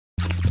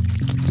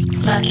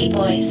Lucky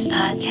Boys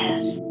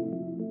Podcast.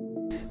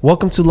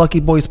 Welcome to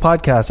Lucky Boys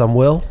Podcast. I'm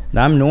Will. And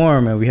I'm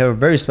Norm, and we have a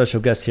very special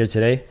guest here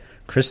today,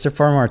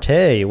 Christopher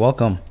Marte.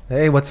 Welcome.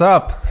 Hey, what's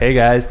up? Hey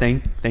guys,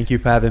 thank you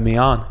for having me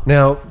on.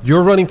 Now,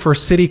 you're running for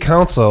city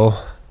council.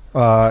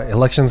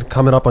 Elections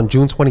coming up on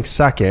June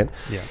 22nd.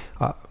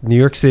 Yeah. New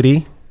York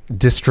City,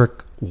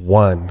 District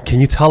 1. Can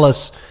you tell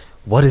us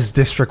what is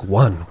District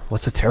 1?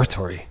 What's the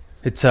territory?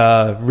 It's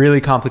a really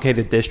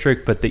complicated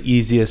district, but the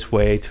easiest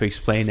way to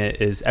explain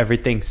it is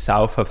everything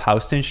south of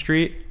Houston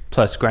Street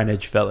plus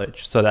Greenwich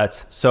Village. So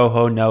that's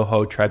Soho,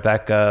 NoHo,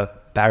 Tribeca,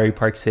 Battery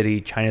Park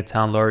City,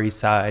 Chinatown, Lower East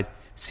Side,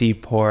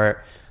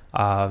 Seaport,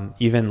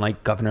 even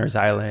like Governor's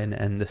Island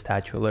and the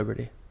Statue of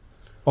Liberty.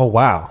 Oh,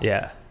 wow.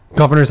 Yeah.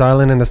 Governor's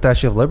Island and the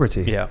Statue of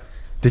Liberty. Yeah.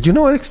 Did you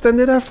know it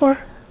extended that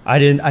far? I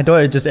didn't. I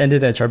thought it just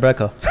ended at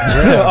Tribeca.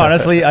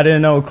 Honestly, I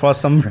didn't know it crossed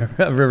some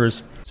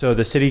rivers. So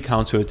the city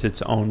council, it's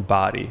its own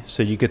body.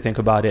 So you could think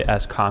about it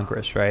as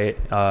Congress, right?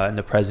 And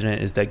the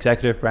president is the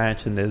executive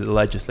branch and the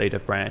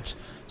legislative branch.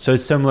 So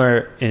it's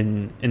similar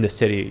in the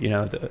city. You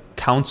know, the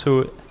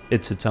council,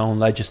 it's its own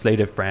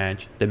legislative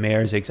branch. The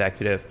mayor is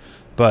executive.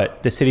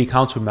 But the city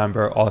council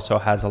member also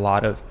has a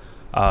lot of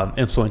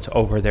influence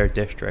over their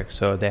district.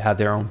 So they have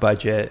their own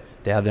budget.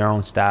 They have their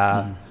own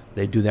staff.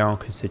 They do their own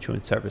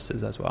constituent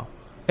services as well.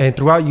 And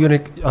throughout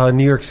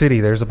New York City,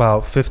 there's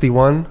about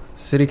 51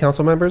 city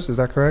council members. Is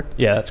that correct?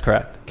 Yeah, that's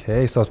correct.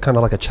 Okay, so it's kind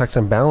of like a checks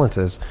and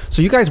balances.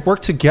 So you guys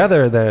work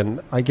together then,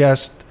 I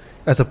guess,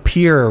 as a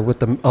peer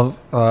with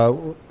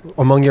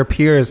among your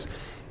peers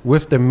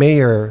with the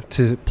mayor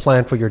to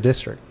plan for your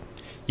district.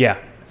 Yeah,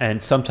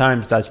 and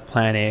sometimes that's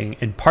planning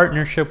in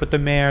partnership with the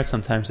mayor.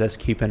 Sometimes that's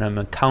keeping them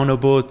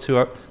accountable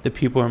to the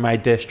people in my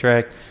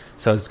district.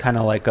 So it's kind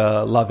of like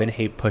a love and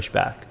hate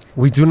pushback.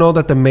 We do know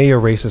that the mayor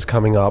race is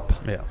coming up.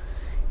 Yeah.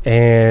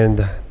 And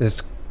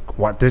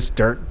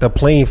the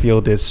playing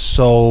field is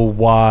so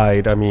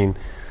wide. I mean,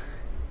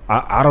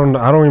 I don't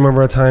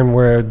remember a time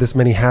where this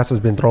many hats has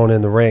been thrown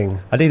in the ring.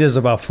 I think there's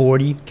about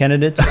 40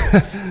 candidates.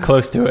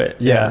 Close to it.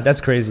 Yeah,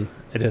 that's crazy.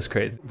 It is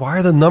crazy. Why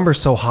are the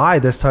numbers so high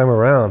this time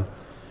around?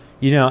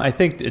 You know, I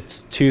think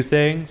it's two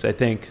things. I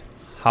think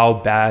how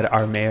bad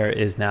our mayor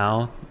is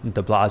now,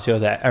 de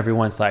Blasio, that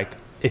everyone's like,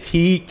 if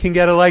he can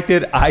get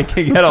elected, I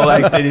can get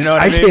elected. You know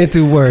what I mean? I can't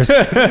do worse.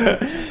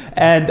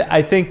 And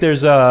I think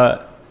there's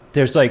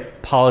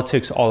like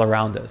politics all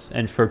around us.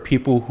 And for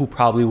people who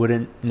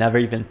probably never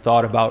even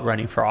thought about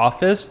running for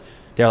office,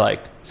 they're like,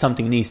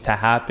 something needs to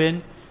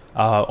happen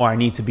or I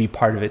need to be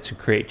part of it to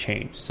create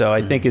change. So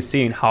I think it's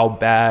seeing how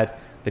bad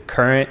the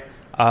current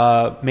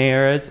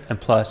mayor is, and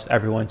plus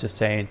everyone just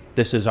saying,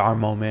 this is our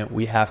moment.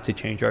 We have to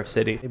change our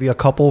city. Maybe a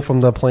couple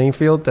from the playing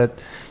field that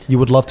you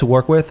would love to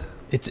work with?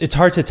 It's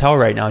hard to tell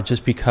right now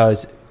just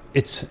because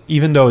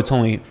even though it's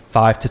only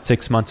 5 to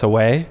 6 months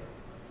away,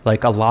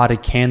 like a lot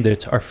of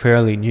candidates are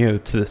fairly new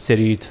to the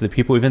city, to the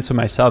people, even to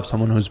myself,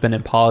 someone who's been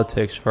in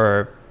politics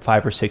for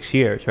 5 or 6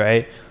 years,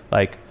 right?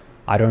 Like,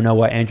 I don't know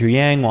what Andrew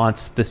Yang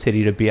wants the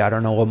city to be. I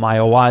don't know what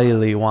Maya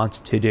Wiley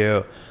wants to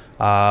do.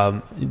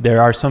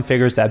 There are some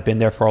figures that have been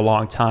there for a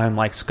long time,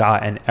 like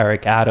Scott and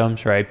Eric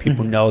Adams, right?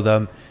 People know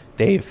them.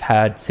 They've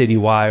had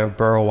citywide or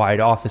borough-wide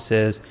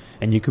offices,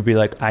 and you could be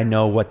like, I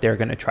know what they're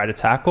going to try to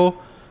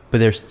tackle, but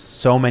there's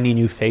so many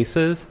new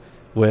faces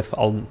with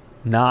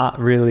not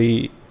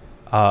really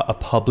a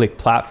public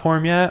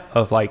platform yet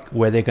of like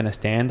where they're going to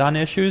stand on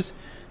issues,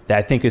 that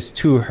I think it's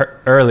too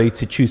early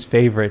to choose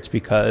favorites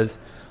because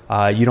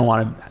you don't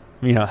want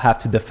to have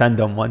to defend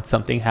them once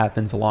something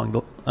happens along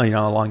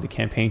the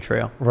campaign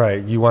trail.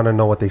 Right. You want to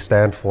know what they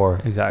stand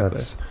for.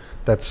 Exactly.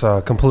 That's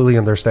completely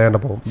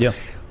understandable. Yeah.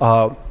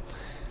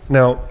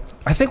 Now,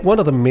 I think one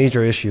of the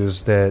major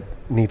issues that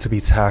need to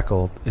be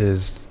tackled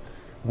is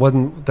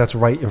one that's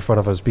right in front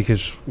of us,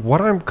 because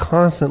what I'm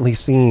constantly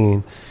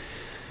seeing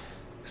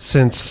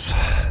since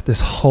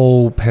this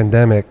whole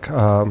pandemic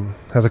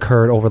has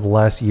occurred over the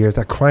last years,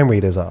 that crime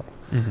rate is up,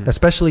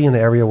 especially in the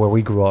area where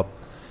we grew up,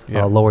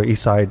 Lower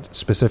East Side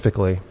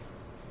specifically.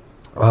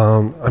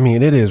 I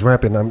mean, it is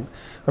rampant.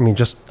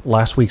 Just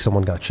last week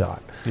someone got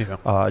shot.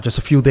 Yeah. Just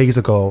a few days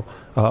ago,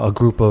 a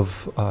group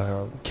of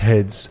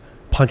kids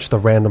punched a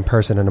random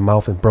person in the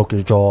mouth and broke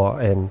his jaw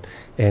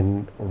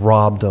and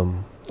robbed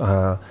them.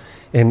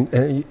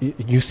 And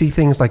you see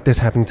things like this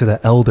happening to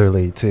the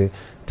elderly, to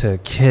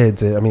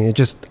kids. I mean,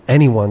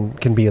 anyone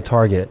can be a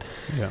target.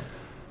 Yeah.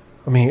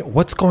 I mean,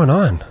 what's going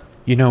on?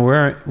 You know,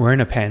 we're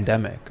in a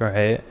pandemic,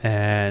 right?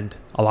 And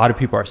a lot of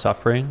people are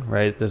suffering,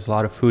 right? There's a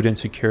lot of food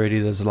insecurity.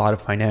 There's a lot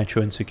of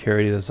financial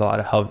insecurity. There's a lot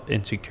of health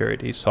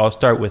insecurity. So I'll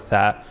start with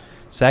that.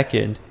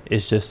 Second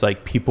is just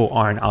like people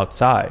aren't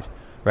outside,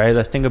 right?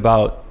 Let's think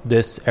about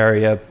this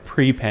area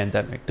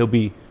pre-pandemic. There'll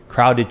be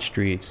crowded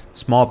streets,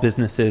 small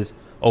businesses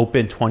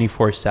open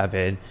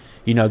 24/7.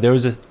 You know, there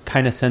was a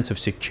kind of sense of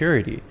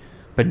security.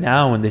 But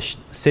now when the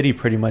city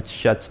pretty much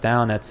shuts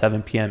down at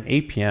 7 p.m.,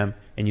 8 p.m.,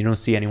 and you don't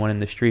see anyone in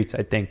the streets,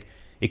 I think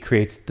it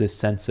creates this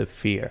sense of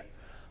fear.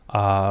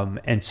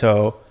 And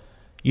so,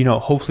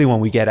 hopefully when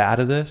we get out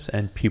of this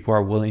and people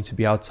are willing to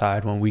be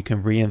outside, when we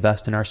can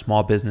reinvest in our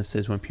small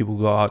businesses, when people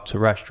go out to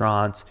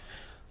restaurants,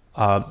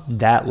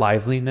 that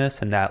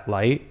liveliness and that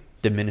light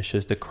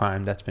diminishes the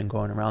crime that's been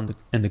going around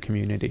in the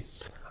community.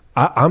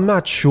 I'm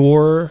not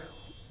sure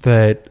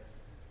that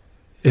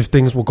if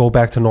things will go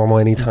back to normal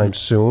anytime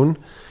soon.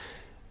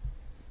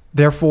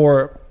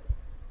 Therefore,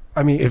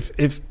 I mean,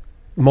 if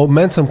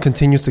momentum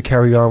continues to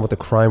carry on with the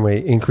crime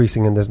rate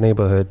increasing in this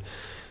neighborhood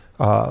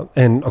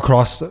and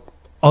across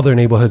other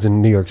neighborhoods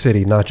in New York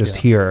City, not just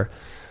here,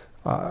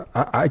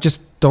 I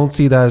just don't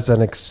see that as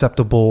an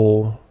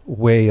acceptable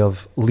way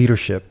of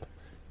leadership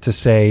to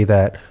say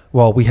that,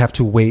 well, we have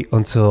to wait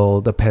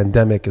until the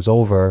pandemic is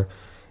over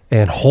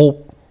and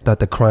hope that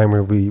the crime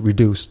will be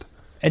reduced.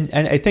 And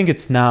I think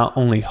it's not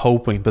only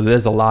hoping, but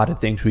there's a lot of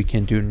things we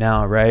can do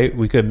now, right?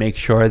 We could make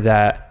sure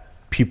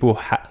that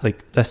people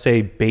like, let's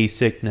say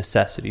basic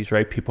necessities,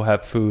 right? People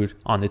have food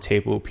on the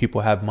table.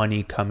 People have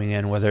money coming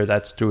in, whether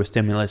that's through a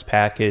stimulus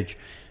package,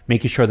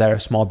 making sure that our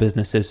small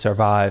businesses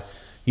survive,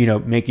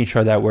 making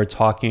sure that we're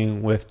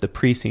talking with the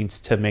precincts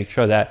to make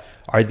sure that,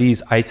 are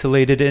these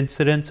isolated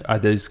incidents? Are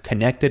these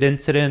connected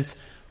incidents?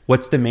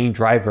 What's the main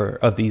driver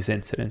of these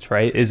incidents,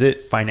 right? Is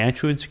it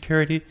financial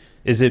insecurity?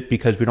 Is it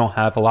because we don't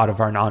have a lot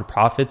of our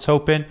nonprofits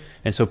open?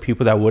 And so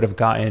people that would have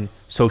gotten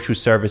social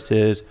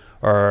services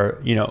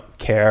or,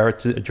 care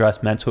to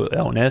address mental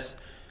illness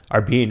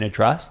are being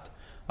addressed.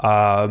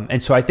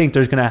 And so I think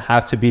there's going to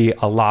have to be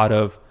a lot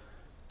of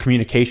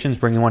communications,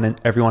 bringing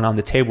everyone on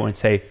the table and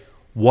say,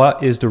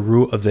 what is the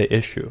root of the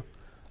issue?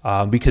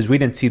 Because we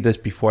didn't see this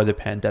before the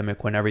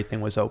pandemic when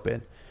everything was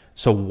open.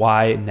 So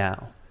why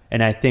now?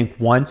 And I think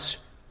once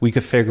we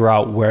could figure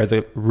out where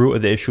the root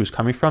of the issue is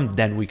coming from,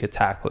 then we could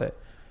tackle it.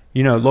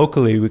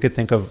 Locally, we could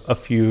think of a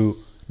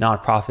few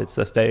nonprofits,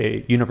 let's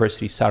say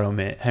University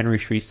Settlement, Henry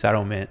Street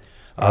Settlement.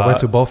 I went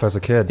to both as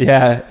a kid.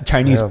 Yeah,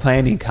 Chinese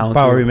Planning Council.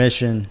 Bowery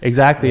Mission.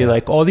 Exactly. Yeah.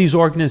 Like all these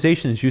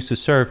organizations used to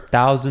serve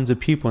thousands of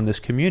people in this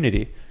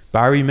community.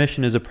 Bowery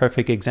Mission is a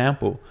perfect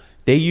example.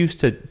 They used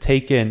to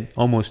take in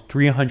almost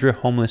 300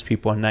 homeless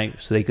people a night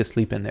so they could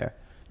sleep in there.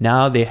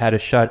 Now they had to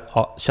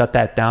shut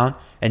that down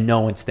and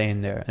no one's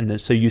staying there. And then,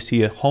 so you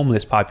see a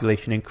homeless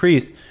population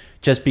increase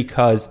just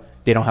because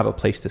they don't have a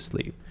place to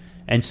sleep.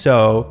 And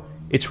so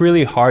it's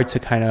really hard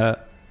to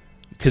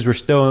because we're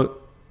still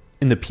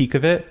in the peak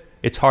of it,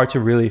 it's hard to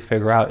really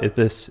figure out if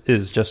this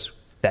is just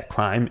that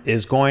crime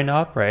is going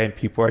up, right? And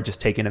people are just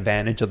taking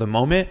advantage of the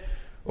moment,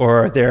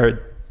 or are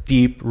there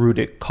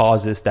deep-rooted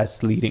causes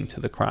that's leading to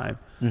the crime.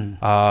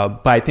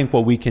 But I think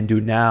what we can do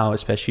now,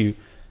 especially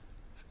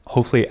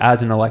hopefully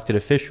as an elected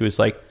official, is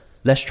like,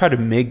 let's try to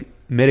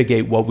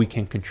mitigate what we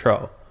can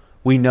control.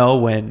 We know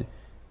when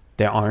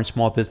there aren't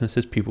small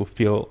businesses, people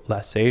feel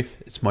less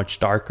safe. It's much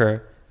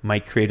darker.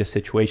 Might create a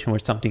situation where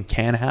something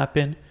can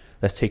happen.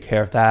 Let's take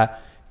care of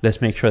that.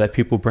 Let's make sure that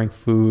people bring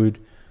food,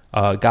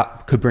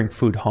 could bring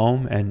food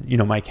home. And,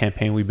 my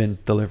campaign, we've been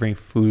delivering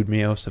food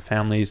meals to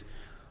families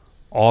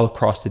all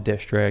across the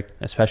district,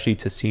 especially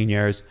to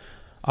seniors,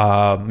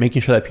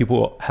 making sure that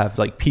people have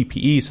like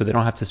PPE so they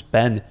don't have to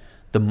spend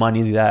the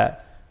money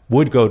that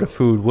would go to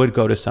food, would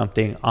go to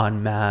something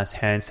on masks,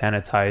 hand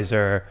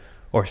sanitizer,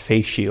 or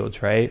face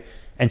shields, right?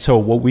 And so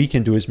what we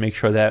can do is make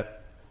sure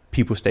that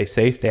people stay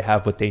safe, they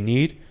have what they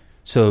need,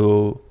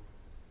 so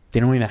they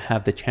don't even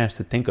have the chance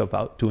to think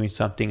about doing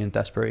something in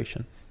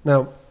desperation.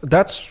 Now,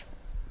 that's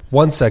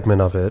one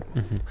segment of it.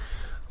 Mm-hmm.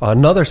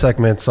 Another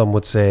segment, some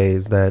would say,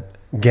 is that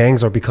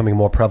gangs are becoming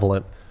more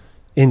prevalent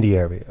in the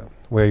area,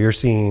 where you're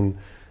seeing,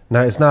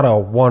 now it's not a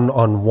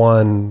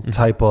one-on-one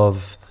type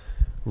of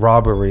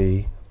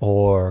robbery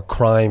or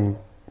crime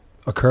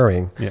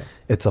occurring. Yeah.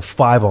 It's a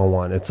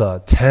 5-on-1. It's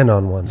a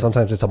 10-on-1.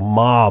 Sometimes it's a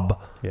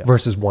mob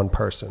versus one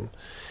person.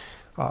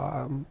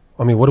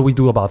 What do we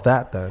do about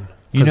that then?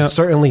 Because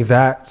certainly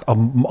that a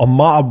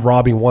mob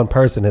robbing one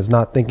person is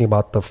not thinking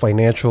about the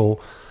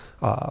financial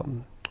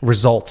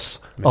results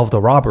of the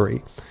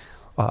robbery.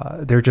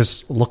 They're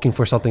just looking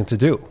for something to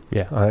do,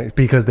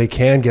 because they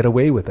can get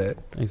away with it.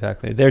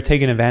 Exactly. They're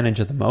taking advantage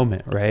of the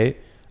moment, right?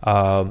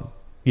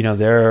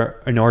 They're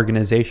an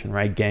organization,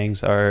 right?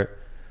 Gangs are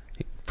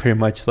pretty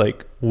much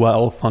like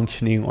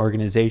well-functioning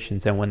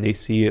organizations, and when they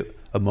see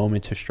a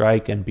moment to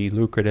strike and be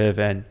lucrative,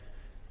 and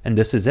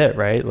this is it,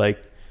 right?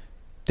 Like,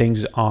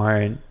 things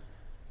aren't,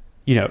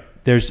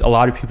 there's a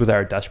lot of people that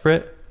are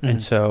desperate,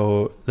 and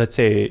so let's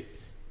say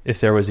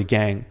if there was a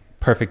gang,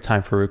 perfect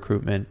time for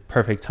recruitment,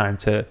 perfect time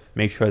to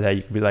make sure that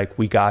you can be like,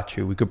 we got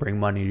you, we could bring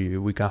money to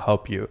you, we can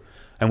help you.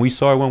 And we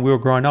saw it when we were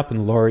growing up in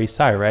the Lower East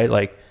Side, right?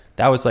 Like,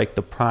 that was like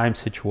the prime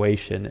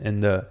situation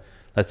in the,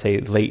 let's say,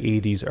 late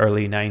 80s,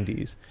 early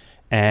 90s.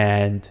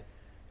 And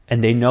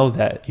they know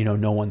that,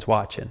 no one's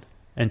watching.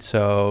 And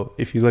so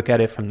if you look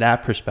at it from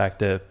that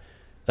perspective,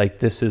 like,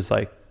 this is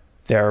like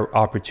their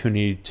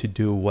opportunity to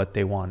do what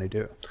they want to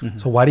do. Mm-hmm.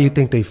 So why do you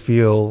think they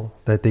feel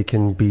that they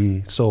can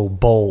be so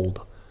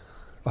bold,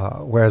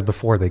 whereas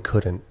before they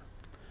couldn't?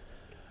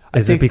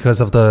 Is it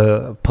because of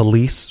the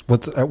police?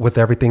 With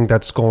everything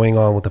that's going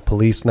on with the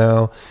police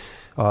now,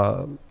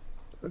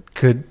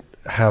 could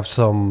have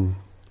some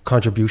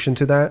contribution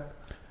to that?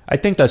 I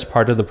think that's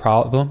part of the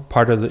problem,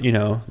 part of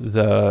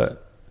the,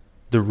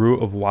 the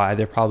root of why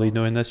they're probably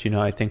doing this.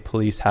 I think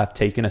police have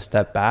taken a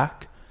step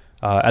back,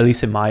 at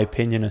least in my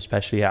opinion,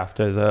 especially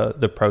after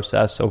the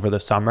process over the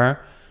summer.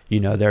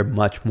 They're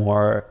much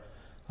more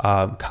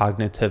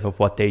cognitive of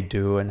what they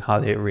do and how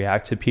they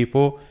react to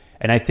people.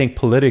 And I think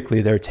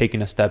politically they're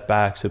taking a step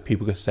back so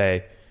people could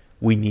say,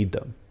 we need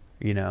them,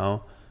 we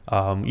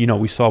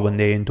saw when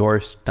they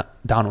endorsed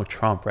Donald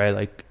Trump, right?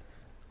 Like,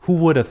 who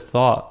would have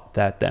thought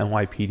that the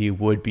NYPD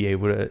would be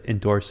able to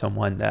endorse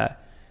someone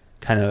that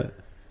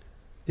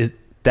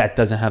that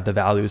doesn't have the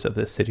values of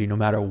the city, no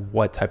matter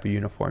what type of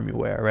uniform you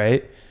wear,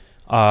 right?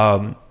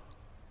 And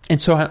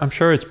so I'm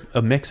sure it's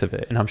a mix of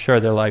it. And I'm sure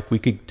they're like, we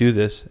could do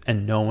this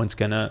and no one's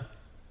going to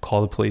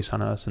call the police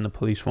on us and the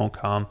police won't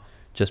come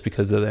just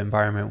because of the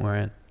environment we're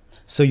in.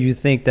 So you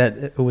think that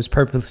it was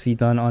purposely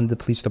done on the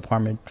police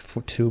department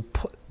to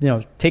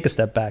take a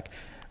step back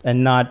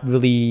and not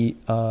really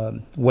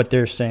what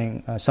they're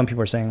saying. Some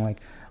people are saying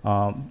like,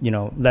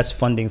 less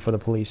funding for the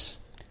police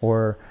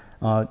or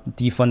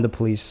defund the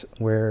police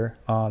where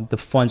the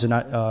funds are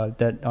not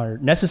that are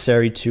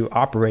necessary to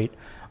operate.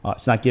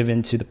 It's not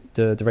given to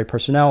the right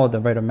personnel, the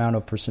right amount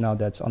of personnel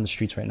that's on the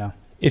streets right now.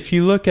 If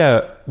you look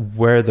at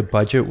where the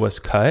budget was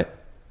cut,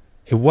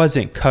 it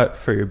wasn't cut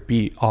for your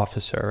beat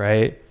officer,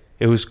 right?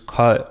 It was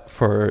cut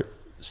for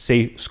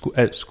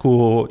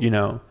school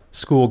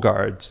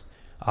guards.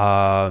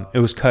 It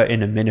was cut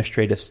in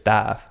administrative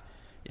staff.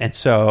 And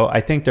so I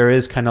think there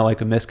is kind of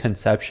like a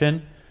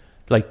misconception.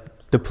 Like,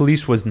 the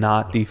police was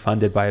not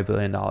defunded by $1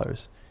 billion.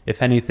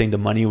 If anything, the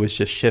money was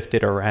just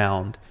shifted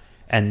around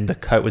and the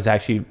cut was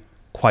actually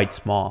quite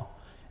small.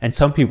 And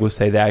some people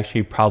say they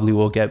actually probably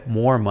will get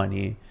more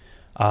money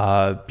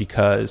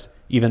because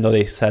even though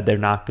they said they're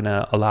not going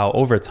to allow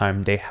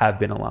overtime, they have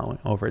been allowing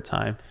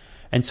overtime.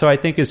 And so I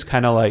think it's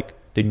kind of like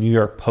the New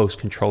York Post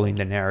controlling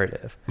the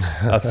narrative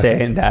of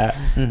saying that,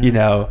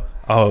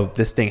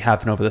 this thing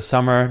happened over the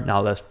summer,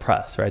 now let's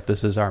press, right?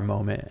 This is our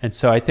moment. And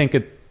so I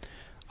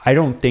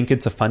don't think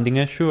it's a funding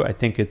issue. I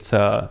think it's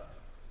a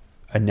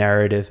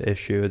narrative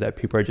issue that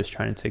people are just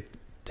trying to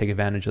take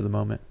advantage of the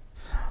moment.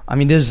 I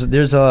mean, there's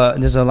got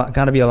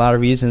to be a lot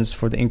of reasons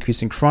for the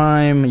increase in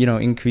crime,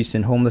 increase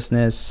in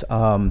homelessness,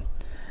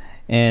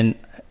 and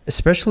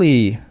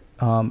especially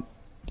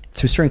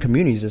to certain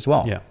communities as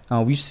well. Yeah.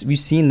 We've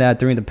seen that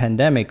during the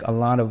pandemic. A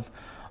lot of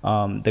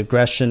the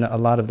aggression, a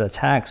lot of the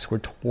attacks were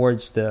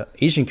towards the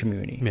Asian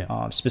community,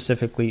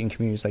 specifically in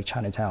communities like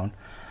Chinatown.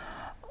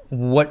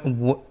 What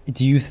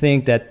do you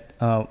think that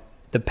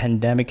the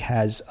pandemic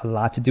has a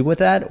lot to do with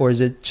that, or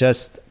is it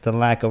just the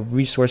lack of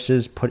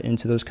resources put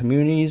into those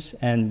communities,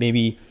 and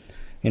maybe,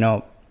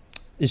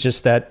 it's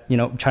just that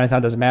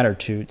Chinatown doesn't matter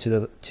to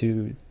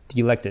the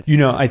elected?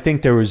 I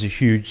think there was a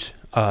huge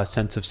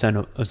sense of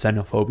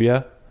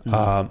xenophobia,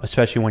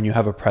 especially when you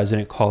have a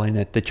president calling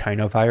it the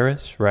China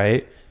virus,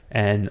 right?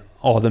 And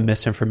all the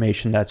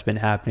misinformation that's been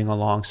happening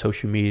along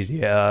social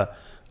media,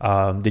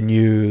 the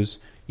news.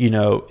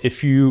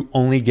 If you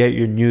only get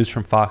your news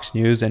from Fox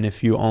News and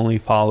if you only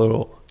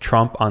follow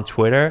Trump on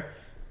Twitter,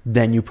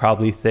 then you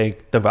probably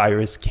think the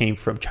virus came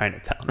from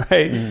Chinatown,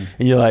 right?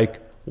 And you're like,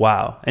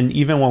 wow. And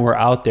even when we're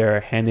out there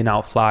handing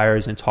out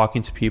flyers and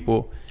talking to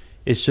people,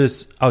 it's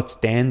just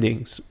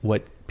outstanding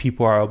what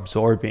people are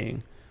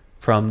absorbing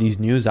from these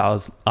news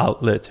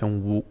outlets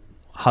and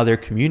how they're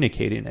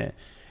communicating it.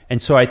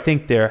 And so I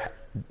think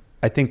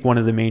one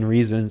of the main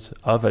reasons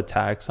of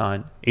attacks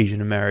on Asian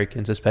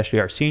Americans, especially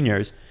our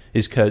seniors,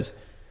 is because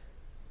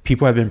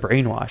people have been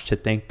brainwashed to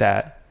think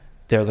that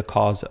they're the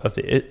cause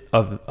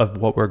of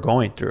what we're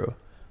going through.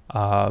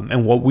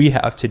 And what we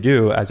have to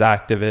do as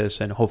activists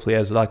and hopefully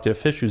as elected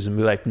officials is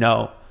be like,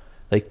 no,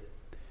 like,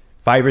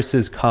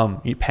 viruses come,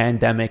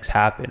 pandemics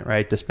happen,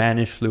 right? The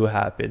Spanish flu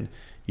happened.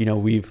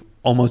 We've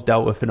almost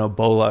dealt with an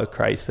Ebola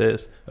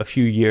crisis a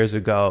few years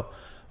ago.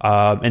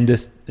 And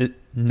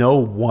no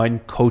one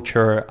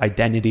culture,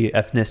 identity,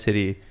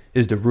 ethnicity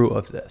is the root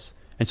of this.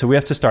 And so we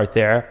have to start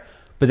there.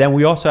 But then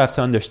we also have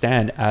to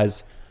understand,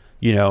 as,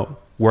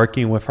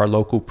 working with our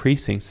local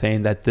precincts,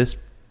 saying that this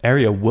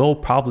area will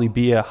probably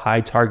be a high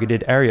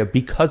targeted area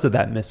because of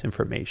that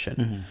misinformation.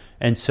 Mm-hmm.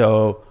 And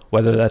so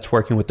whether that's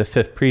working with the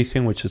 5th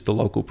precinct, which is the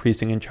local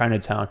precinct in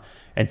Chinatown,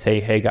 and say,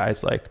 hey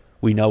guys, like,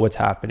 we know what's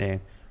happening.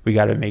 We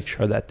got to make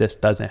sure that this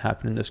doesn't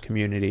happen in this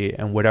community,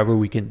 and whatever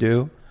we can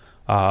do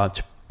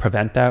to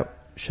prevent that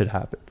should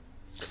happen.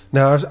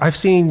 Now, I've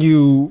seen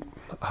you,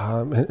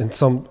 and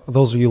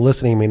those of you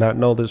listening may not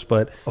know this,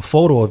 but a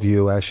photo of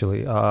you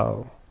actually,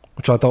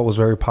 which I thought was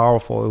very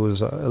powerful.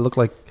 It looked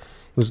like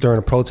it was during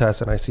a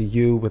protest, and I see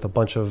you with a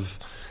bunch of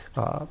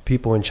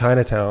people in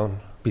Chinatown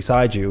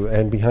beside you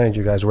and behind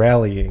you guys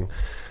rallying.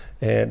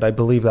 And I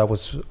believe that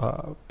was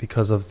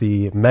because of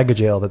the mega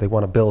jail that they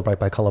want to build right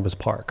by Columbus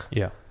Park.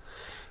 Yeah.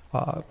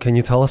 Can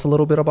you tell us a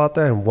little bit about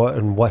that and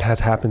what has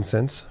happened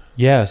since?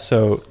 Yeah,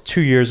 so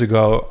 2 years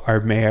ago, our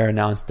mayor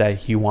announced that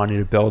he wanted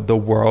to build the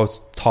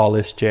world's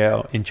tallest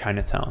jail in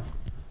Chinatown.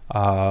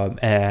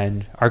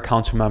 And our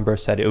council member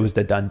said it was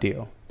the done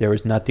deal. There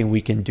was nothing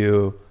we can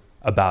do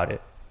about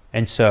it.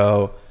 And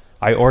so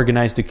I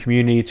organized the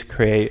community to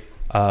create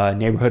a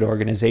neighborhood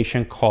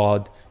organization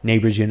called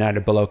Neighbors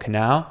United Below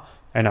Canal.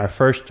 And our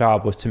first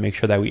job was to make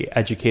sure that we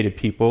educated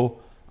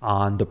people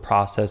on the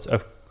process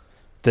of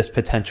this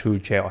potential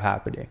jail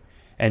happening.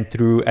 And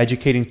through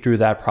educating through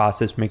that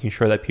process, making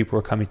sure that people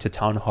were coming to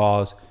town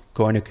halls,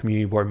 going to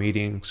community board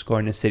meetings,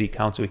 going to city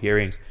council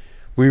hearings,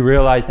 we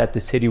realized that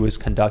the city was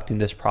conducting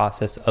this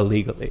process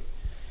illegally.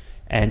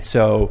 And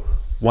so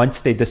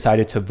once they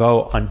decided to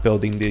vote on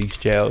building these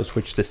jails,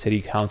 which the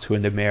city council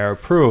and the mayor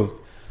approved,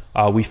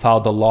 we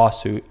filed a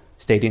lawsuit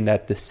stating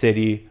that the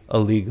city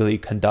illegally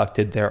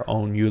conducted their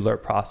own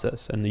ULURP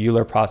process. And the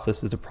ULURP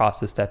process is the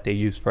process that they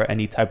use for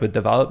any type of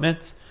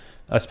developments,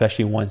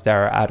 especially ones that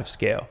are out of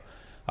scale.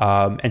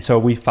 And so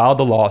we filed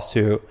a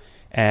lawsuit,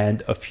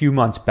 and a few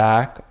months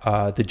back,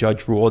 the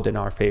judge ruled in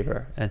our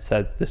favor and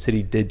said the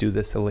city did do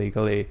this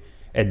illegally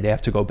and they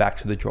have to go back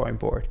to the drawing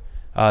board.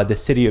 The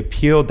city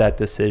appealed that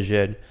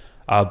decision,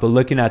 but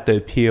looking at the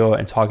appeal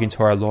and talking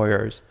to our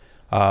lawyers,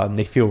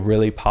 they feel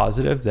really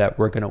positive that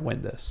we're going to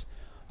win this,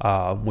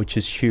 which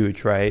is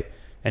huge, right?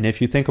 And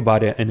if you think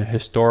about it in a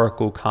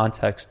historical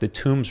context, the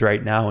Tombs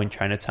right now in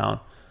Chinatown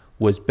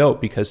was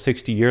built because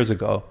 60 years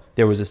ago,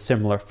 there was a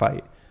similar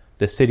fight.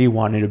 The city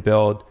wanted to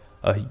build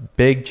a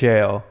big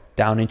jail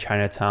down in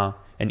Chinatown,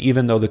 and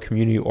even though the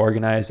community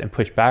organized and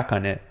pushed back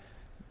on it,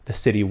 the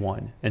city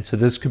won. And so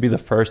this could be the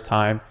first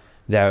time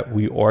that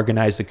we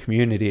organize the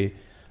community,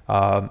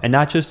 and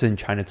not just in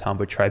Chinatown,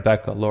 but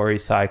Tribeca, Lower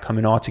East Side,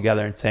 coming all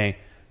together and saying,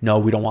 no,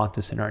 we don't want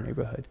this in our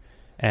neighborhood.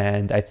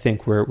 And I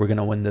think we're going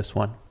to win this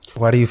one.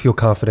 Why do you feel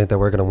confident that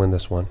we're going to win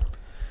this one?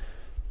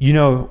 You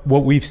know,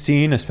 what we've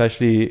seen,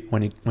 especially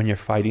when you're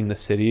fighting the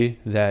city,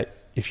 that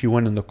if you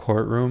win in the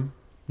courtroom,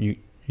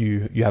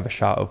 you have a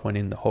shot of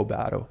winning the whole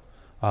battle.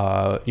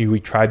 We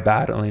tried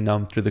battling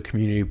them through the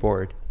community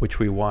board, which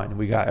we won.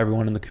 We got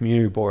everyone in the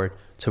community board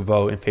to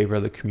vote in favor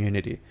of the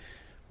community.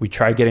 We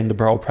tried getting the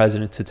borough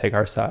president to take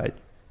our side.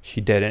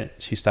 She didn't.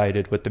 She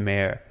sided with the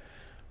mayor.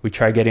 We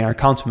tried getting our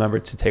council member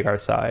to take our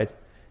side.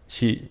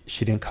 She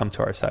didn't come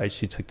to our side.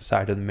 She took the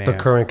side of the mayor. The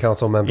current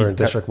council member in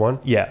District 1?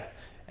 Yeah.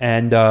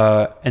 And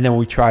then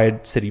we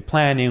tried city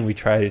planning. We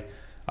tried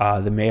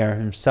the mayor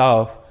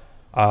himself.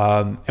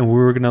 And we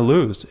were going to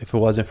lose if it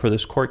wasn't for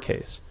this court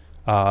case.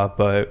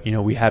 But, you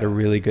know, we had a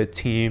really good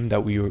team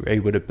that we were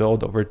able to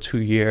build over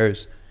 2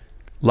 years.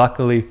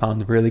 Luckily,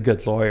 found really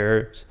good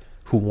lawyers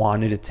who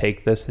wanted to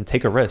take this and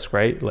take a risk,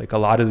 right? Like a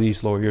lot of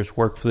these lawyers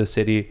work for the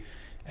city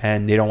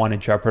and they don't want to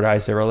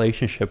jeopardize their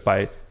relationship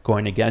by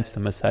going against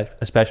them,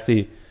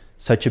 especially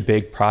such a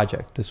big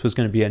project. This was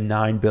going to be a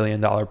 $9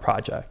 billion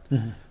project.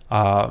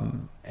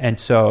 Mm-hmm. And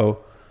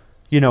so,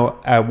 you know,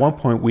 at one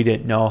point we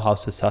didn't know how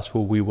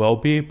successful we will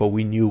be, but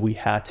we knew we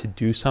had to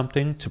do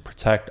something to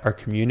protect our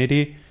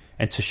community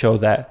and to show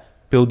that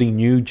building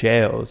new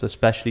jails,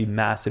 especially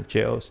massive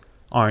jails,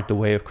 aren't the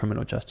way of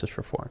criminal justice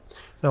reform.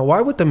 Now,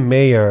 why would the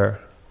mayor,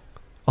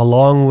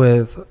 along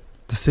with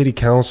the city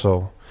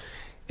council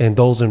and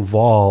those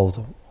involved,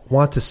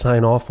 want to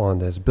sign off on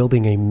this,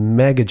 building a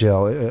mega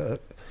jail,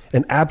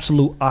 an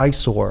absolute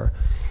eyesore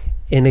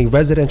in a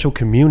residential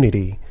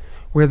community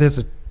where there's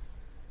a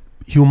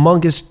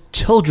humongous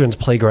children's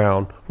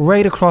playground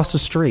right across the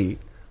street?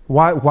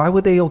 Why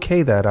would they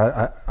okay that?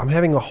 I'm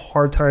having a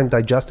hard time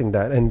digesting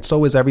that, and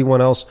so is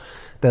everyone else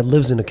that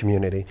lives in the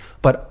community.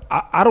 But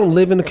I don't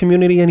live in the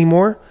community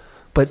anymore,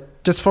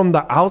 but just from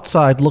the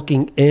outside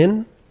looking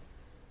in,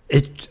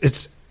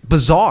 it's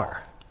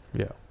bizarre.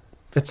 Yeah.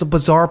 It's a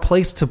bizarre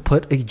place to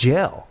put a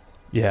jail.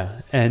 Yeah.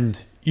 And,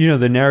 you know,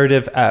 the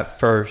narrative at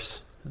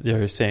first, they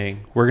were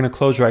saying, we're going to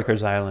close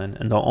Rikers Island,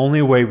 and the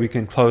only way we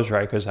can close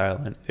Rikers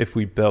Island if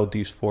we build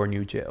these 4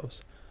 new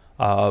jails.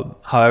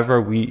 However,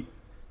 we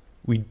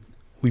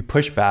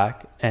pushed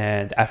back,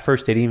 and at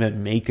first they didn't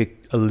even make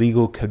a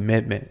legal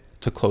commitment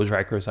to close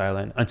Rikers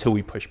Island until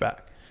we pushed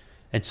back.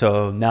 And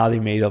so now they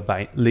made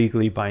a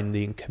legally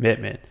binding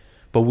commitment,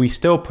 but we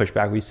still pushed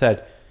back. We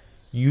said,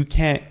 you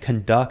can't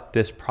conduct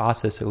this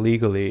process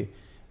illegally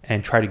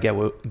and try to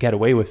get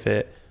away with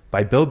it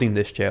by building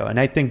this jail. And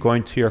I think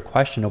going to your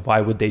question of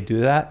why would they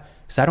do that,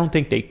 is I don't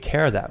think they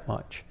care that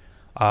much.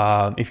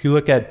 If you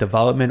look at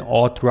development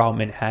all throughout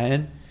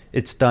Manhattan,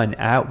 it's done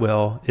at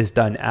will, it's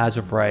done as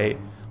of right.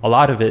 A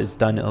lot of it is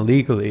done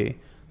illegally,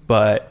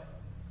 but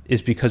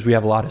it's because we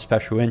have a lot of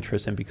special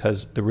interests and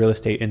because the real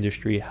estate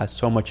industry has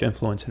so much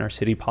influence in our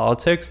city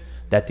politics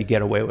that they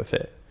get away with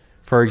it.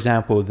 For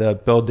example, the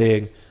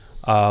building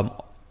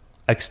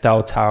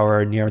Extel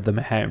Tower near the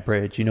Manhattan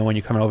Bridge. You know, when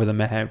you're coming over the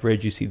Manhattan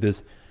Bridge, you see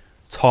this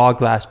tall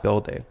glass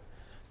building.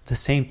 The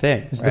same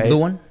thing. Is right? the blue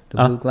one? The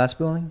blue glass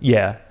building?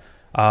 Yeah.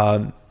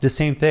 The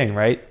same thing,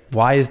 right?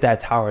 Why is that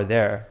tower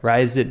there? Why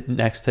is it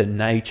next to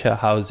NYCHA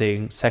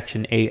housing,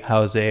 Section 8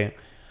 housing?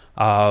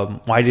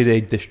 Why did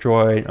they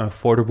destroy an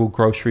affordable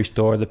grocery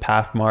store, the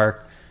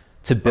Pathmark,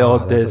 to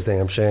build this? That's a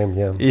damn shame,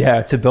 yeah.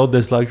 Yeah, to build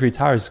this luxury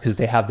towers because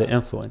they have the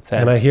influence.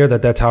 And I hear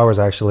that tower is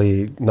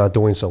actually not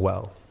doing so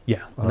well.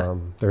 Yeah.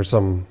 There's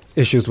some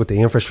issues with the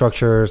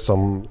infrastructure.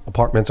 Some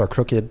apartments are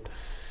crooked.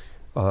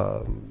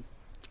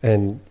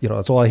 And,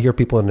 it's all I hear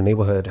people in the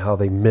neighborhood, how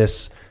they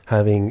miss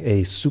having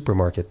a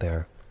supermarket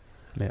there.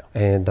 Yeah.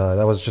 And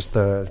that was just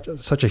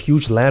such a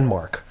huge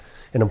landmark,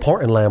 an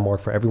important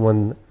landmark for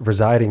everyone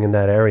residing in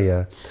that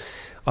area.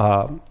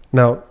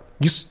 Now,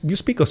 you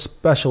speak of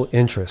special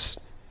interest.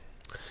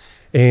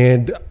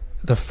 And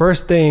the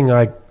first thing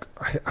I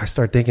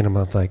start thinking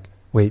about is like,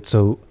 wait,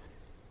 so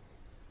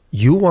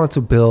you want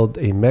to build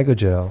a mega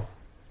jail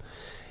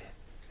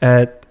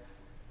at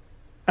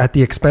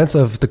the expense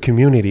of the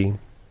community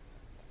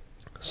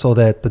so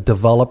that the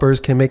developers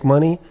can make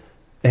money,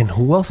 and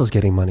who else is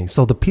getting money?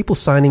 So the people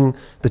signing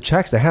the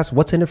checks,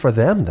 what's in it for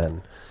them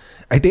then?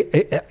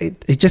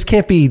 It just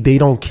can't be they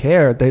don't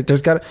care.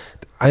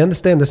 I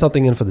understand there's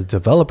something in for the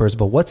developers,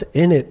 but what's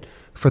in it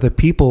for the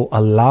people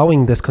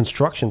allowing this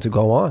construction to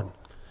go on?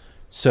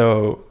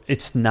 So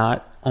it's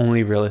not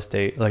only real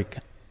estate, like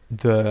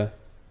the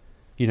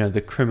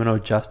criminal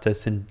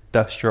justice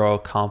industrial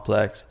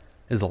complex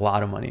is a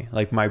lot of money.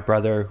 Like my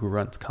brother who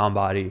runs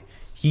ComBody,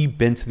 he's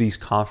been to these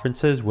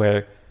conferences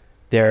where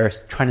they're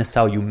trying to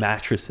sell you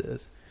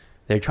mattresses.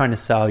 They're trying to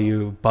sell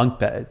you bunk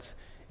beds.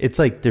 It's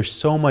like there's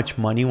so much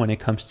money when it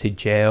comes to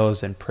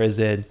jails and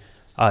prison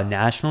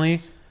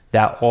nationally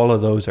that all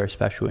of those are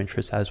special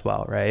interests as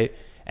well, right?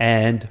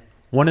 And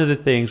one of the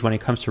things when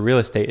it comes to real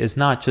estate is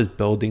not just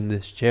building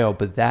this jail,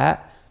 but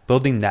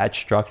building that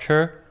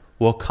structure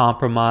will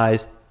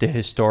compromise the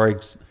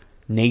historic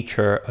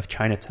nature of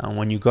Chinatown.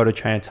 When you go to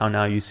Chinatown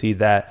now, you see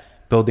that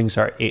buildings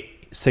are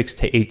 6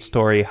 to 8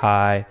 story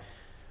high.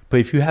 But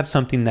if you have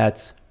something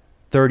that's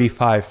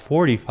 35,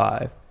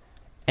 45,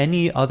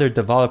 any other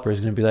developer is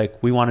going to be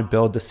like, we want to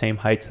build the same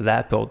height to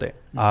that building.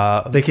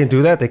 They can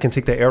do that? They can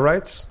take the air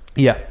rights?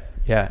 Yeah.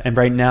 And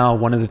right now,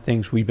 one of the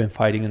things we've been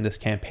fighting in this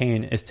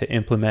campaign is to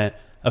implement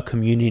a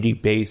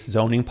community-based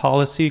zoning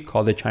policy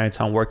called the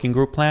Chinatown Working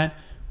Group Plan,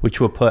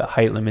 which will put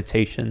height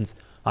limitations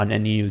on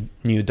any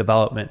new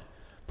development.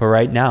 But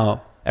right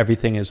now,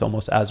 everything is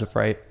almost as of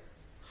right.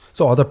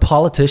 So are the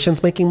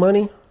politicians making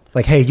money?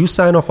 Like, hey, you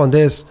sign off on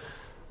this.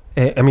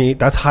 I mean,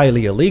 that's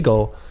highly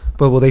illegal.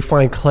 But will they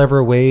find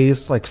clever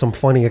ways, like some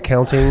funny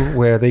accounting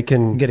where they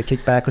can get a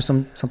kickback or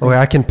something? Or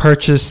I can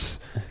purchase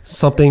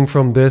something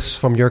from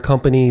your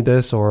company,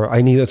 or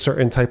I need a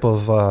certain type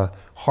of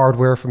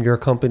hardware from your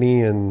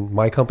company and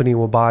my company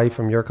will buy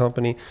from your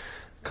company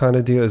kind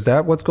of deal. Is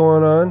that what's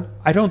going on?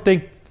 I don't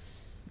think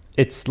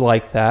it's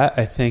like that.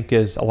 I think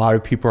is a lot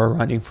of people are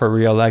running for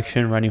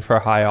re-election, running for a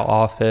higher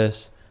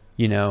office.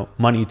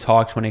 Money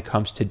talks when it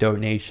comes to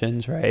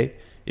donations, right?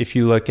 If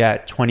you look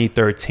at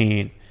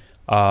 2013,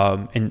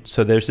 and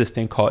so there's this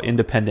thing called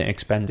independent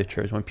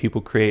expenditures when people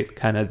create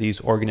kind of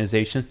these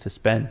organizations to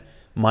spend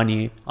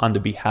money on the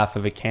behalf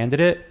of a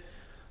candidate.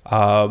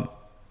 The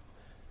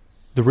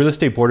Real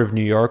Estate Board of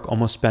New York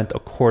almost spent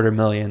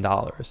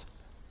 $250,000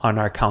 on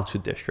our council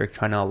district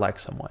trying to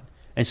elect someone.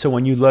 And so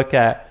when you look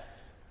at,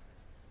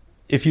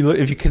 if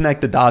you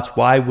connect the dots,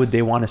 why would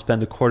they want to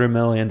spend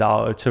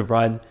 $250,000 to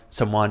run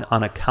someone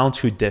on a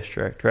council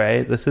district,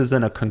 right? This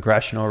isn't a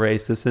congressional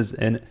race. This is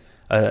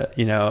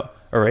a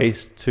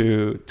race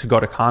to go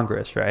to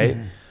Congress, right?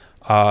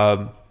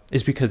 Mm-hmm.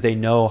 It's because they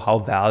know how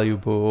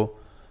valuable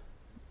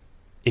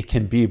it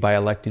can be by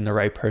electing the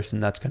right person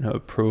that's going to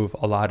approve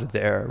a lot of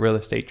their real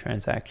estate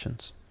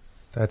transactions.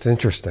 That's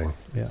interesting.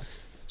 Yeah.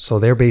 So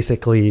they're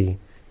basically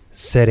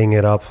setting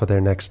it up for their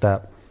next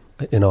step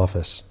in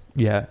office.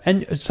 Yeah.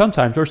 And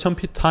sometimes that's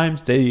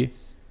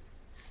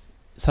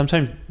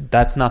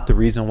not the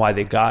reason why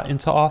they got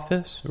into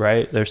office,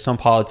 right? There's some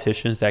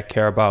politicians that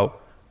care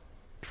about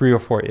 3 or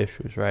 4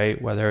 issues,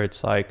 right? Whether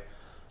it's like,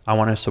 I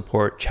want to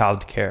support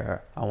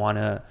childcare, I want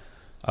to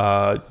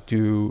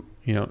do,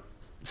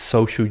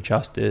 social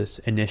justice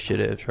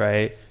initiatives,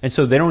 right? And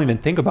so they don't even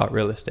think about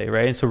real estate,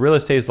 right? And so real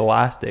estate is the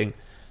last thing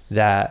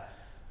that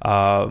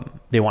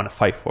they want to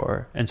fight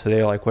for. And so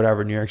they're like,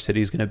 whatever New York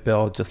City is going to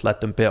build, just let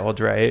them build,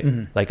 right?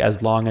 Mm-hmm. Like,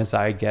 as long as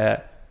I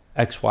get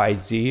X, Y,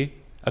 Z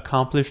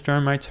accomplished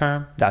during my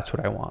term, that's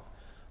what I want.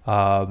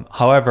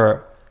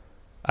 However,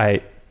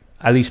 at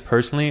least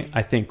personally,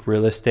 I think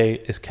real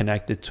estate is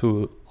connected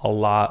to a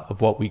lot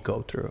of what we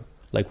go through.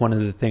 Like, one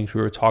of the things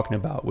we were talking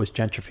about was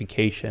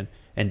gentrification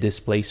and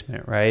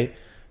displacement, right?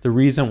 The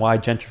reason why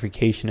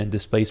gentrification and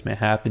displacement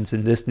happens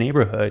in this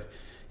neighborhood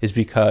is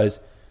because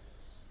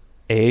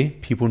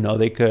people know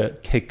they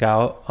could kick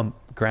out a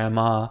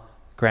grandma,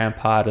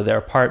 grandpa out of their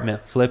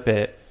apartment, flip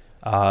it,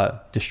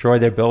 destroy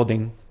their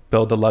building,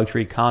 build a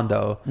luxury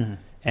condo. Mm-hmm.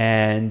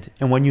 And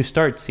when you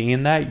start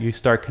seeing that, you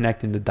start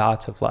connecting the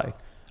dots of like,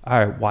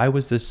 all right, why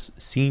was this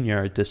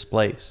senior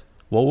displaced?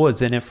 What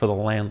was in it for the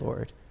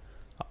landlord?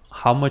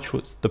 How much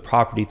was the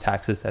property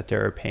taxes that they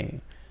were paying?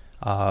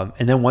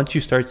 And then once you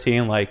start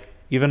seeing, like,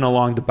 even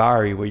along the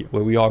Bowery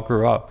where we all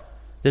grew up,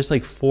 there's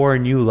like 4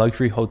 new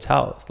luxury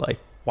hotels. Like,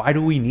 why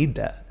do we need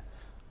that?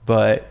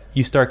 But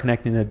you start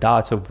connecting the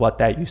dots of what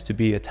that used to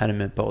be, a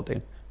tenement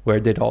building. Where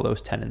did all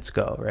those tenants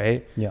go,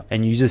 right? Yeah.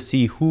 And you just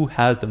see who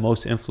has the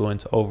most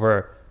influence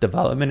over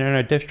development in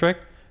our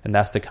district and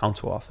that's the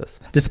council office.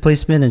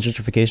 Displacement and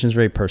gentrification is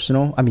very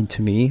personal. I mean,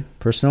 to me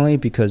personally,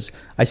 because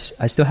I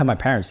still have my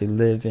parents. They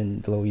live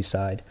in the Lower East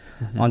Side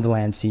on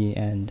Delancey,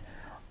 and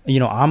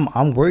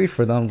I'm worried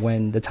for them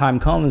when the time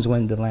comes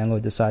when the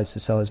landlord decides to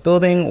sell his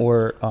building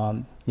or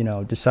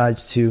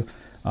decides to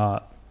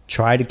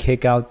try to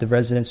kick out the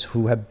residents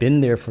who have been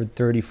there for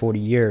 30, 40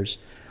 years.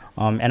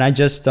 And I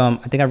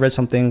think I read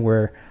something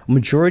where a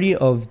majority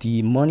of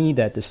the money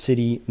that the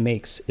city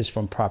makes is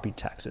from property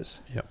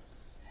taxes. Yep.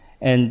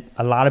 And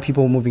a lot of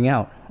people are moving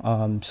out.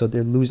 So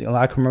they're losing. A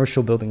lot of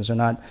commercial buildings are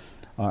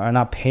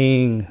not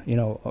paying,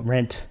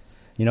 rent.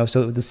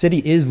 So the city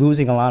is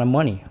losing a lot of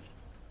money.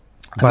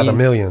 By the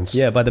millions.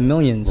 Yeah, by the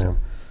millions. Yeah.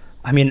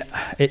 I mean,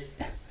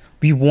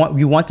 we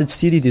want the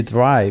city to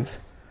thrive,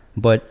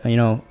 but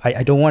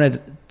I don't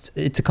want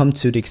it to come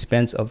to the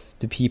expense of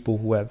the people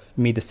who have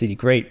made the city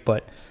great.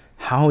 But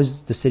how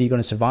is the city going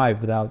to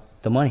survive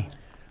without the money?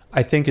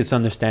 I think it's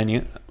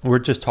understanding. We're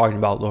just talking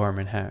about Lower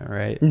Manhattan,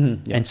 right?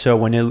 Mm-hmm, yeah. And so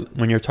when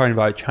you're talking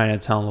about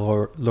Chinatown,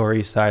 Lower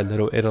East Side,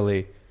 Little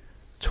Italy,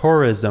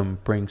 tourism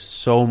brings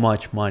so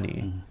much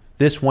money. Mm-hmm.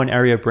 This one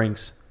area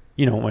brings,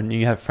 when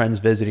you have friends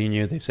visiting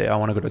you, they say, I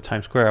want to go to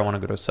Times Square, I want to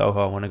go to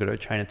Soho, I want to go to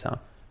Chinatown.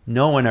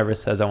 No one ever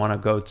says, I want to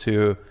go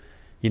to,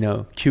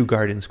 Kew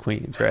Gardens,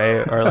 Queens,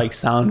 right? Or like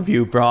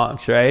Soundview,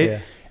 Bronx, right? Yeah.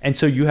 And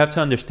so you have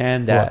to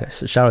understand that. Well,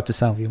 so shout out to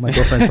Soundview. My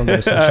girlfriend's from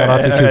there, so shout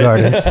out to Kew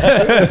Gardens.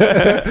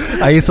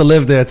 I used to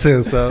live there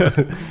too, so.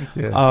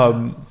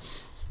 Yeah.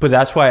 But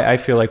that's why I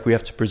feel like we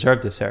have to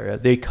preserve this area.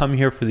 They come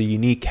here for the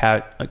unique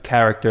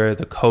character,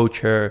 the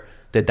culture,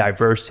 the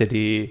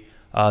diversity,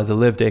 the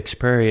lived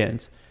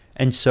experience.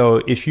 And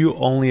so if you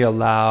only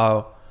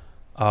allow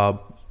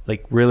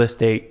real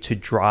estate to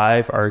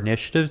drive our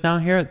initiatives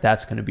down here,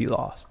 that's going to be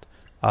lost.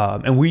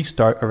 And we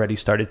already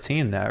started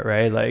seeing that,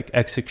 right? Like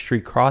Essex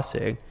Street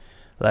Crossing,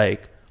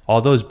 like all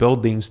those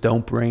buildings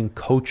don't bring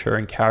culture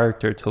and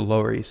character to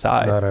Lower East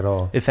Side. Not at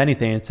all. If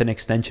anything, it's an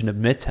extension of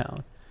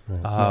Midtown.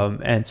 Right.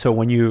 And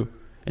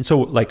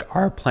so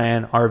our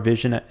plan, our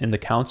vision in the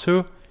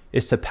council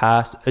is to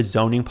pass a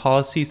zoning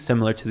policy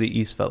similar to the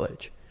East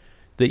Village.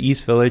 The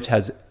East Village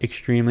has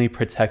extremely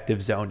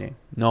protective zoning,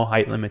 no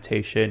height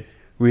limitation,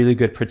 really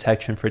good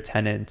protection for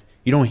tenants.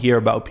 You don't hear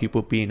about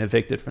people being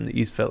evicted from the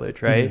East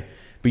Village, right? Mm-hmm.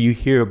 But you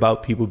hear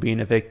about people being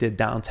evicted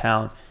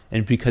downtown,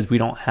 and because we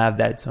don't have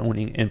that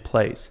zoning in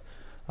place.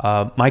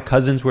 My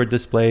cousins were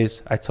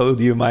displaced. I told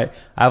you, I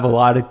have a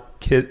lot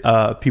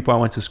of people I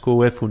went to school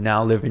with who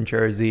now live in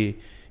Jersey,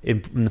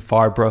 in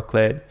far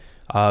Brooklyn,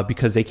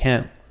 because they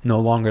can't no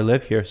longer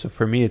live here. So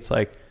for me, it's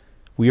like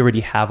we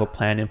already have a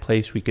plan in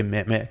place we can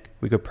mimic.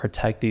 We could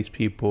protect these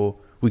people.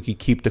 We could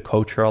keep the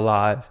culture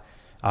alive.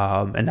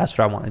 And that's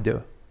what I want to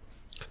do.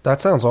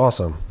 That sounds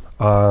awesome.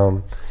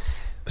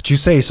 But you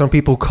say some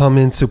people come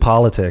into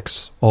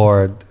politics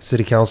or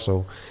city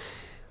council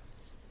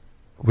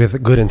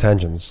with good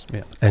intentions.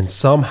 Yeah. And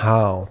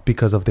somehow,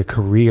 because of their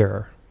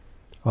career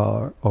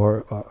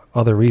or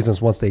other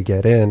reasons, once they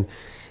get in,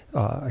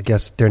 I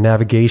guess their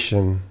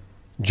navigation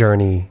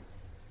journey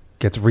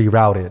gets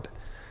rerouted.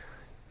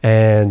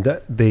 And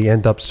they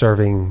end up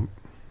serving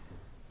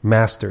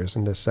masters,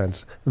 in this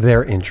sense,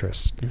 their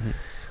interests. Mm-hmm.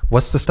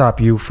 What's to stop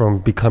you from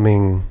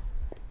becoming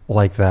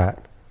like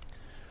that?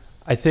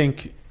 I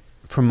think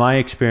from my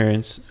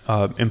experience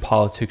in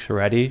politics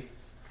already,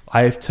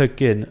 I've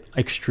taken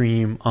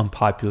extreme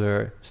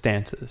unpopular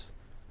stances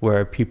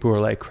where people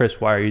are like,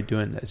 Chris, why are you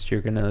doing this?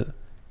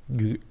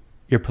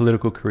 Your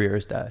political career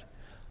is dead.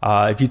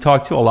 If you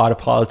talk to a lot of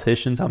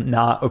politicians, I'm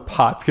not a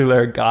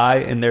popular guy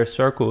in their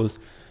circles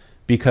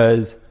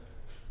because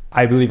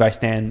I believe I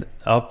stand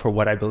up for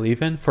what I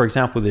believe in. For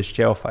example, this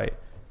jail fight.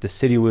 The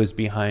city was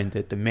behind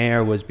it. The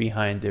mayor was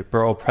behind it.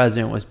 Borough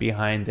president was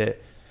behind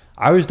it.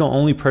 I was the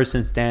only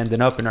person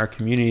standing up in our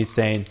community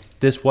saying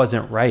this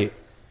wasn't right.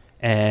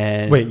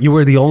 And wait, you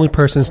were the only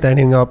person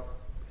standing up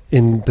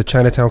in the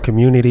Chinatown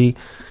community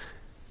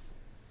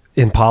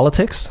in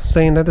politics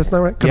saying that it's not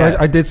right? Because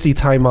I did see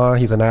Tai Ma.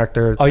 He's an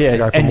actor. Oh, yeah. The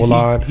guy from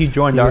Mulan. He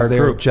joined our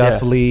group.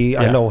 Jeff Lee.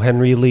 Yeah. I know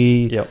Henry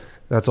Lee. Yep.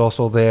 That's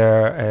also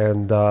there,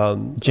 and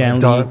Don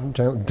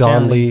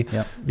Lee.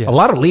 Yep. Yeah. A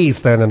lot of Lees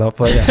standing up.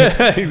 But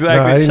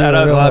exactly. No,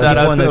 shout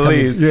out to the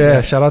Lees.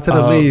 Yeah, shout out to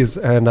the Lees.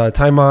 And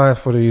Tai Ma,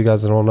 for you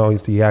guys that don't know,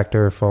 he's the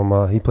actor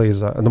from, he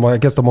plays, I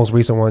guess the most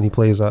recent one, he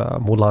plays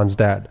Mulan's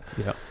dad.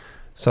 Yeah.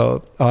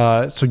 So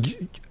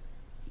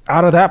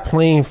out of that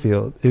playing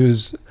field, it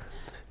was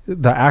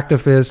the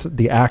activists,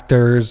 the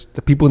actors,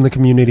 the people in the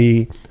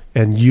community,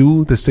 and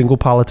you, the single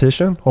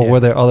politician, or were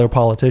there other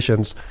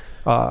politicians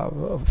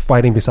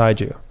fighting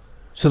beside you?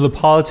 So the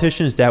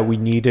politicians that we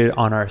needed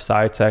on our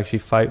side to actually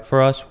fight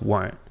for us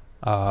weren't.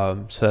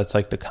 So that's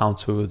like the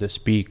council, the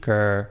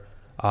speaker,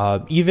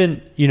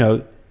 even,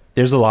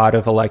 there's a lot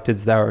of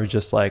electeds that are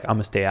just like, I'm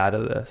gonna stay out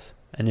of this.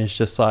 And it's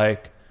just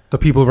like the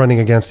people running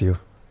against you.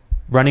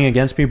 Running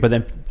against me, but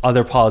then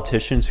other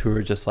politicians who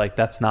are just like,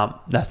 I'm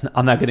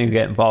not going to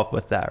get involved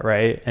with that,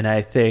 right? And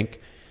I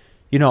think,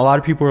 a lot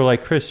of people are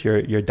like, Chris,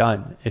 you're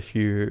done if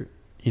you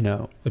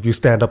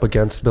stand up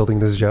against building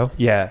this jail.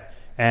 Yeah,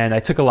 and I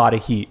took a lot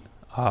of heat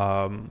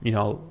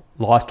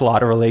Lost a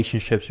lot of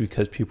relationships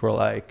because people are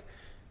like,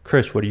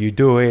 Chris, what are you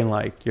doing?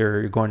 Like,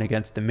 you're going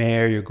against the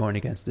mayor, you're going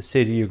against the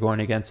city, you're going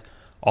against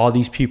all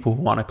these people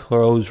who want to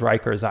close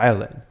Rikers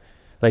Island.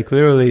 Like,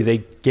 literally, they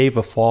gave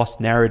a false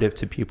narrative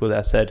to people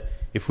that said,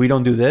 if we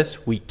don't do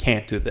this, we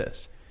can't do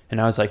this. And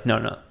I was like,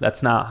 no,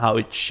 that's not how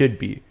it should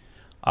be.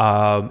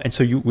 And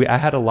so I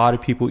had a lot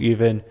of people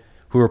even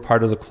who were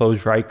part of the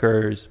Close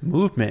Rikers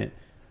movement,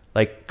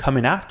 like,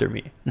 coming after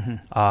me.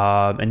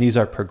 Mm-hmm. And these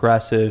are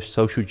progressive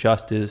social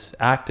justice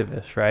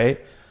activists, right?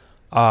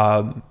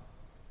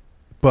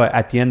 But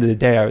at the end of the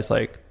day, I was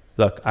like,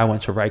 look, I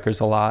went to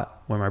Rikers a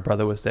lot when my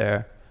brother was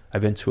there.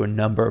 I've been to a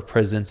number of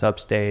prisons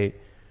upstate.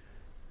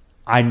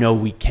 I know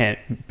we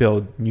can't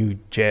build new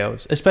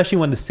jails, especially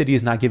when the city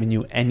is not giving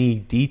you any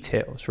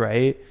details,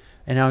 right?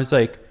 And I was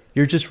like,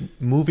 you're just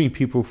moving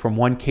people from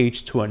one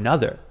cage to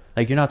another.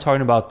 Like, you're not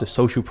talking about the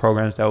social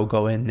programs that will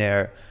go in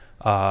there,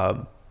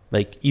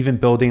 like even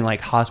building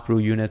like hospital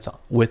units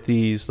with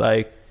these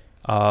like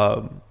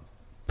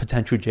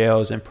potential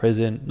jails and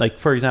prison. Like,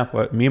 for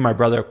example, me and my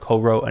brother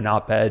co-wrote an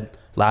op-ed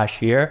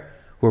last year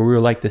where we were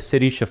like, the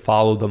city should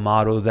follow the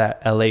model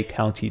that LA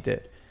County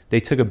did. They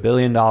took $1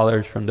 billion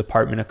from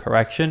Department of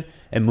Correction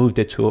and moved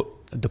it to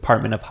a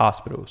Department of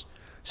Hospitals.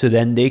 So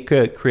then they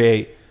could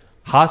create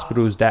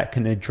hospitals that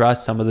can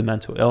address some of the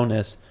mental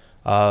illness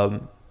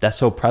that's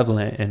so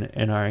prevalent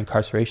in our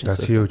incarceration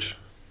That's system. huge.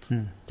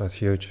 That's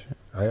huge.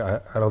 I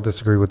don't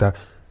disagree with that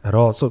at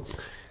all. So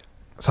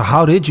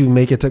how did you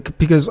make it to,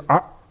 because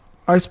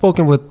I've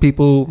spoken with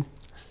people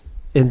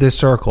in this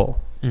circle,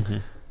 mm-hmm.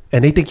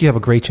 and they think you have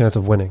a great chance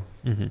of winning.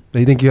 Mm-hmm.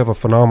 They think you have a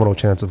phenomenal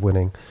chance of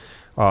winning.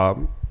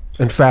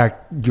 In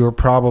fact, you're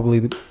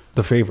probably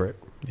the favorite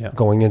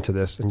going into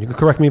this. And you can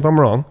correct me if I'm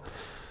wrong.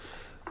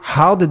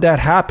 How did that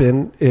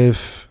happen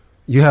if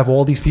you have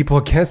all these people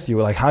against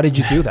you? Like, how did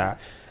you do that?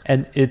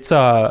 And it's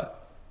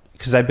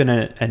because I've been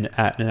an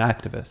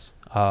activist.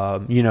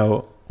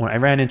 When I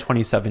ran in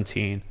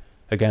 2017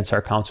 against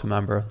our council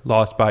member,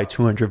 lost by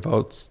 200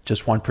 votes,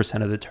 just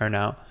 1% of the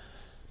turnout.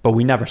 But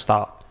we never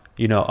stopped.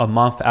 A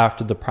month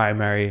after the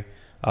primary,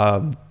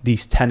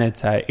 these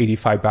tenants at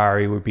 85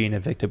 Bowery were being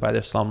evicted by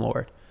their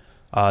slumlord.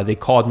 They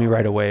called me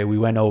right away. We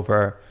went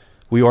over.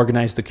 We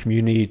organized the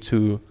community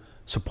to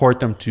support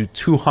them to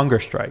 2 hunger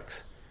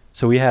strikes.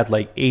 So we had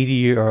like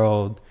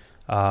 80-year-old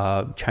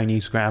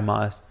Chinese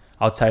grandmas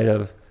outside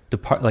of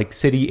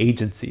city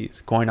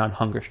agencies going on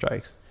hunger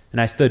strikes. And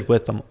I stood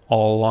with them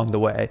all along the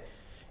way.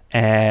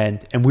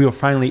 And we were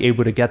finally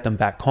able to get them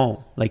back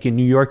home. Like, in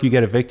New York, you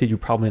get evicted, you're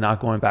probably not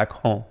going back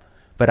home.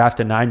 But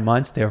after 9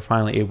 months, they were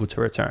finally able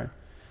to return.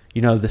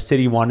 The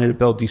city wanted to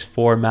build these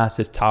 4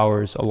 massive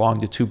towers along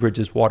the Two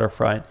Bridges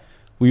waterfront.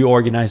 We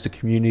organized the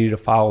community to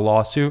file a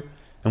lawsuit,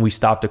 and we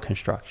stopped the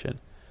construction.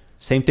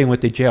 Same thing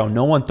with the jail.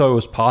 No one thought it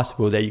was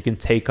possible that you can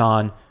take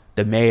on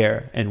the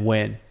mayor and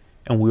win,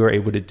 and we were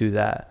able to do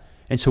that.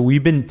 And so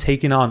we've been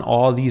taking on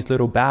all these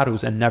little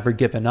battles and never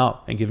giving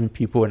up and giving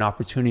people an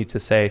opportunity to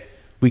say,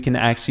 we can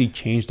actually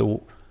change the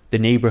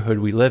neighborhood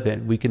we live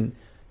in. We can,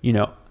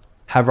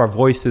 have our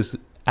voices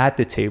at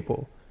the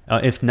table.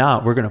 If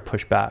not, we're going to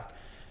push back.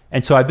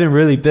 And so I've been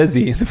really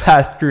busy in the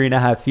past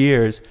 3.5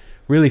 years,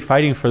 really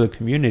fighting for the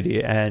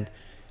community. And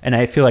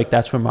I feel like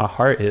that's where my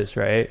heart is,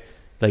 right?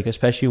 Like,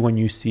 especially when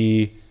you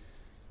see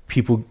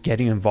people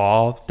getting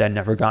involved that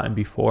never gotten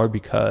before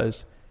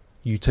because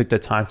you took the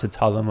time to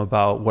tell them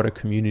about what a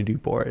community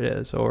board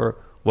is or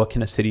what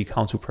can a city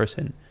council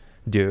person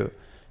do.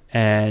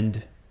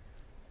 And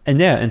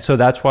so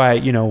that's why,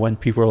 when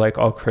people are like,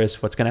 oh,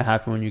 Chris, what's going to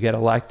happen when you get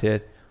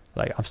elected?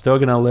 Like, I'm still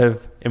going to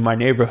live in my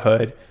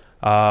neighborhood.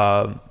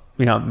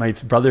 My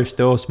brother's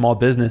still a small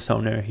business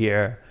owner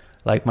here.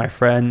 Like, my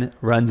friend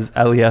runs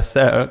LES,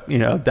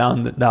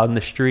 down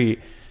the street.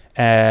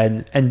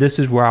 And this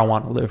is where I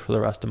want to live for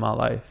the rest of my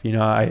life.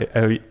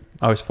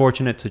 I was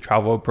fortunate to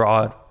travel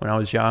abroad when I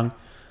was young,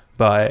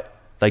 but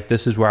like,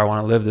 this is where I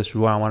want to live. This is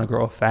where I want to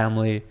grow a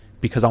family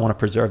because I want to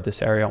preserve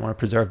this area. I want to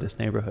preserve this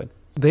neighborhood.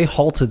 They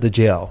halted the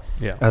jail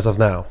as of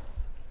now.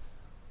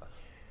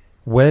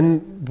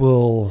 When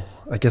will,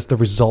 I guess, the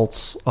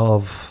results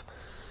of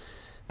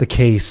the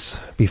case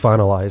be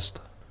finalized?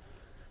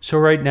 So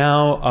right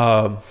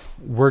now,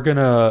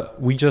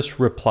 we just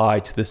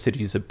replied to the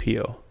city's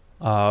appeal.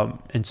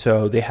 And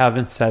so they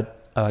haven't set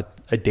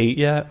a date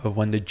yet of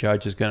when the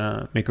judge is going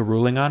to make a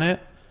ruling on it.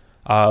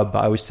 But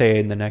I would say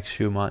in the next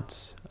few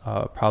months,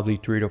 probably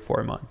 3 to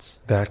 4 months.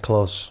 That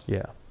close?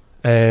 Yeah.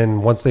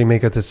 And once they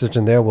make a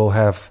decision there, we'll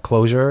have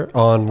closure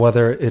on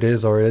whether it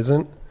is or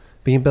isn't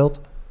being built?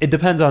 It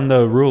depends on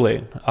the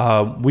ruling.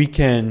 We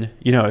can,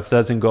 if it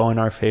doesn't go in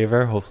our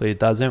favor, hopefully it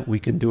doesn't, we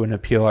can do an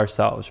appeal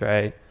ourselves,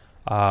 right?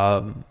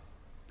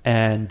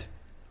 And,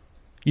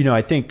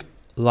 I think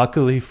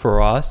luckily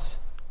for us,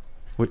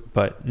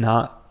 but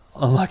not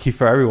unlucky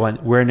for everyone,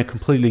 we're in a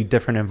completely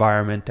different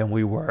environment than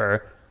we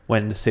were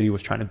when the city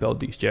was trying to build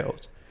these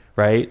jails,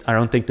 right? I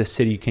don't think the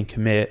city can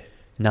commit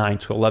 $9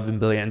 to $11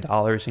 billion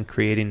in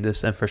creating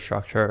this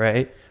infrastructure,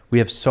 right? We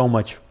have so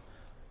much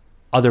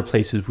other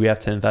places we have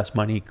to invest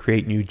money,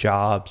 create new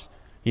jobs,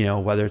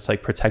 whether it's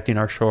like protecting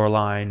our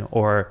shoreline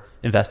or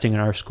investing in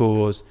our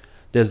schools.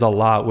 There's a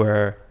lot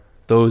where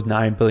those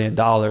 $9 billion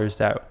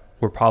that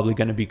were probably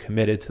going to be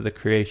committed to the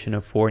creation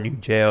of 4 new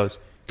jails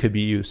could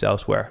be used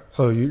elsewhere.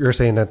 So you're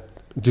saying that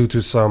due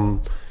to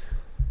some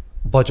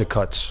budget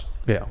cuts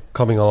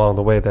coming along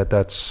the way,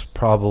 that's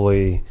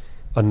probably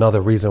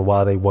another reason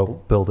why they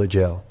won't build a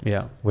jail.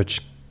 Yeah.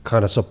 Which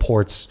kind of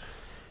supports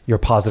your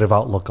positive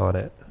outlook on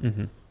it.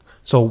 Mm-hmm.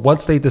 So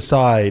once they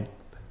decide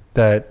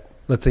that,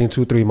 let's say in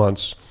 2-3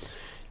 months, you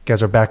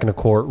guys are back in the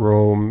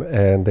courtroom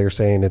and they're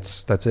saying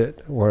that's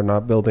it, we're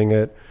not building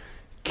it,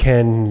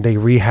 can they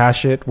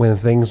rehash it when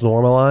things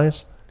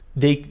normalize?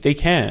 They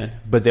can,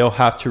 but they'll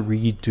have to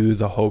redo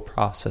the whole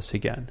process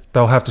again.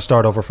 They'll have to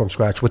start over from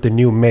scratch with the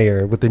new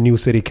mayor, with the new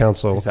city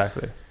council.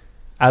 Exactly.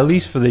 At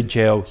least for the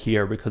jail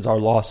here, because our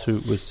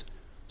lawsuit was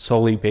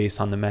solely based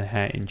on the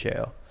Manhattan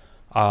jail.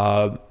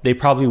 They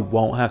probably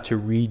won't have to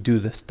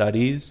redo the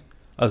studies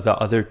of the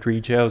other 3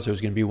 jails. There's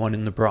going to be one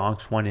in the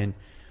Bronx, one in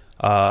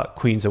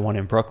Queens, and one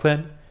in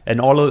Brooklyn. And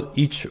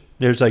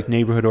there's like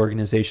neighborhood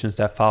organizations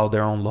that file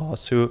their own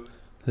lawsuit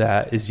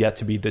that is yet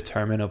to be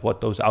determined of what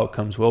those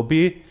outcomes will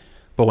be.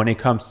 But when it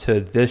comes to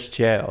this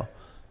jail,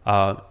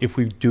 if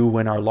we do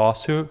win our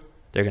lawsuit,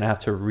 they're going to have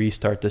to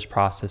restart this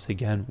process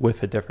again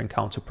with a different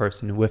council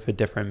person, with a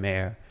different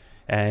mayor,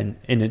 and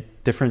in a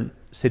different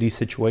city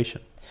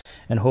situation.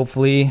 And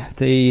hopefully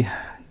they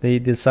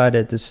decide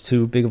that this is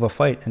too big of a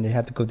fight and they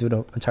have to go through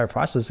the entire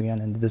process again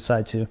and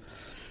decide to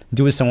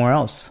do it somewhere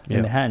else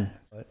in Manhattan.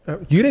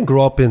 You didn't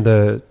grow up in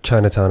the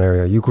Chinatown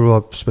area. You grew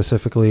up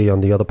specifically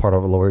on the other part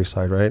of the Lower East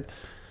Side, right?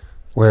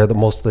 Where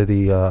most of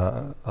the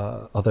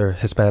other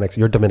Hispanics,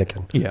 you're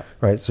Dominican,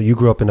 right? So you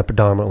grew up in a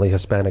predominantly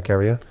Hispanic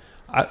area?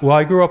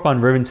 I grew up on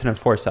Rivington and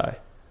Forsyth.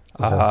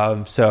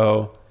 Okay.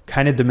 So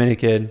kind of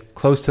Dominican,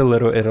 close to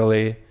Little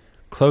Italy,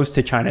 close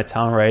to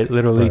Chinatown, right?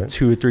 Literally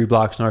 2 or 3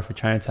 blocks north of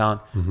Chinatown.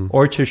 Mm-hmm.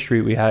 Orchard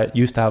Street, we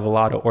used to have a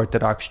lot of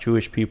Orthodox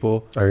Jewish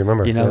people. I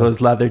remember.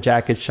 Those leather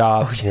jacket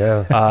shops.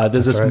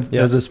 There's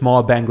a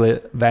small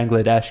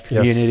Bangladesh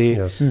community.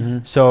 Yes. Mm-hmm.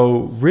 So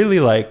really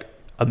like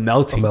a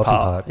melting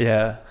pot.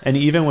 Yeah. And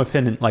even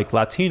within like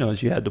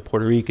Latinos, you had the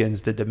Puerto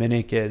Ricans, the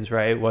Dominicans,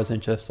 right? It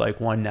wasn't just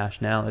like one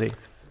nationality.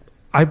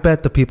 I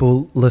bet the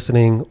people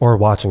listening or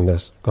watching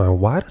this going,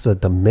 why does a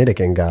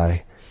Dominican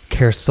guy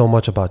care so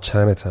much about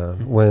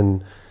Chinatown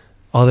when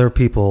other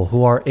people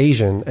who are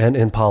Asian and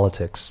in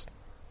politics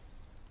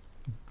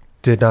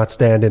did not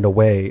stand in the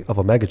way of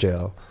a mega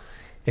jail?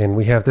 And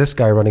we have this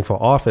guy running for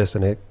office,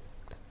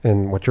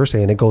 and what you're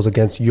saying, it goes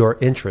against your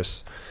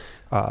interests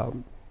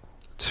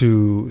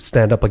to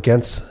stand up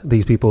against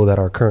these people that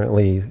are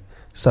currently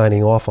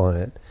signing off on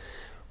it.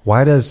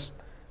 Why does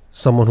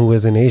someone who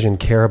isn't Asian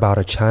care about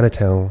a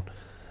Chinatown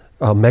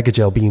mega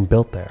jail being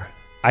built there?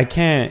 I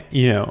can't,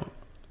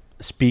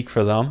 speak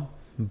for them,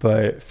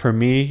 but for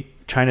me,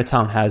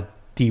 Chinatown has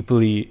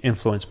deeply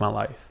influenced my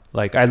life.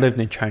 Like I lived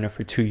in China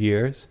for 2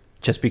 years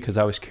just because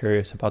I was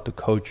curious about the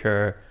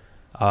culture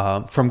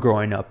from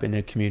growing up in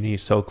a community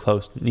so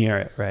close near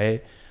it,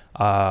 right?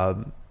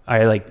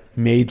 I like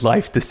made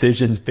life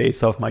decisions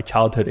based off my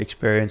childhood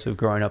experience of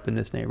growing up in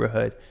this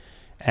neighborhood.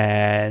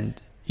 And,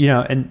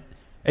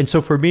 and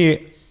so for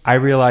me, I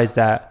realized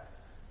that,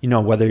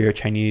 whether you're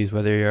Chinese,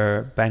 whether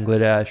you're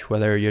Bangladesh,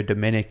 whether you're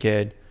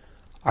Dominican,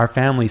 our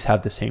families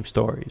have the same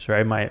stories,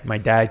 right? My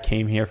dad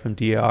came here from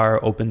DR,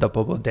 opened up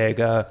a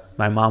bodega.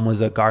 My mom was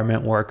a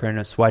garment worker in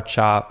a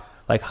sweatshop.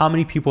 Like how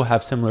many people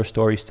have similar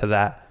stories to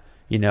that?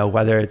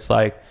 Whether it's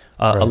like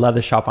a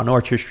leather shop on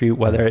Orchard Street,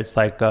 whether it's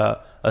like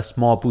a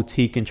small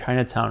boutique in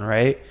Chinatown,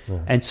 right? Yeah.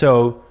 And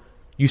so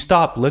you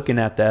stop looking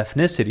at the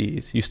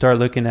ethnicities. You start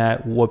looking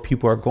at what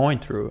people are going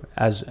through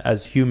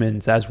as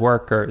humans, as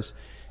workers.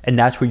 And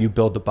that's where you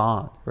build the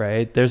bond,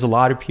 right? There's a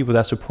lot of people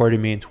that supported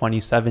me in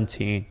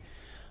 2017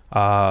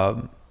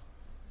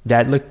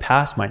 that looked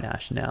past my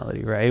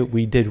nationality, right?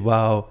 We did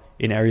well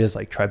in areas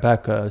like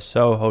Tribeca,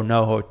 Soho,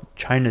 NoHo,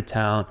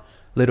 Chinatown,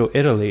 Little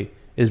Italy,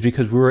 is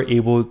because we were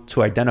able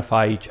to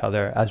identify each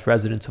other as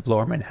residents of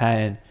Lower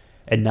Manhattan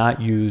and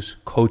not use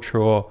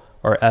cultural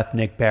or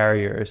ethnic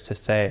barriers to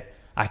say,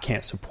 I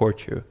can't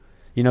support you.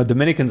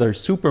 Dominicans are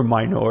super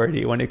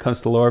minority when it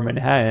comes to Lower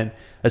Manhattan,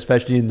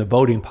 especially in the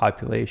voting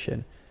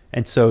population.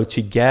 And so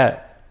to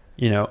get,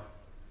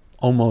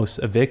 almost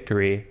a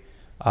victory,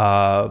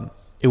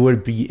 it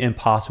would be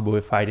impossible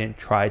if I didn't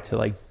try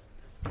to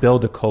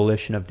build a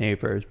coalition of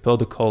neighbors,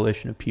 build a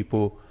coalition of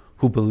people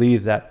who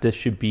believe that this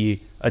should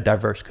be a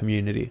diverse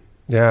community.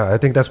 Yeah, I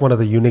think that's one of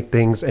the unique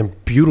things and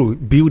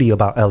beauty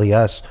about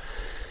LES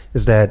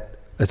is that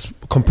it's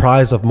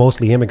comprised of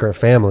mostly immigrant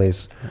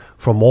families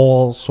from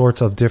all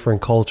sorts of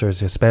different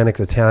cultures,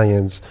 Hispanics,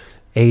 Italians,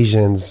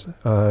 Asians,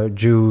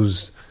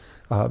 Jews,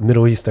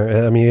 Middle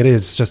Eastern. I mean, it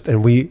is just,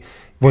 and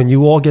when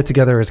you all get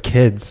together as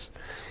kids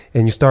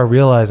and you start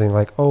realizing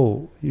like,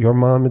 oh, your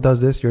mom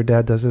does this, your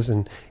dad does this,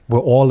 and we're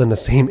all in the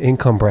same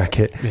income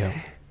bracket. Yeah.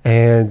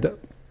 And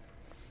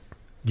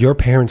your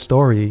parents'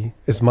 story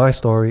is my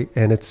story,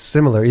 and it's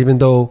similar, even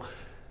though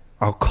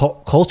our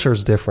culture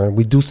is different.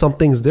 We do some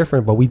things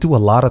different, but we do a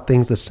lot of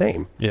things the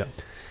same. Yeah.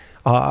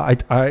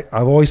 I've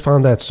always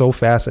found that so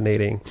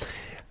fascinating.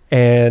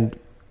 And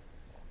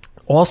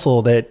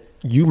also that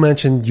you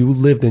mentioned you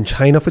lived in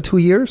China for 2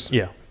 years.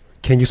 Yeah.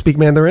 Can you speak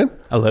Mandarin?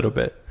 A little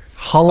bit.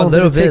 How long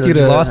did it take you to...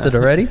 You lost it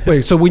already?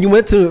 Wait, so when you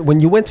went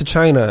to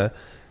China,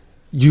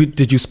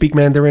 did you speak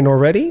Mandarin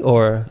already,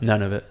 or...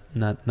 None of it.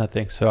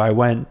 Nothing. So I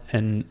went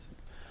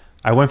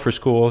for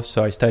school.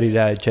 So I studied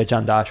at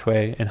Zhejiang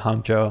Daxue in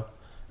Hangzhou.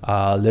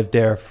 Lived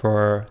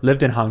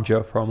in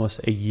Hangzhou for almost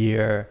a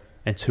year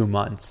and 2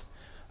 months.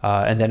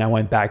 And then I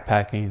went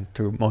backpacking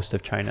through most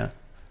of China.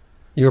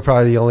 You were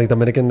probably the only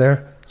Dominican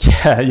there?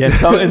 Yeah.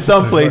 In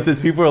some places,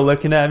 people were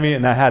looking at me,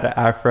 and I had an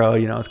afro.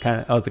 You know,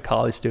 I was a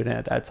college student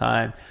at that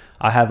time.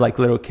 I had like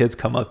little kids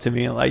come up to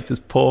me and like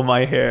just pull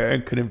my hair,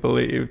 and couldn't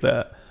believe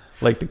that,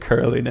 like the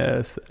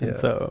curliness. And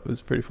so it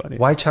was pretty funny.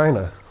 Why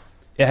China?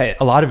 Yeah,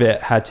 a lot of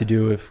it had to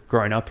do with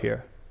growing up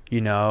here.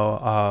 You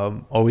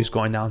know, always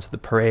going down to the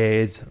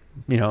parades.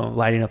 You know,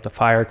 lighting up the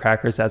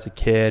firecrackers as a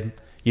kid.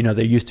 You know,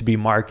 there used to be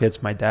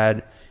markets. My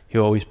dad, he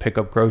would always pick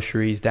up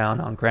groceries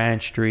down on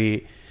Grand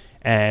Street.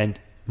 And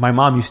my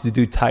mom used to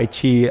do Tai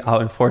Chi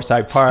out in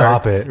Forsyth Park.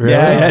 Stop it. Really?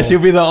 Yeah, she'll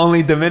be the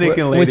only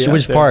Dominican lady.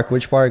 Which park?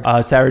 Which park?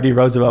 Saturday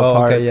Roosevelt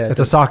Park. Okay, yeah. It's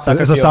a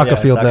soccer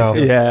field now.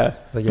 Yeah.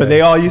 But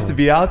they all used to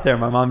be out there.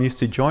 My mom used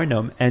to join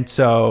them. And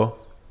so,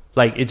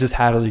 like, it just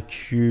had a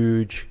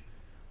huge,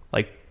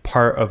 like,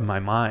 part of my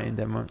mind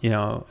and, you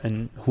know,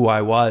 and who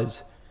I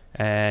was.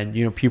 And,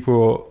 you know,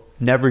 people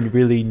never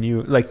really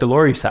knew, like, the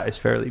Lower East Side is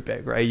fairly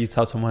big, right? You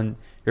tell someone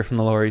you're from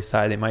the Lower East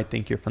Side, they might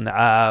think you're from the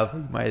Ave.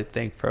 You might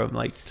think from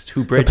like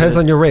Two Bridges. Depends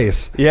on your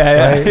race.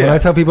 Yeah. Right? When I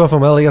tell people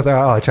from LA, I say,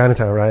 "Oh,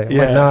 Chinatown, right?" I'm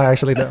like, no, I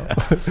actually don't.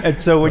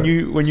 And so when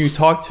you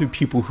talk to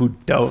people who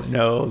don't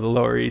know the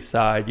Lower East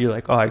Side, you're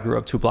like, "Oh, I grew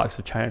up 2 blocks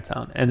of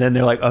Chinatown," and then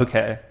they're like,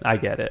 "Okay, I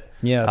get it."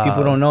 Yeah,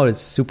 people don't know it's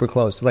super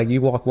close. Like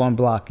you walk 1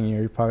 block and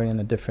you're probably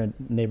in a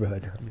different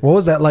neighborhood. What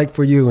was that like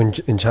for you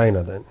in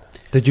China then?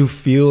 Did you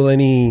feel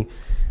any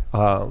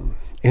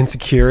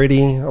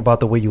insecurity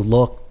about the way you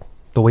look?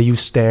 The way you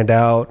stand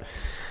out,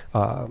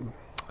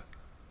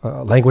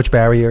 language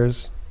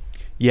barriers.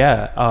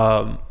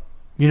 Yeah.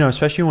 You know,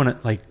 especially when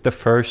like the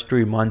first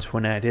 3 months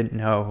when I didn't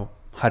know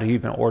how to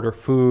even order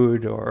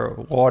food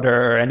or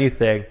water or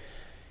anything,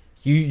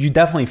 you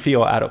definitely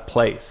feel out of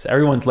place.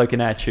 Everyone's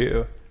looking at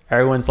you.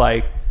 Everyone's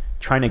like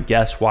trying to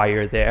guess why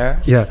you're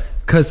there. Yeah.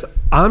 Because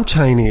I'm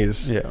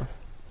Chinese. Yeah.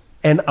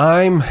 And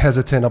I'm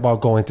hesitant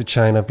about going to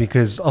China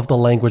because of the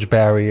language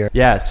barrier.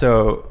 Yeah.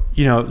 So,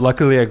 you know,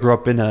 luckily I grew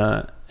up in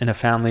a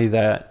family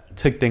that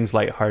took things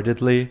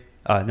lightheartedly,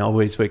 and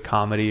always with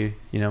comedy.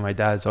 You know, my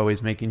dad's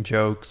always making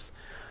jokes.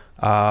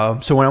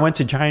 So when I went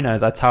to China,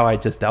 that's how I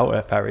just dealt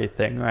with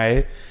everything,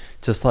 right?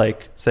 Just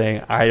like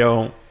saying, I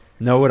don't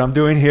know what I'm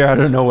doing here. I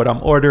don't know what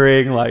I'm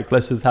ordering. Like,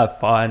 let's just have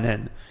fun.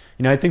 And,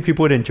 you know, I think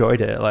people would enjoyed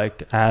it.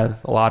 Like, I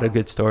have a lot of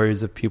good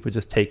stories of people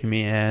just taking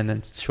me in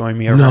and showing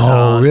me around.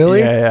 No, really?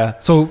 Yeah.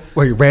 So,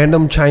 wait,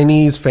 random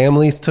Chinese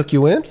families took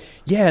you in?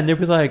 Yeah, and they'd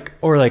be like,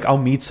 or like, I'll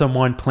meet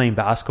someone playing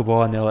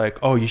basketball, and they're like,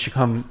 "Oh, you should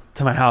come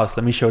to my house.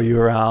 Let me show you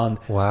around."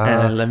 Wow.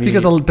 And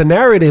because the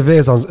narrative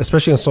is,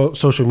 especially on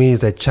social media,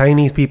 is that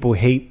Chinese people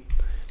hate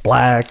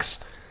blacks,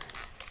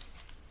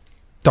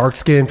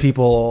 dark-skinned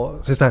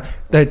people,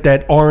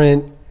 that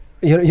aren't,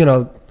 you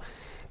know,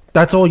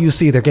 that's all you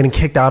see. They're getting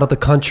kicked out of the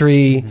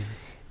country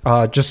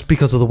just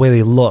because of the way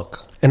they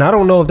look. And I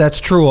don't know if that's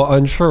true or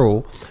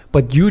untrue,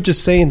 but you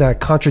just saying that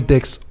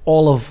contradicts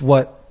all of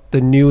what the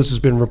news has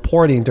been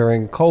reporting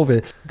during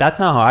COVID. That's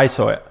not how I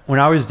saw it. When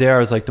I was there, I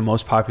was like, the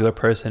most popular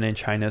person in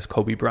China is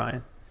Kobe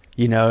Bryant.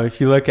 You know,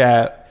 if you look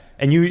at,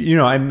 and you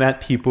know, I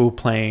met people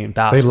playing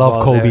basketball. They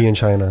love Kobe there. in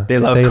China. They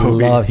love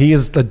Kobe. He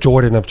is the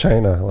Jordan of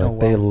China. Like,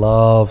 they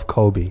love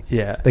Kobe.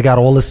 Yeah. They got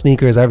all the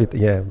sneakers,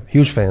 everything. Yeah,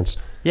 huge fans.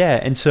 Yeah,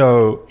 and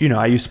so, you know,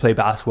 I used to play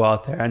basketball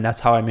out there, and that's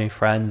how I made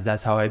friends.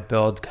 That's how I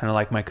built kind of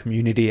like my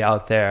community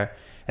out there.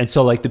 And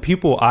so, like, the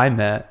people I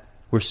met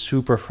were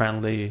super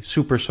friendly,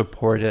 super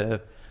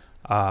supportive,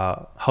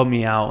 helped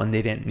me out when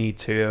they didn't need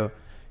to.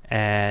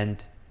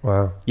 And,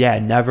 wow. Yeah, I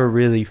never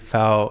really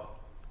felt,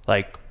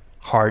 like,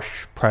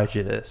 harsh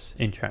prejudice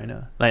in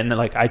China.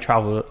 Like I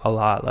traveled a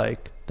lot,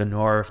 like, the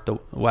north, the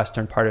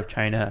western part of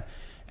China.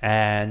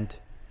 And,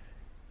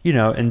 you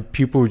know, and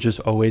people were just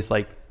always,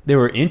 like, they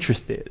were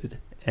interested.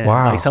 And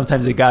wow. Like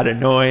sometimes it got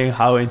annoying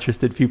how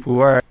interested people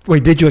were.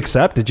 Wait, did you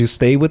accept? Did you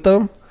stay with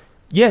them?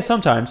 Yeah,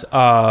 sometimes.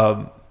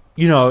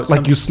 You know,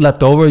 like you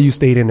slept over, you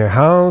stayed in their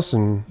house,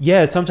 and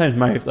yeah, sometimes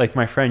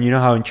my friend, you know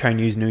how in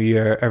Chinese New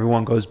Year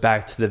everyone goes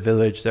back to the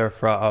village they're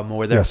from or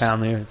where their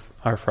family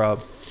are from.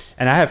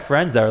 And I have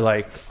friends that are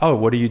like, "Oh,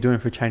 what are you doing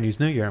for Chinese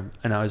New Year?"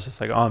 And I was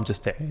just like, "Oh, I'm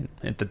just staying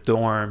at the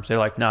dorms." They're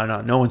like,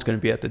 "No one's going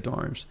to be at the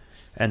dorms."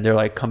 And they're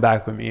like, "Come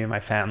back with me and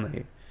my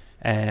family."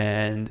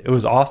 And it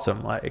was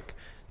awesome, like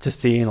just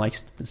seeing like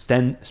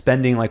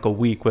spending like a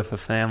week with a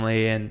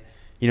family and,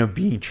 you know,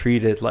 being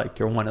treated like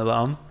you're one of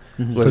them.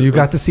 Mm-hmm. So you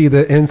got to see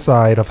the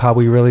inside of how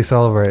we really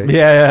celebrate.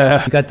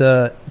 Yeah. You got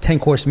the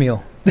 10-course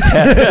meal.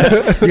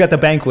 You got the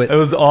banquet. It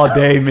was all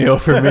day meal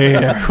for me.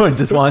 Everyone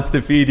just wants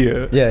to feed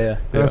you. Yeah.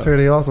 That's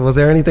really awesome. Was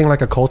there anything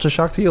like a culture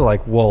shock to you?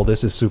 Like, whoa,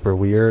 this is super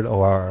weird,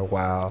 or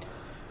wow?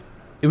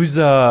 It was,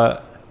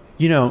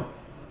 you know,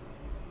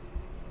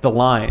 the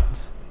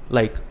lines.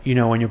 Like, you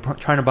know, when you're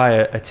trying to buy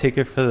a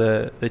ticket for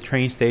the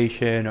train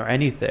station or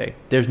anything,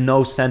 there's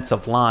no sense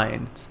of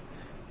lines.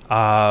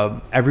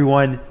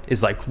 Everyone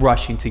is like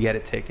rushing to get a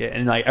ticket,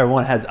 and like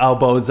everyone has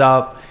elbows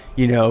up,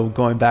 you know,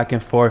 going back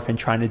and forth and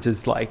trying to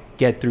just like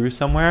get through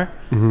somewhere.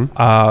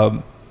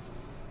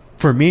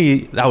 For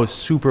me, that was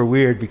super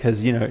weird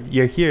because, you know,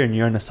 you're here and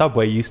you're in the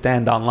subway, you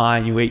stand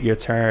online, you wait your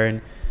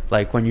turn.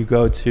 Like when you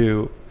go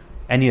to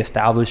any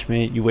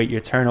establishment, you wait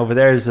your turn. Over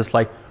there is just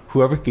like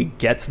whoever could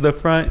get to the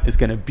front is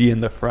going to be in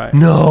the front.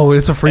 No,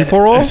 it's a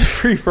free-for-all? It's a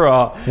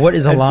free-for-all. What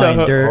is a line?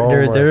 So,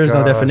 there is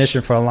no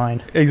definition for a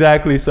line.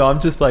 Exactly. So I'm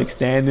just like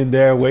standing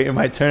there waiting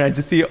my turn. I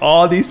just see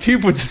all these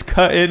people just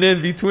cutting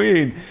in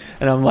between.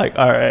 And I'm like,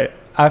 all right.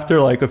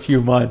 After like a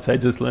few months, I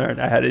just learned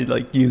I had to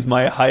like use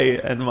my height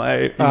and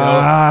my, you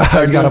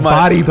got to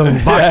body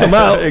them, box them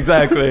out.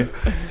 Exactly.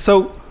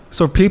 So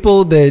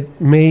people that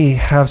may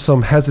have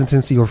some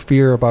hesitancy or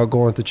fear about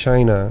going to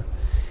China,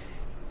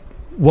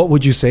 what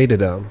would you say to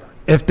them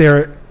if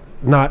they're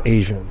not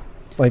Asian?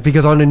 Like,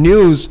 because on the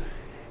news,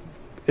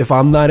 if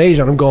I'm not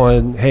Asian, I'm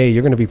going, hey,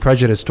 you're going to be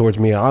prejudiced towards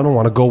me. I don't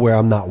want to go where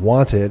I'm not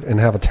wanted and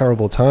have a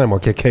terrible time or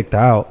get kicked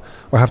out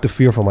or have to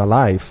fear for my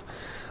life.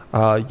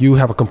 You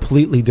have a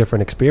completely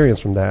different experience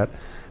from that.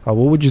 What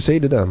would you say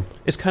to them?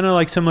 It's kind of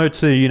like similar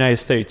to the United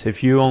States.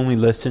 If you only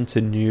listen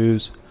to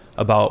news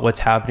about what's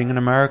happening in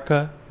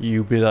America,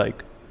 you'd be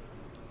like,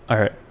 all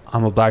right,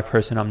 I'm a black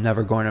person, I'm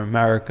never going to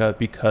America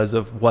because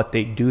of what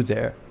they do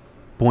there.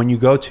 But when you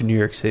go to New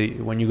York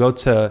City, when you go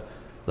to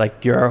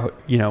like your,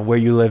 you know, where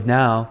you live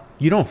now,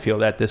 you don't feel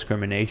that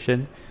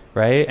discrimination,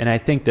 right? And I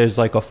think there's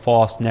like a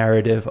false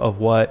narrative of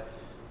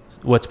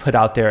what's put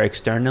out there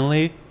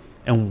externally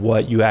and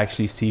what you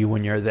actually see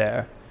when you're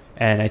there.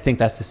 And I think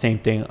that's the same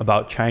thing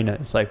about China.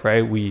 It's like,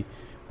 right, we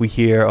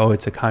hear, oh,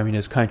 it's a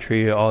communist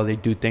country, oh, they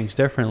do things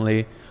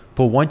differently.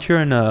 But once you're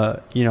in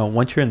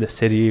once you're in the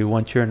city,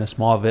 once you're in a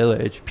small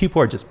village,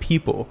 people are just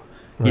people.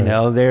 Right. You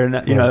know, they're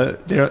not, you know,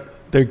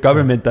 their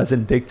government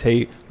doesn't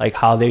dictate like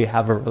how they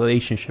have a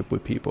relationship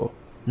with people.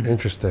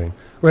 Interesting.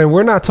 Right,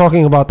 we're not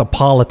talking about the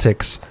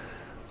politics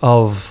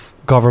of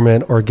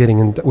government or getting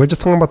in. We're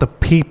just talking about the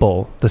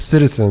people, the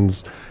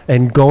citizens,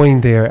 and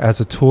going there as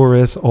a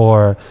tourist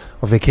or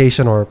a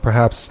vacation or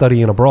perhaps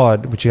studying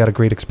abroad, which you had a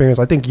great experience.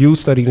 I think you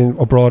studied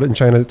abroad in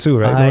China too,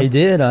 right? I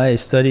did. I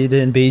studied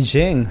in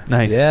Beijing.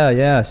 Nice.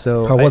 Yeah.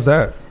 So how was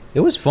that?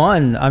 It was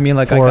fun. I mean,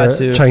 like, for I got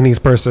to a Chinese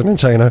person in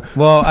China.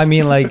 Well, I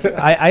mean, like,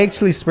 I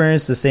actually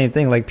experienced the same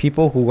thing. Like,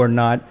 people who are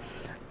not,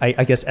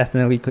 I guess,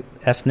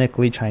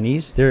 ethnically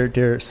Chinese,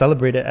 they're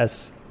celebrated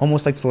as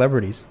almost like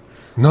celebrities.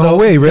 No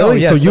way,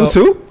 really? So you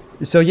too?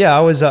 So yeah, I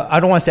was. I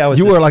don't want to say I was.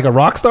 You were like a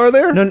rock star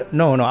there?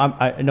 No.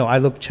 I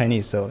look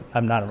Chinese, so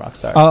I'm not a rock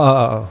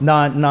star.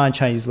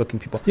 Non-Chinese looking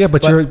people. Yeah,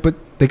 but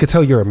they could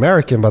tell you're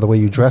American by the way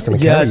you dress and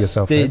carry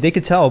yourself. Yes, right? they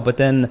could tell. But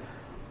then,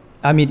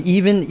 I mean,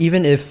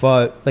 even if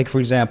like, for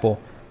example,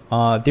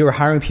 they were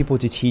hiring people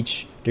to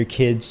teach their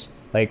kids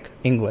like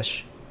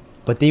English,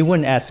 but they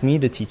wouldn't ask me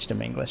to teach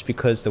them English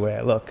because the way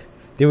I look.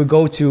 They would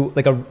go to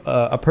like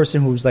a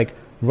person who's like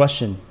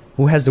Russian,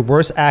 who has the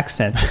worst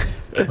accent,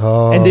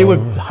 and they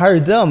would hire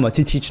them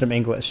to teach them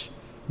English.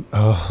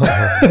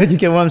 You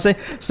get what I'm saying?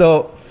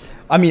 So,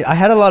 I mean, I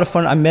had a lot of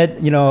fun. I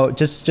met,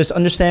 just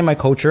understand my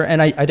culture,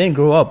 and I didn't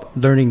grow up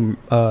learning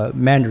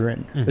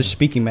Mandarin, or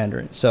speaking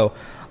Mandarin. So,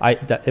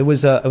 it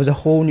was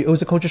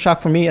a culture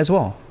shock for me as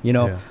well.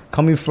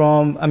 Coming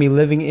from,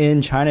 living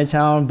in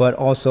Chinatown, but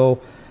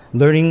also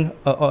learning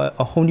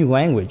a whole new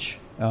language,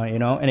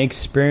 and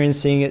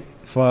experiencing it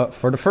for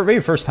the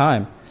very first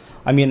time.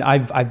 I mean,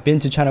 I've been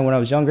to China when I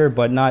was younger,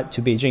 but not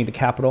to Beijing, the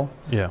capital.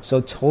 Yeah.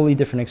 So totally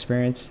different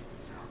experience.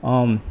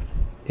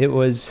 It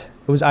was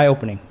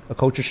eye-opening, a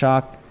culture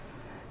shock,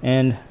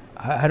 and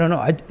I don't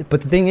know.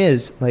 But the thing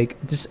is, like,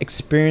 just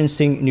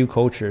experiencing new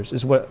cultures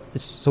is what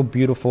is so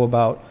beautiful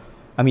about,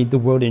 the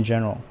world in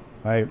general,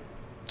 right?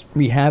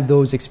 We have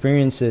those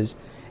experiences,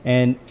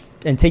 and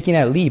taking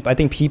that leap, I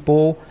think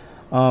people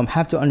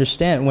have to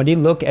understand when they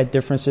look at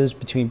differences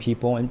between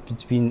people and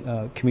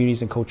between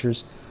communities and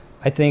cultures.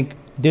 I think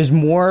there's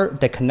more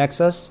that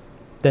connects us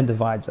than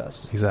divides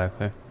us.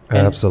 Exactly.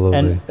 Absolutely.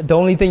 And the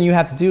only thing you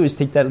have to do is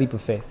take that leap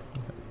of faith.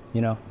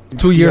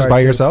 2 years by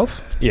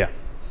yourself? Yeah.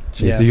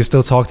 Jeez, yeah. So you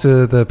still talk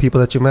to the people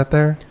that you met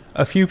there?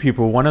 A few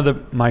people. One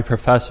of my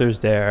professors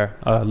there,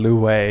 Lu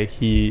Wei,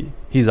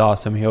 he's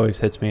awesome. He always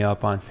hits me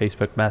up on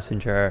Facebook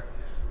Messenger.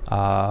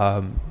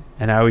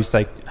 And I always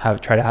try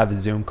to have a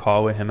Zoom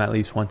call with him at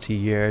least once a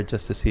year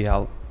just to see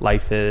how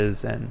life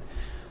is. And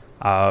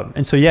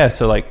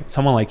so like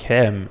someone like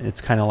him, it's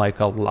kind of like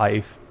a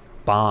life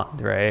bond,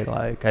 right?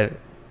 Like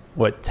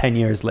 10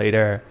 years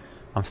later,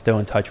 I'm still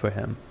in touch with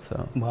him.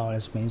 So wow,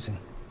 that's amazing.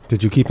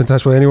 Did you keep in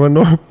touch with anyone,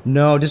 Norm?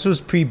 No, this was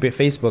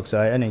pre-Facebook,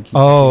 so I didn't keep.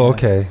 Oh,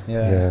 okay.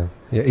 Yeah.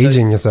 You're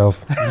aging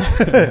yourself.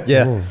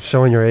 Yeah. Ooh,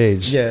 showing your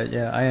age.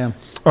 Yeah, I am.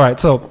 All right,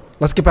 so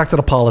let's get back to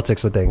the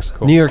politics of things.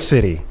 Cool. New York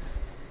City.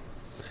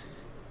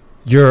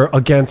 You're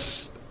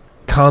against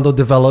condo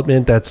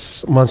development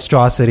that's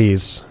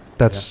monstrosities.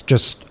 That's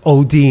just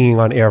ODing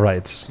on air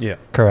rights. Yeah.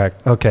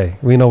 Correct. Okay,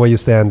 we know where you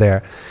stand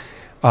there.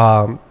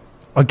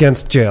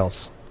 Against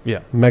jails.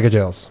 Yeah. Mega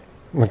jails.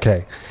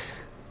 Okay.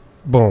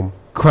 Boom.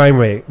 Crime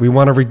rate. We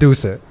want to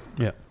reduce it.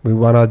 Yeah. We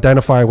want to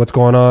identify what's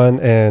going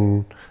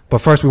on, but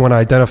first we want to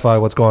identify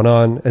what's going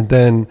on and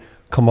then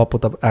come up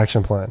with an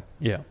action plan.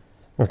 Yeah.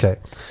 Okay.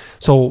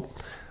 So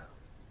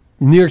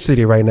New York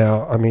City right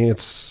now,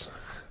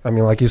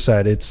 like you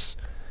said, it's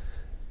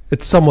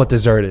somewhat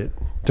deserted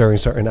during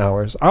certain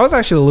hours. I was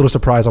actually a little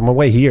surprised on my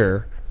way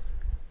here.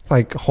 It's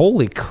like,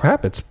 holy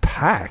crap, it's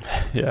packed.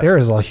 Yeah. There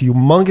is a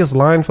humongous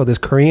line for this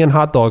Korean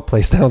hot dog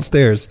place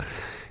downstairs.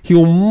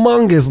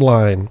 Humongous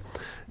line.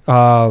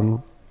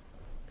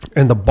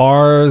 And the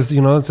bars,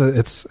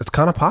 it's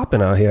kind of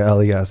popping out here,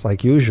 LES,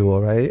 like usual,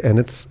 right? And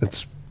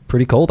it's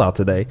pretty cold out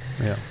today.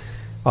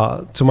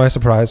 Yeah. To my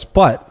surprise,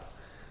 but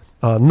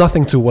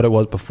nothing to what it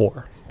was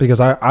before, because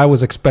I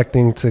was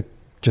expecting to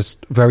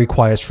just very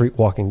quiet street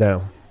walking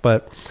down.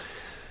 But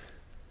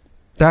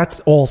that's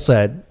all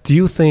said. Do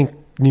you think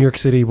New York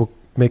City will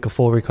make a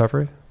full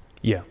recovery?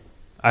 Yeah.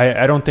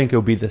 I don't think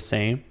it'll be the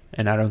same,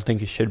 and I don't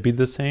think it should be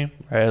the same,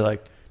 right?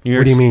 Like New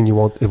York. What do you mean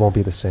it won't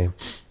be the same?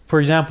 For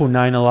example,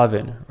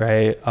 9/11,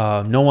 right?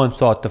 No one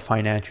thought the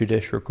financial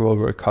district will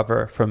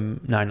recover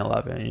from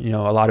 9/11.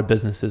 A lot of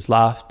businesses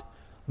left,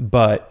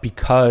 but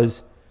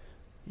because,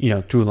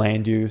 through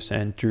land use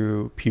and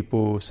through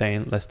people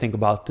saying, let's think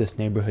about this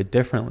neighborhood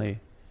differently,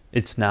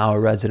 it's now a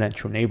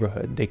residential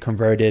neighborhood. They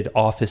converted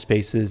office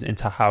spaces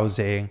into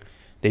housing.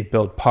 They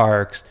built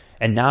parks.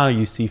 And now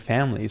you see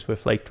families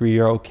with like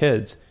 3-year-old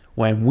kids.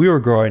 When we were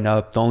growing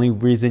up, the only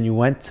reason you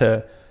went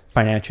to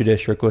financial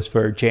district was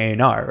for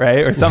J&R, right?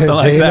 Or something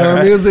like that. J&R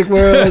right? Music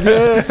World.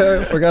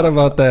 Yeah, I forgot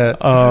about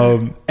that.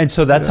 And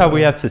so that's how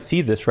we have to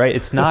see this, right?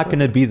 It's not going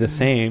to be the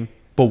same,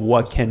 but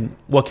what can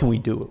we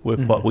do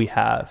with what we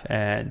have?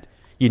 And,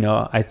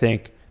 I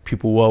think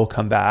people will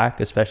come back,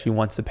 especially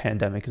once the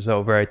pandemic is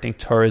over. I think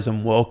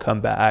tourism will come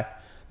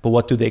back, but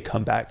what do they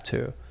come back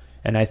to?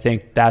 And I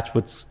think that's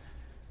what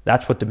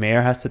the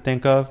mayor has to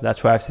think of.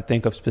 That's what I have to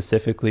think of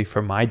specifically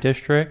for my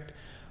district.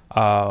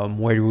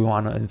 Where do we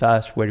want to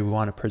invest? Where do we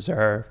want to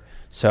preserve?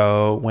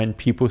 So when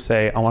people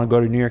say, I want to go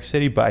to New York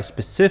City, but I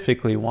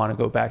specifically want to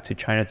go back to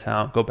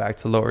Chinatown, go back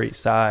to Lower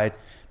East Side,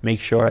 make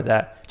sure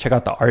that, check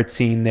out the art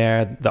scene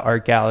there, the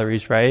art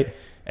galleries, right?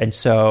 And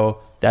so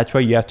that's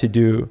what you have to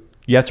do.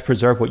 You have to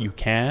preserve what you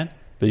can,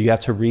 but you have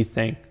to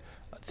rethink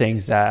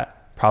things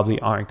that probably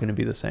aren't going to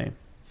be the same.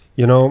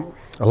 A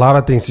lot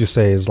of things you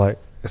say is like,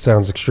 it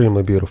sounds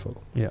extremely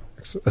beautiful. Yeah.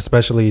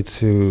 Especially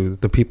to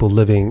the people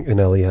living in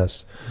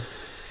LES.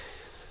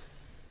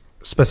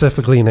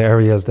 Specifically in the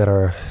areas that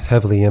are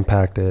heavily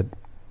impacted.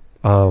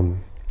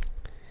 June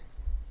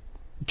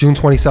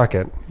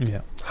 22nd.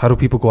 Yeah. How do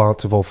people go out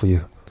to vote for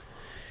you?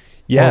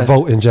 Yeah. Or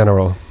vote in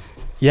general?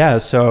 Yeah.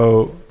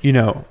 So,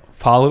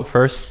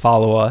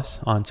 follow us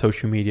on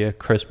social media,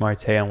 Chris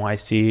Marte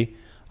NYC.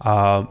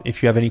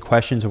 If you have any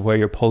questions of where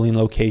your polling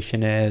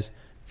location is,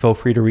 feel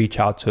free to reach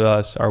out to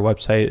us. Our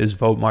website is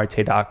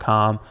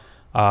votemarte.com.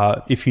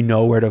 If you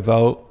know where to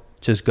vote,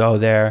 just go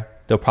there.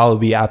 There'll probably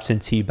be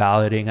absentee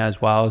balloting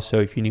as well. So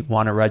if you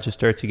want to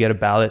register to get a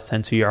ballot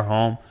sent to your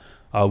home,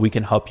 we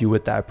can help you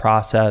with that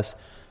process.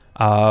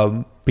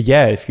 But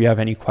yeah, if you have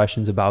any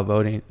questions about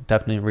voting,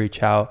 definitely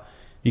reach out,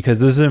 because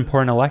this is an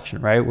important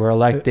election, right? We're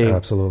electing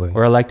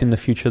the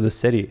future of the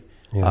city.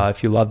 Yeah.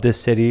 If you love this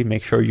city,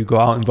 make sure you go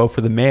out and vote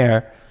for the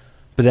mayor.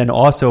 But then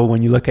also,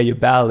 when you look at your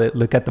ballot,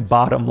 look at the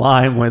bottom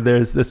line where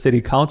there's the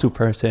city council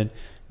person,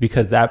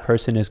 because that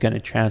person is going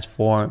to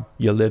transform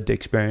your lived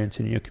experience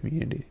in your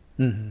community.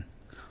 Mm-hmm.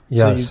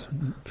 Yes. So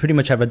you pretty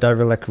much have a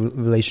direct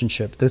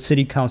relationship. The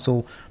city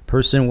council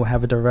person will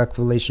have a direct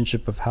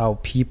relationship of how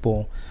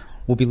people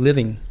will be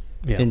living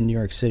in New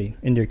York City,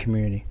 in their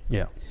community.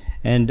 Yeah.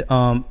 And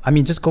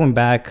just going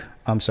back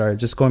on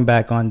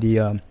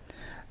the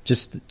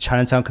just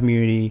Chinatown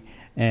community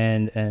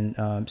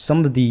and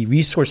some of the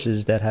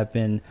resources that have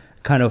been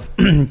kind of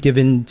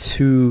given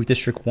to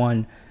District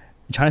 1.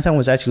 Chinatown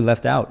was actually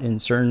left out in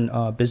certain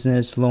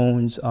business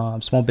loans,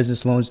 small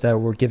business loans that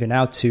were given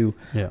out to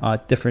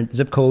different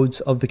zip codes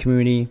of the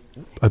community.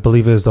 I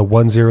believe it is the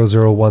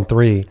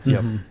 10013.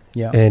 Yep. Mm-hmm.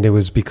 Yeah. And it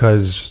was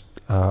because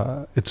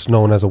it's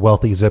known as a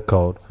wealthy zip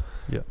code.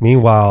 Yep.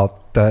 Meanwhile,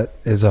 that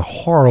is a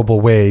horrible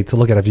way to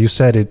look at it. If you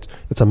said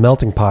it's a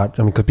melting pot,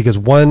 because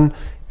one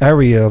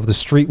area of the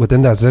street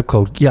within that zip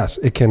code, yes,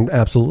 it can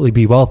absolutely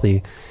be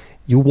wealthy.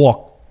 You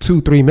walk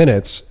 2-3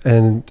 minutes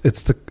and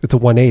it's a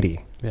 180.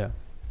 Yeah.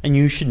 And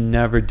you should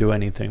never do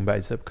anything by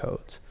zip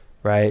codes,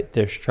 right?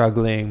 They're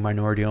struggling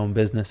minority-owned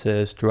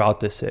businesses throughout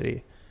the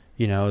city.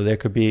 There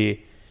could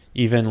be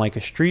even like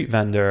a street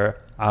vendor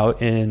out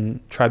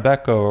in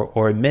Tribeca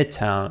or in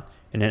Midtown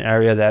in an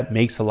area that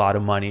makes a lot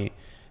of money.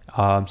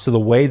 So the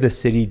way the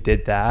city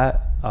did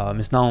that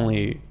is not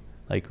only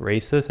like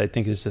racist. I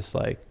think it's just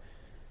like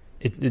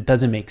it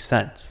doesn't make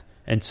sense.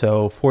 And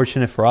so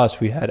fortunate for us,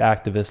 we had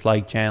activists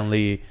like Jan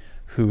Lee,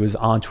 who was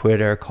on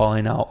Twitter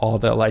calling out all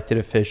the elected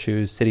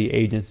officials, city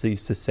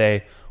agencies to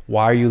say,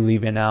 why are you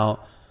leaving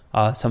out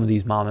some of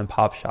these mom and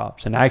pop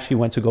shops? And I actually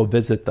went to go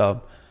visit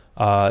them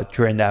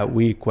during that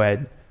week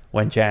when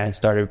Jan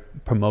started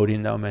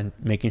promoting them and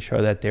making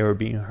sure that they were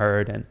being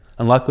heard. And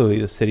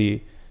luckily the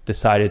city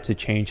decided to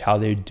change how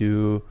they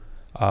do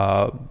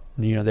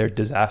their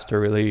disaster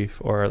relief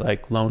or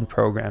like loan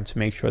program to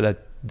make sure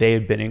that they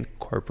had been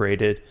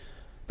incorporated.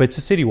 But it's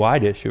a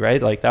citywide issue,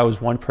 right? Like that was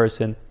one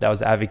person that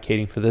was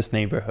advocating for this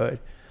neighborhood.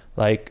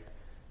 Like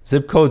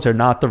zip codes are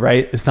not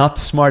it's not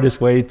the smartest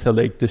way to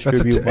like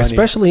distribute money.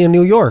 Especially in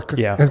New York.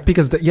 Yeah.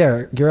 Because,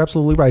 you're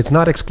absolutely right. It's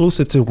not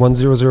exclusive to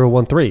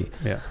 10013.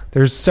 Yeah.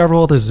 There's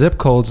several other zip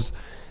codes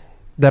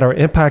that are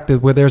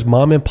impacted where there's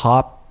mom and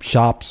pop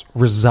shops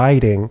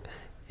residing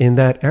in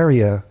that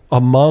area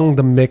among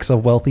the mix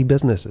of wealthy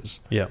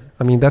businesses. Yeah.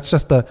 I mean, that's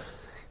just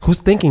who's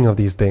thinking of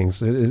these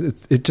things?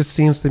 It just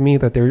seems to me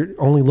that they're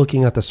only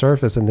looking at the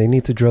surface and they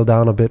need to drill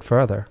down a bit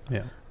further.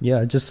 Yeah.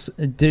 Yeah,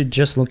 they're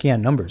just looking at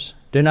numbers.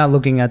 They're not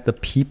looking at the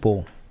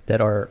people that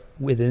are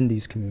within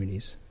these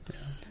communities.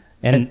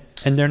 Yeah.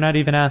 And they're not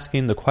even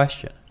asking the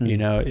question,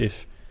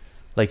 if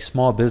like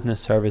small business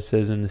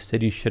services in the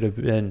city should have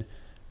been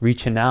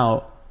reaching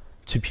out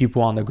to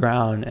people on the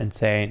ground and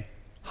saying,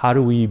 how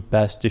do we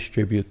best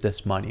distribute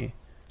this money?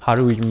 How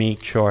do we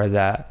make sure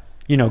that,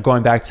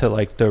 going back to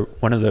like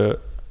one of the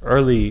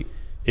early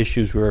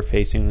issues we were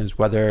facing is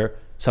whether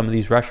some of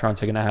these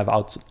restaurants are going to have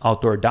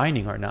outdoor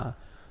dining or not.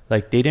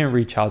 Like they didn't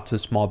reach out to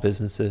small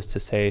businesses to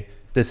say,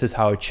 this is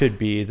how it should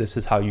be. This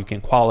is how you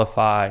can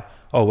qualify.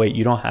 Oh, wait,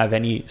 you don't have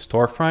any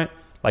storefront?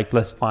 Like,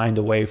 let's find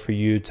a way for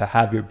you to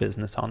have your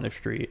business on the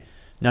street.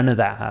 None of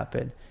that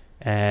happened.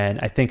 And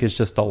I think it's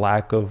just a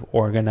lack of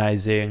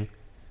organizing,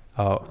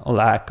 a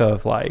lack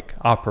of like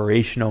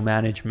operational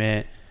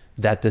management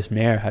that this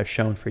mayor has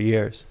shown for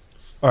years.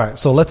 All right.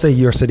 So let's say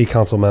you're a city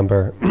council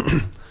member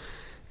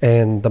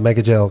and the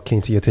mega jail came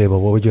to your table.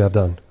 What would you have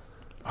done?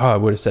 Oh, I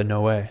would have said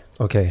no way.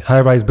 Okay.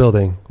 High-rise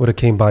building would have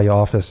came by your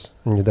office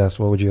and your desk.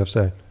 What would you have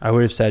said? I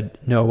would have said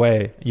no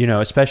way,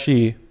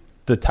 especially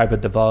the type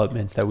of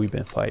developments that we've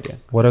been fighting.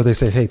 What if they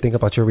say, hey, think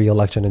about your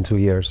re-election in 2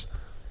 years?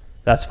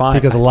 That's fine.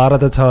 Because a lot of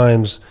the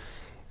times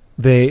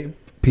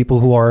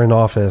people who are in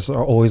office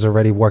are always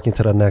already working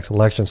to the next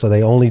election. So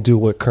they only do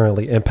what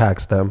currently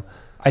impacts them.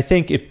 I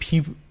think if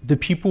the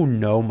people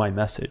know my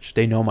message,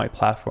 they know my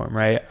platform,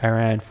 right? I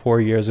ran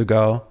 4 years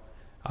ago.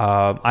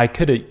 I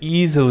could have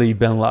easily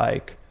been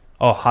like,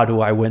 oh, how do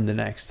I win the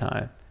next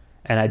time?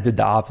 And I did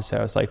the opposite.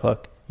 I was like,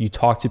 look, you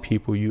talk to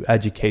people, you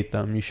educate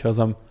them, you show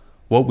them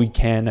what we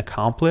can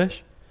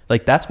accomplish.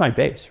 Like that's my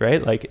base,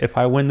 right? Like if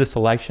I win this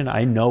election,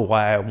 I know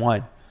why I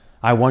won.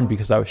 I won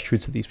because I was true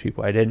to these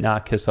people. I did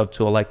not kiss up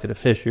to elected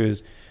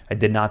officials. I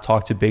did not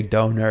talk to big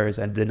donors.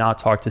 I did not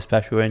talk to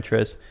special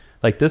interests.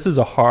 Like this is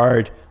a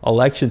hard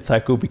election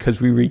cycle because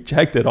we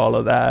rejected all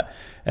of that.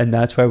 And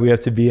that's why we have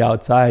to be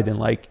outside in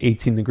like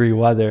 18-degree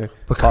weather,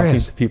 talking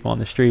to people on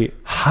the street.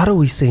 How do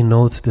we say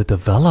no to the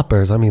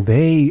developers? I mean,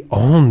 they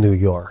own New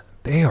York.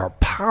 They are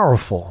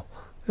powerful.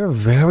 They're a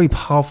very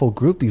powerful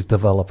group, these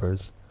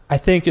developers. I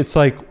think it's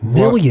like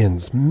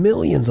millions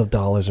of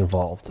dollars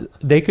involved.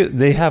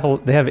 They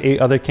have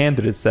 8 other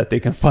candidates that they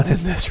can fund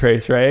in this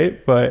race,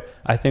 right? But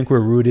I think we're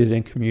rooted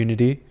in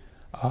community.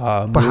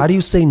 But how do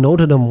you say no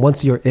to them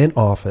once you're in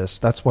office?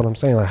 That's what I'm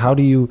saying. Like, how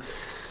do you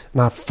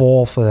not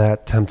fall for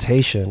that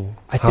temptation?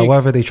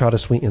 However, they try to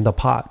sweeten the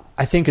pot.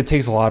 I think it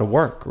takes a lot of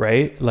work,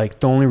 right? Like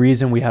the only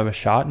reason we have a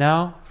shot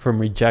now from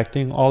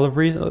rejecting all of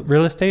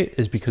real estate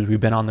is because we've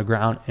been on the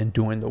ground and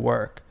doing the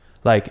work.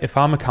 Like if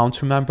I'm a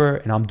council member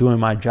and I'm doing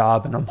my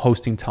job and I'm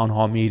hosting town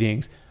hall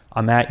meetings,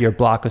 I'm at your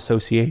block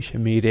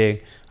association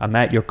meeting, I'm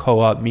at your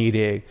co-op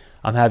meeting,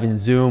 I'm having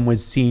Zoom with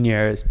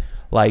seniors,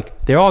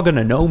 like they're all going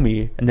to know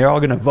me and they're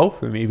all going to vote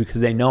for me because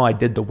they know I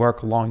did the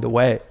work along the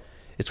way.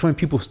 It's when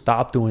people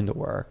stop doing the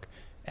work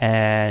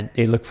and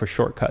they look for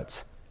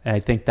shortcuts. And I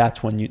think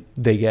that's when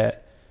they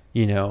get,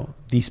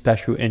 these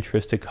special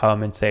interests to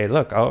come and say,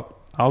 look,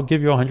 I'll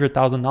give you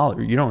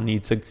 $100,000. You don't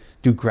need to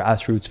do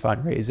grassroots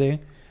fundraising.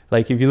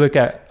 Like if you look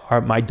at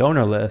my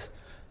donor list,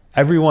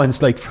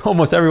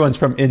 almost everyone's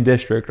from in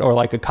district or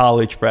like a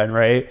college friend,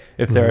 right?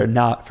 If they're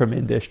not from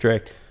in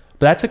district.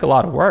 But that took a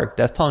lot of work.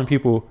 That's telling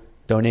people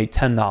donate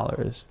 $10,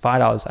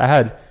 $5. I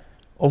had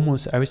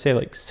I would say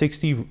like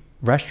 60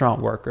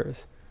 restaurant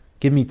workers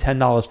give me $10,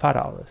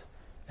 $5.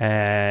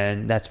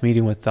 And that's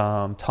meeting with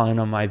them, telling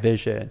them my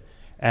vision.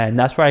 And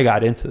that's where I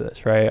got into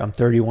this, right? I'm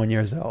 31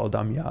 years old.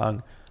 I'm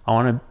young. I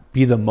want to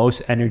be the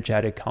most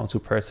energetic council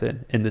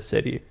person in the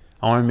city.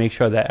 I want to make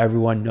sure that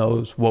everyone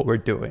knows what we're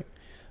doing.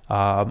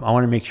 I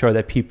want to make sure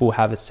that people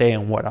have a say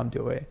in what I'm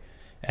doing.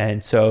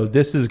 And so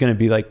this is going to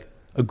be like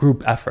a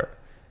group effort.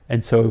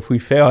 And so if we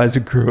fail as a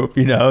group,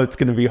 it's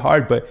going to be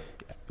hard, but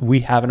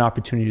we have an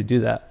opportunity to do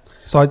that.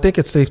 So I think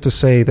it's safe to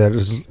say that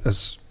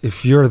as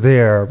if you're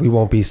there, we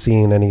won't be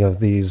seeing any of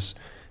these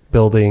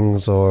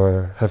buildings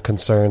or have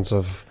concerns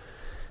of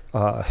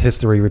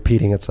history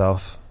repeating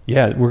itself.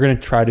 Yeah, we're going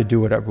to try to do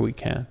whatever we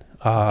can.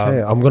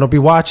 Okay, I'm going to be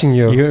watching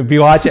you. You're going to be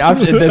watching. I'm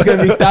sure there's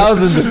going to be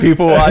thousands of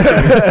people watching.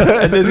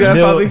 And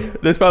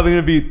there's probably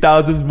going to be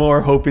thousands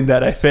more hoping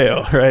that I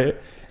fail, right?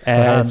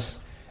 Perhaps.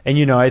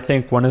 And I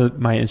think one of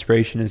my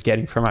inspiration is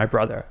getting from my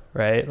brother,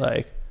 right?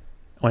 Like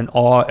when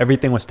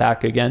everything was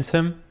stacked against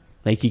him,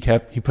 like he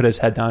put his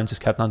head down and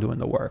just kept on doing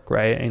the work,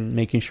 right? And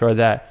making sure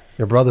that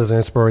your brother's an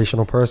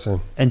inspirational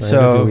person. And the so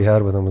interview we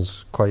had with him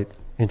was quite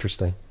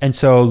interesting. And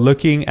so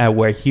looking at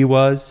where he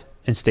was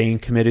and staying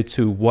committed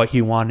to what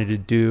he wanted to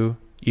do,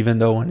 even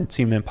though when it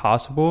seemed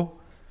impossible,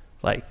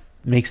 like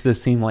makes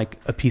this seem like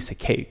a piece of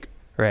cake,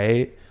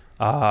 right?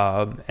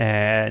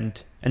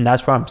 And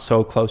that's why I'm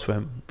so close with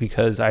him,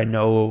 because I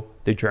know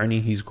the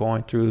journey he's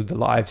going through, the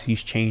lives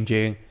he's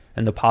changing,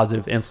 and the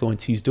positive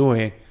influence he's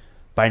doing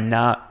by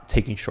not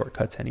taking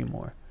shortcuts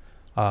anymore.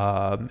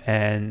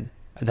 And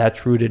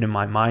that's rooted in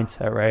my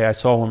mindset, right? I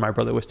saw when my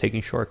brother was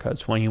taking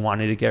shortcuts, when he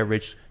wanted to get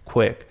rich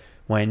quick,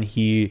 when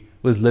he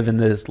was living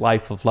this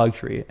life of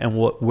luxury. And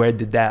where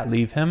did that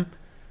leave him?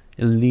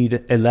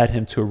 It led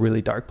him to a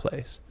really dark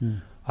place.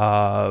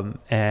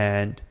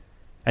 And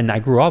I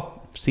grew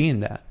up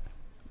seeing that.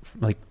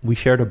 Like we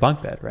shared a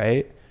bunk bed,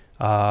 right?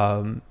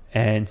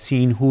 And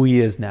seeing who he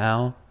is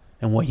now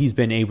and what he's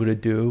been able to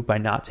do by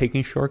not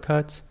taking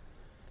shortcuts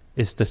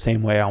is the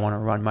same way I want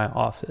to run my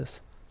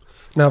office.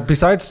 Now,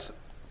 besides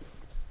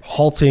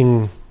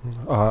halting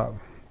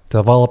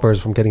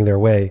developers from getting their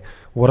way,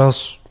 what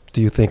else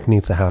do you think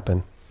needs to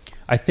happen?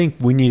 I think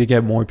we need to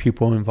get more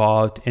people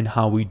involved in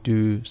how we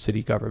do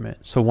city government.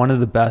 So one of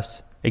the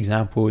best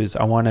examples is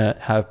I want to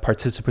have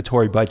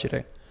participatory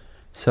budgeting.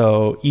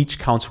 So each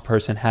council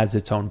person has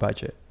its own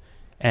budget.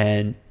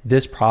 And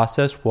this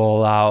process will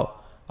allow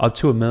up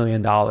to $1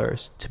 million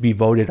to be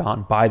voted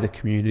on by the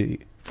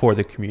community for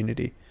the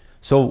community.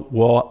 So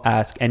we'll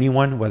ask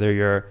anyone, whether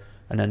you're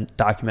an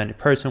undocumented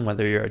person,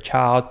 whether you're a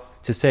child,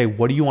 to say,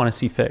 what do you want to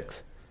see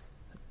fixed?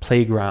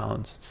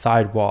 Playgrounds,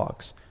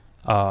 sidewalks.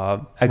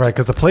 Right,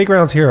 because the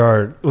playgrounds here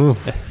are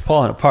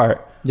falling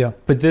apart. Yeah.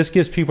 But this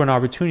gives people an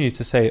opportunity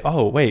to say,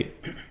 oh, wait,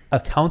 a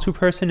council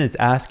person is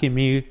asking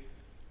me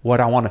what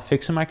I want to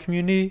fix in my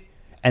community,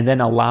 and then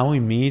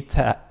allowing me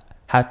to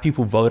have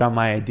people vote on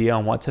my idea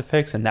on what to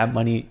fix, and that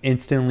money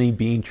instantly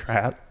being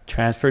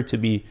transferred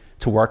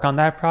to work on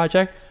that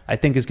project, I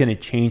think is going to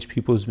change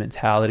people's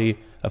mentality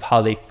of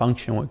how they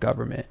function with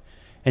government.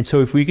 And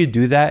so if we could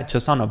do that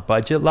just on a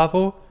budget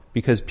level,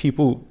 because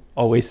people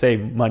always say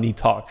money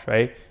talks,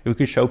 right? If we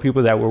could show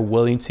people that we're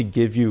willing to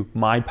give you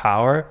my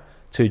power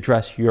to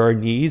address your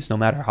needs, no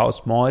matter how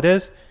small it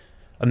is.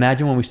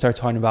 Imagine when we start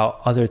talking about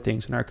other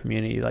things in our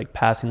community, like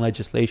passing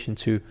legislation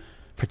to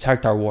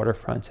protect our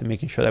waterfronts and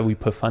making sure that we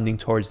put funding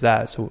towards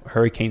that so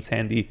Hurricane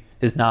Sandy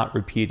is not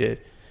repeated.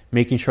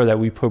 Making sure that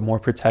we put more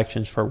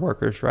protections for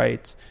workers'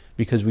 rights,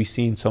 because we've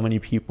seen so many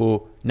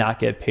people not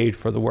get paid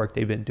for the work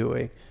they've been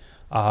doing.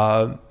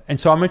 And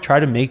so I'm going to try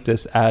to make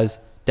this as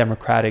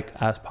democratic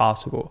as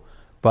possible.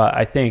 But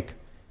I think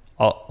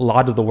a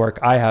lot of the work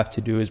I have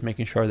to do is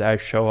making sure that I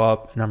show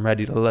up and I'm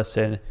ready to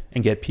listen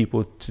and get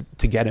people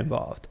to get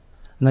involved.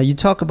 Now you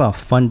talk about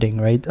funding,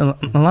 right? A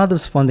lot of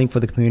this funding for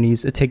the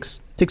communities, it takes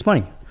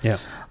money. Yeah.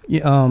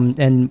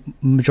 And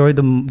majority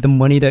of the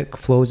money that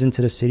flows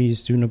into the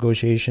cities through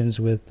negotiations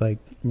with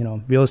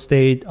real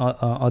estate,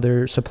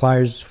 other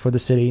suppliers for the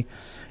city.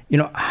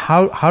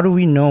 How do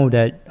we know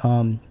that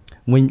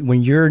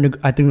when you're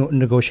at the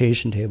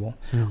negotiation table,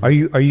 mm-hmm. are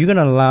you going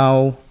to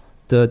allow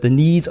the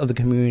needs of the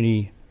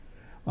community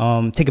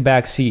take a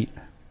back seat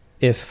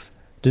if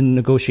the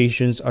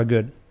negotiations are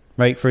good?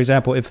 Right. For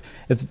example, if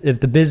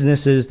the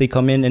businesses, they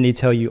come in and they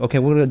tell you, okay,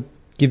 we're going to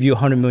give you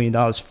 $100 million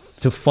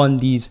to fund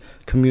these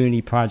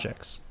community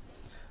projects,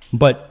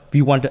 but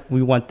we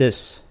want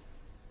this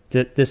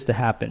to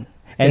happen.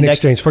 And in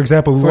exchange, for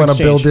example, we want to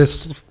build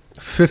this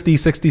 50,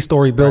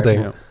 60-story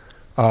building, right,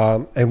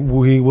 yeah. And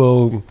we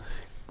will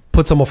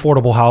put some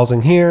affordable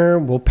housing here.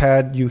 We'll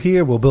pad you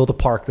here. We'll build a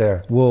park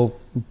there. We'll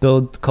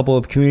build a couple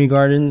of community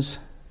gardens.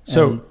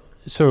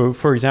 So,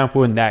 for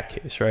example, in that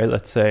case, right,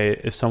 let's say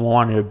if someone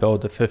wanted to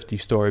build a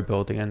 50-story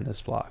building in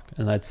this block,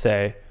 and let's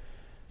say,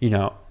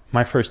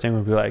 my first thing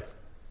would be like,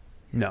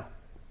 no,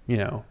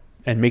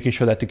 and making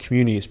sure that the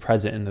community is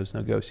present in those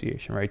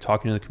negotiations, right?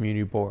 Talking to the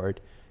community board,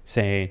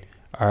 saying,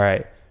 all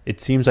right, it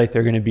seems like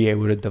they're going to be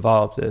able to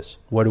develop this.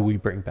 What do we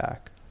bring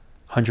back?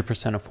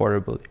 100%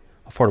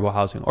 affordable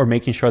housing, or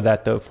making sure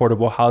that the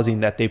affordable housing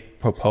that they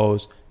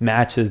propose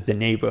matches the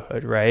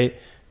neighborhood, right?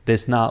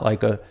 There's not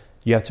like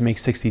you have to make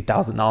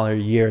 $60,000 a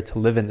year to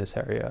live in this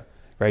area,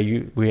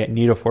 right? We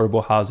need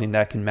affordable housing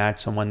that can match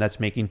someone that's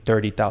making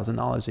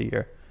 $30,000 a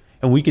year.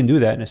 And we can do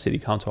that in a city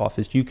council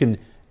office. You could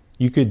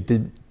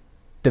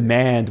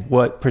demand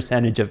what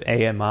percentage of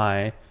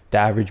AMI, the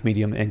average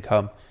medium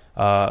income,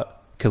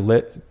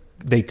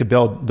 they could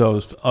build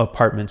those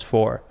apartments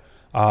for.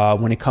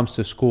 When it comes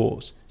to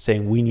schools,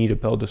 saying we need to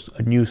build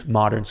a new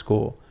modern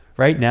school.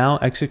 Right now,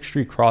 Essex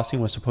Street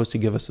Crossing was supposed to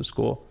give us a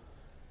school.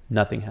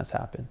 Nothing has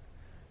happened.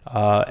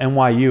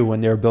 NYU,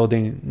 when they're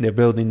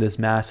building this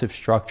massive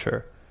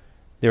structure,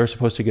 they were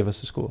supposed to give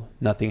us a school.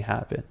 Nothing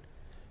happened.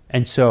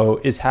 And so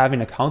is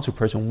having a council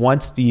person,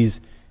 once these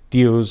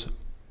deals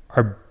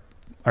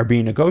are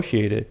being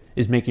negotiated,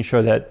 is making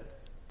sure that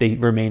they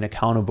remain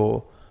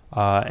accountable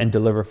and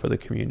deliver for the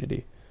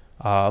community.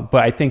 But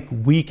I think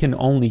we can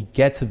only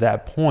get to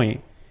that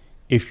point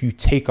if you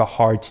take a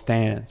hard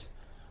stance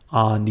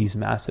on these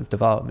massive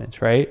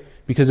developments, right?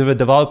 Because if a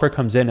developer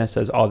comes in and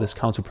says, oh, this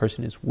council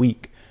person is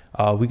weak,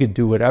 we could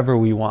do whatever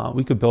we want,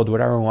 we could build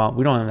whatever we want,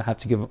 we don't even have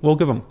to we'll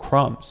give them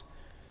crumbs,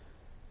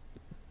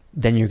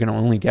 then you're going to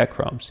only get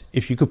crumbs.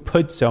 If you could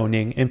put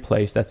zoning in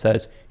place that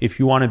says, if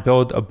you want to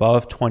build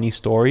above 20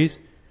 stories,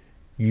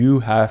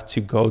 you have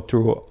to go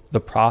through the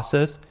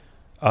process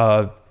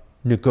of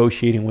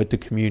negotiating with the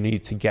community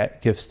to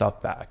give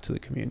stuff back to the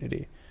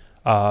community.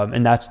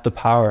 And that's the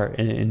power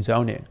in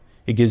zoning.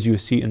 It gives you a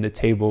seat in the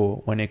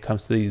table when it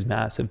comes to these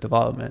massive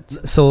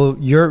developments. So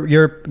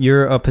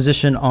your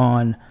position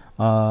on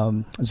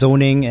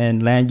zoning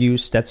and land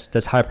use,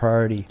 that's high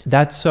priority.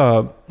 That's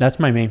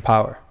my main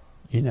power.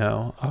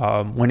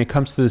 When it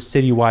comes to the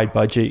citywide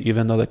budget,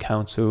 even though the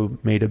council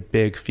made a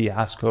big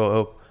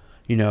fiasco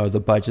of the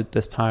budget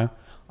this time,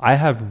 I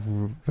have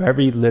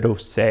very little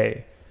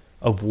say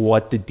of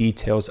what the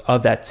details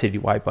of that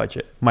citywide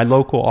budget. My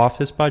local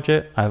office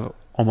budget, I have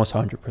almost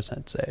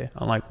 100% say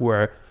on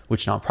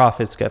which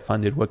nonprofits get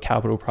funded, what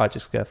capital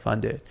projects get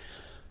funded.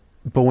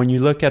 But when you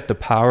look at the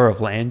power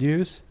of land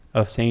use,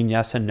 of saying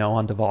yes and no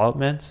on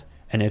developments,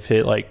 and if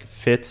it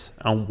fits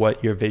on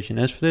what your vision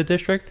is for the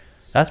district,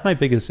 that's my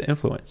biggest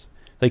influence.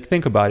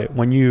 Think about it.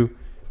 When you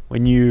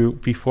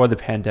before the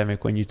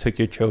pandemic, when you took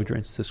your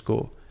children to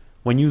school,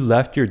 when you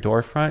left your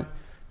storefront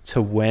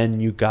to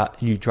when you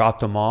dropped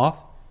them off,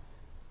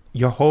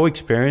 your whole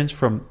experience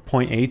from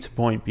point A to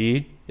point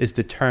B is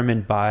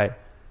determined by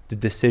the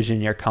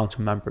decision your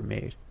council member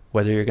made.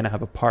 Whether you're going to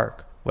have a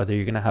park, whether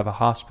you're going to have a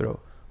hospital,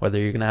 whether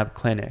you're going to have a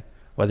clinic,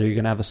 whether you're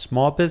going to have a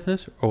small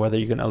business, or whether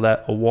you're going to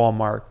let a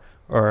Walmart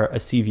or a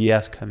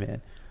CVS come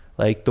in.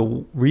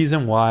 The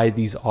reason why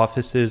these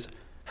offices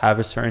have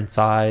a certain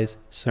size,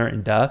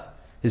 certain depth,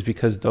 is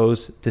because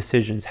those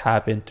decisions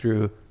happen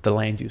through the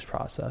land use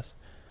process.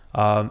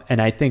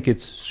 And I think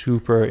it's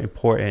super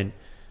important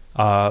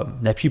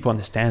that people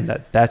understand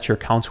that that's your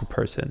council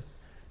person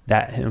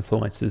that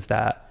influences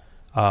that,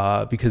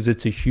 because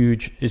it's a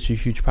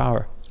huge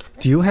power.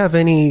 Do you have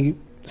any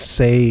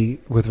say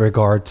with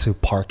regard to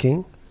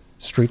parking,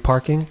 street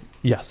parking?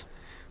 Yes.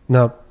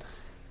 Now,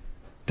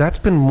 that's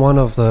been one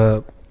of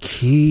the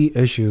key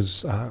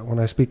issues when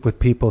I speak with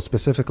people.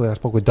 Specifically, I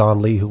spoke with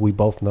Don Lee, who we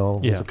both know,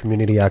 who's a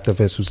community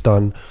activist who's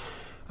done,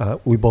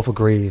 we both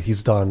agree,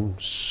 he's done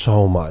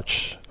so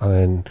much,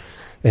 and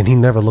he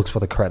never looks for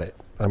the credit.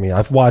 I mean,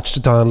 I've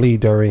watched Don Lee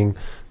and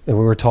we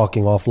were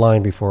talking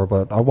offline before,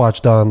 but I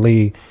watched Don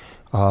Lee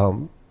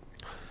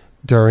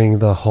during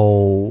the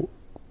whole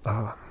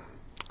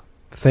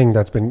thing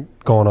that's been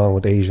going on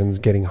with Asians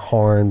getting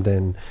harmed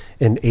and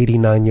an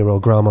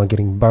 89-year-old grandma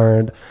getting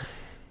burned.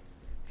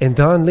 And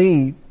Don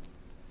Lee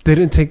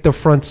didn't take the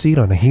front seat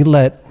on it. He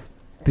let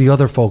the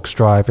other folks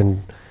drive,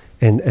 and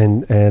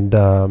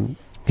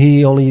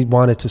he only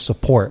wanted to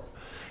support.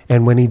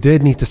 And when he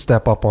did need to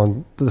step up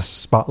on the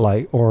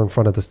spotlight or in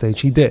front of the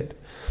stage, he did.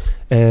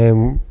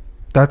 And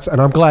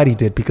I'm glad he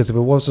did, because if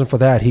it wasn't for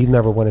that, he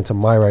never went into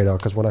my radar.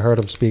 Because when I heard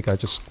him speak,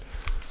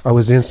 I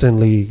was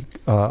instantly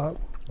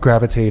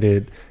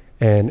gravitated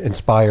and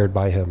inspired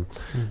by him,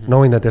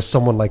 knowing that there's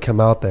someone like him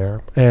out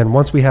there. And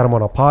once we had him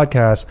on a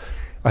podcast,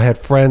 I had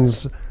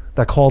friends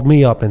that called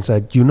me up and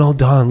said,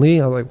 Don Lee?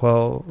 I was like,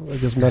 well, I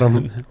just met him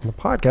on the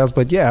podcast,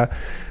 but yeah,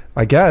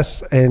 I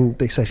guess. And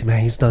they said,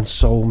 man, he's done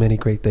so many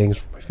great things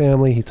for my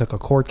family. He took a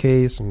court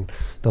case, and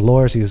the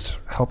lawyers, he was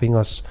helping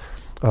us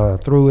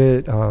through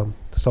it.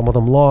 Some of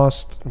them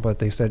lost, but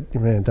they said,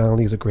 man, Don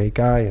Lee's a great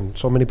guy, and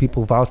so many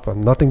people vouched for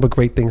him. Nothing but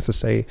great things to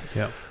say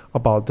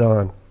about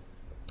Don.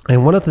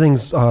 And one of the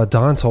things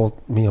Don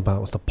told me about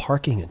was the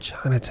parking in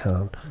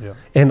Chinatown. Yeah.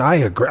 And I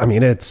agree. I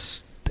mean,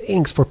 it's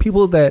things for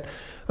people that,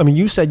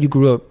 you said you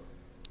grew up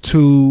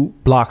 2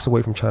 blocks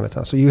away from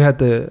Chinatown. So you had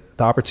the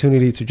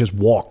opportunity to just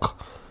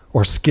walk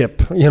or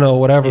skip,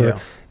 whatever.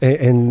 Yeah.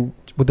 And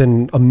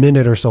within a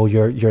minute or so,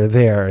 you're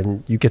there,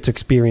 and you get to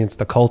experience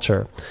the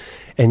culture.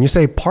 And you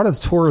say part of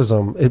the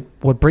tourism,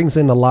 what brings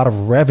in a lot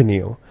of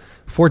revenue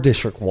for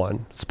District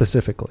 1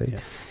 specifically,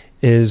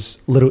 is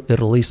Little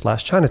Italy /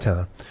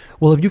 Chinatown.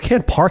 Well, if you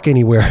can't park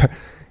anywhere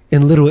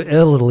in Little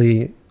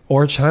Italy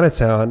or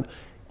Chinatown,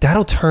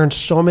 that'll turn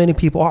so many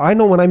people. I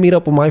know when I meet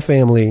up with my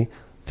family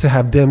to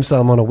have dim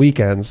sum on the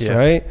weekends,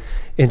 right,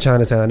 in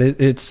Chinatown,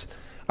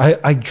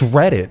 I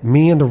dread it.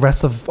 Me and the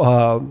rest of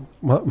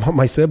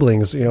my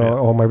siblings,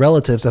 or my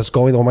relatives that's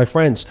going, or my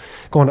friends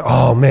going,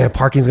 oh man,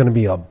 parking's going to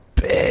be a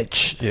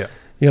bitch. Yeah.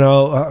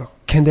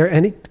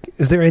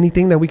 Is there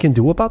anything that we can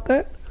do about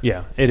that?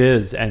 Yeah, it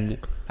is. And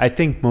I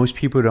think most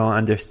people don't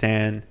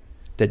understand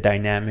the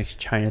dynamics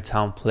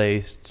Chinatown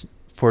plays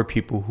for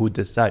people who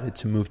decided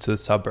to move to the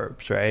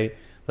suburbs, right?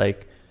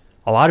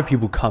 A lot of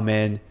people come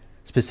in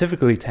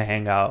specifically to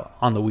hang out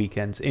on the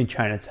weekends in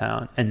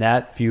Chinatown, and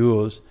that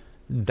fuels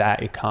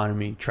that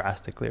economy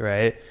drastically,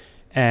 right?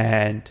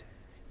 And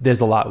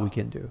there's a lot we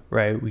can do,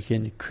 right? We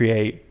can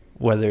create,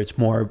 whether it's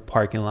more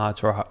parking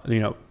lots or, you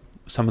know,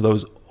 some of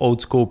those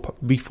old school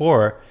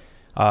before,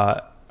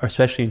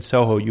 especially in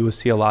Soho, you will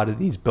see a lot of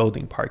these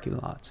building parking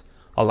lots.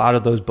 A lot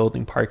of those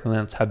building parking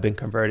lots have been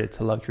converted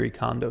to luxury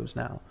condos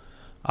now.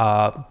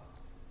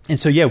 And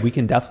so, yeah, we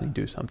can definitely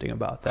do something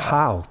about that.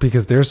 How?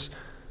 Because there's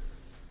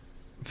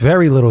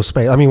very little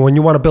space. I mean, when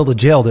you want to build a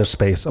jail, there's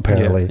space,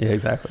 apparently. Yeah,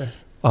 exactly.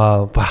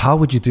 But how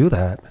would you do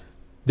that?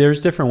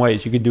 There's different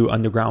ways. You could do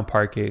underground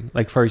parking.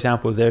 Like, for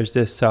example, there's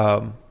this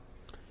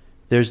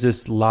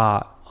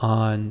lot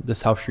on the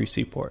South Street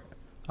Seaport.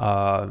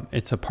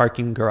 It's a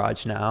parking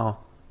garage now.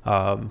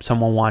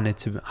 Someone wanted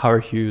to,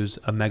 Howard Hughes,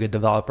 a mega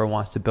developer,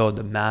 wants to build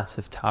a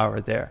massive tower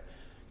there.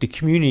 The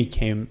community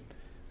came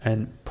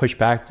and pushed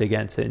back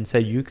against it and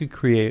said you could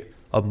create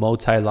a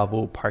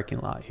multi-level parking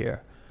lot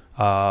here,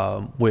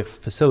 with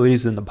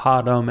facilities in the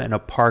bottom and a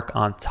park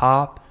on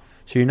top.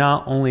 So you're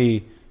not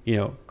only, you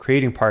know,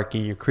 creating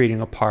parking, you're creating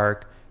a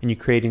park, and you're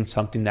creating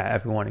something that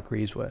everyone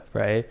agrees with,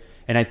 right?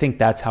 And I think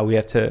that's how we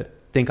have to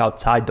think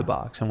outside the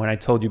box. And when I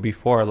told you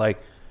before, like,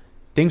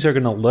 things are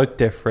going to look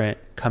different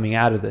coming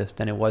out of this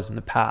than it was in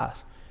the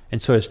past.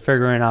 And so it's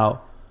figuring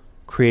out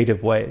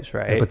creative ways,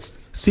 right? Yeah, but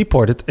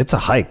Seaport, it's a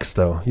hike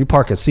still. You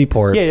park at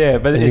Seaport,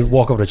 but and you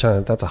walk over to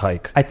China, that's a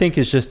hike. I think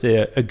it's just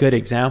a good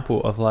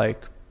example of,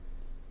 like,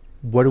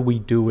 what do we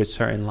do with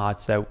certain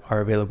lots that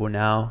are available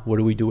now? What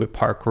do we do with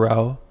Park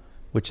Row,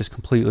 which is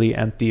completely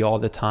empty all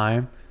the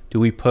time? Do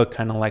we put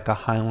kind of like a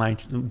high line?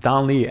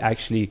 Don Lee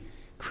actually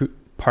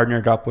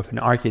partnered up with an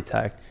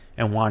architect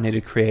and wanted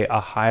to create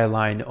a high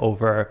line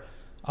over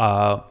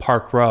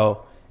Park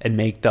Row and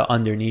make the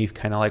underneath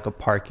kind of like a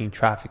parking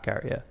traffic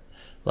area.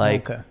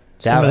 Like, okay.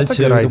 Similar to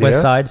the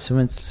West Side.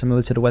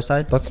 Similar to the West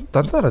Side.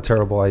 That's not a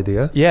terrible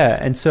idea. Yeah,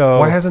 and so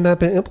why hasn't that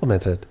been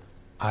implemented?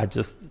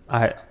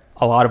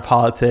 A lot of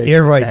politics,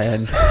 air rights,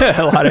 and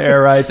a lot of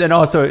air rights, and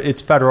also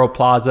it's Federal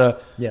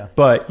Plaza. Yeah,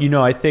 but you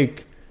know, I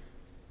think,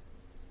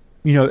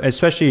 you know,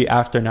 especially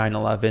after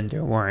 9/11,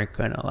 they weren't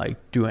gonna like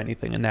do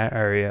anything in that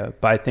area.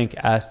 But I think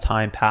as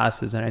time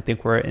passes, and I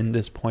think we're in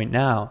this point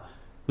now,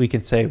 we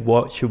can say,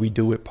 what should we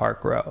do with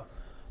Park Row?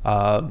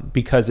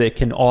 Because it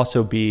can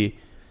also be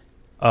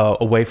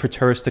a way for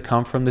tourists to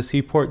come from the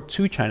Seaport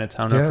to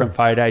Chinatown, or from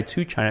FiDi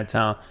to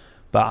Chinatown,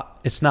 but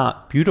it's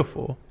not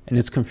beautiful and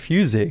it's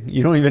confusing.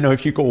 You don't even know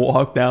if you can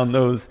walk down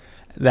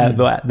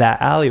that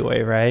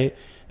alleyway, right?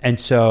 And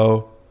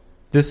so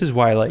this is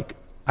why, like,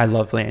 I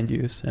love land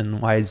use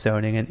and why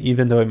zoning. And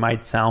even though it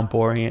might sound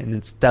boring, and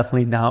it's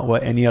definitely not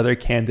what any other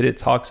candidate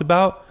talks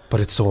about, but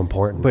it's so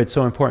important.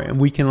 And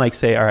we can, like,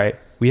 say, all right,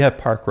 we have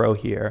Park Row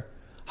here.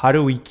 How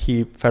do we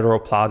keep Federal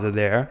Plaza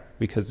there?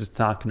 Because it's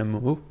not going to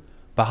move.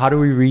 But how do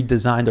we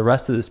redesign the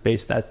rest of the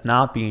space that's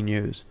not being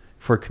used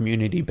for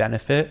community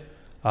benefit?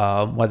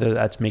 Whether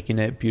that's making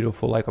it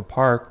beautiful like a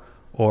park,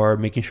 or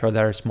making sure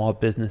that our small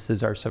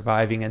businesses are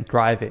surviving and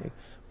thriving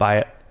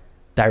by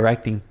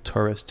directing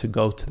tourists to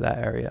go to that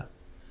area.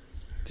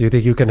 Do you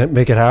think you can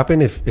make it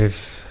happen?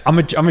 If I'm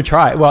gonna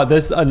try. Well,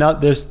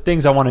 there's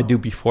things I want to do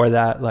before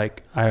that.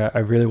 Like, I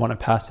really want to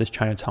pass this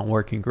Chinatown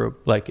working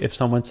group. Like, if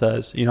someone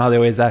says, you know how they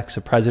always ask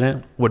the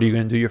president, what are you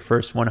gonna do your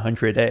first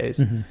 100 days?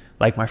 Mm-hmm.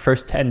 Like, my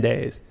first 10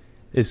 days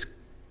is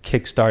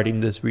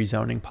kickstarting this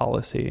rezoning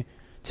policy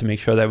to make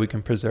sure that we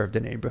can preserve the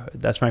neighborhood.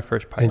 That's my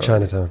first priority.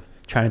 In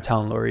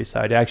Chinatown, Lower East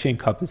Side. It actually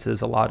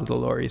encompasses a lot of the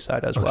Lower East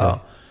Side as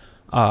well.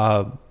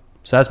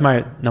 So that's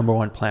my number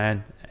one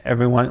plan.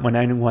 When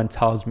anyone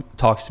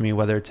talks to me,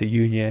 whether it's a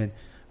union,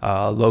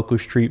 local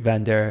street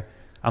vendor,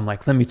 I'm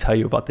like, let me tell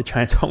you about the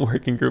Chinatown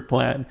Working Group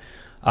plan.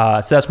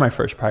 So that's my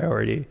first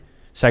priority.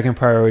 Second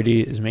priority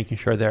is making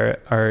sure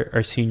that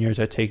our seniors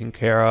are taken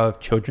care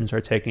of, children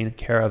are taken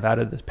care of out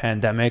of this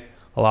pandemic.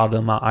 A lot of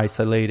them are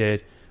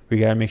isolated. We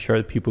got to make sure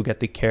that people get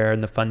the care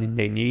and the funding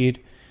they need.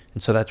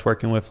 And so that's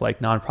working with, like,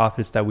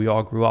 nonprofits that we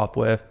all grew up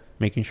with,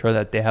 making sure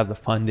that they have the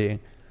funding,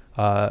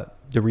 the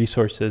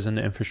resources and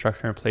the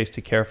infrastructure in place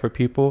to care for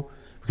people,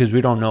 because we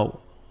don't know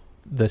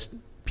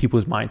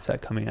people's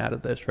mindset coming out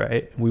of this,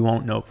 right? We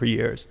won't know for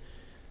years.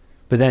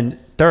 But then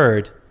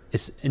third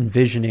is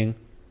envisioning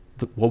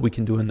what we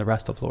can do in the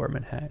rest of Lower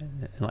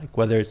Manhattan. And, like,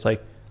 whether it's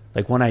like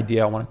one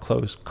idea, I want to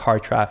close car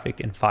traffic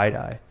in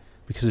FiDi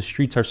because the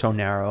streets are so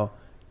narrow.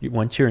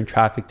 Once you're in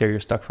traffic there, you're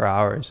stuck for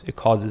hours. It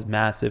causes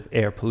massive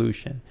air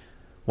pollution.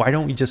 Why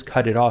don't we just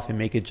cut it off and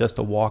make it just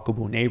a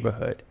walkable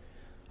neighborhood?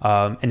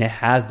 And it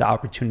has the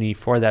opportunity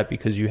for that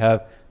because you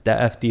have the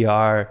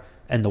FDR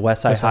and the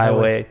West Side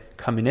Highway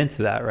coming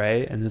into that,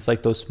 right? And it's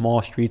like those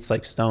small streets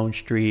like Stone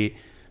Street,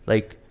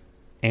 like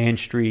Ann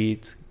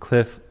Street,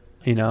 Cliff,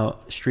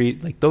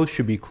 Street, like those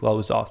should be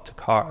closed off to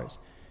cars.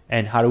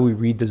 And how do we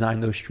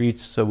redesign those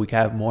streets so we can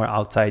have more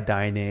outside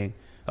dining,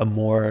 a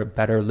more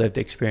better lived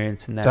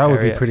experience in that area?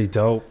 That would be pretty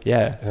dope.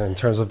 Yeah. In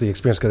terms of the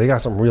experience, because they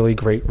got some really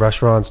great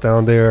restaurants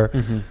down there,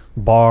 mm-hmm.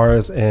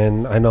 bars,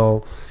 and I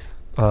know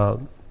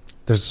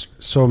there's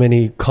so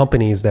many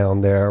companies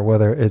down there,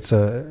 whether it's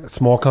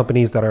small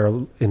companies that are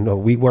in a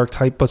WeWork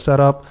type of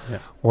setup,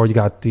 or you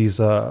got these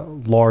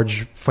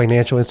large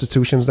financial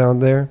institutions down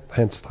there,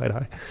 hence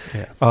FiDi,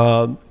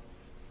 and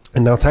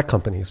now tech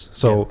companies.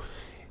 So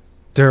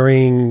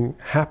during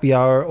happy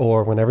hour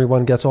or when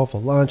everyone gets off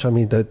of lunch, I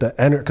mean, the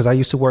energy, because I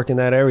used to work in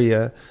that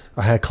area,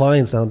 I had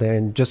clients down there,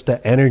 and just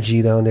the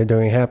energy down there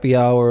during happy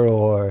hour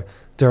or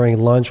during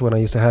lunch when I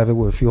used to have it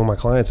with a few of my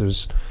clients, it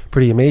was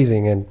pretty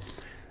amazing. And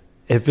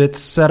if it's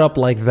set up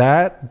like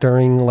that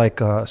during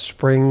like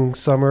spring,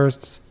 summer,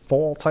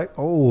 fall type,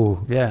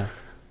 well,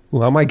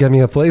 I might get me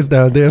a place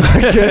down there.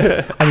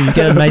 I mean, you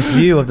get a nice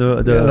view of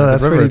the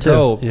that's river pretty too.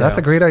 dope. That's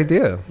a great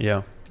idea.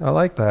 Yeah. I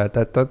like that.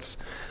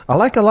 I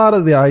like a lot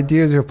of the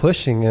ideas you're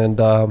pushing,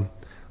 and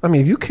I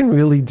mean, if you can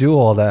really do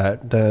all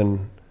that,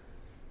 then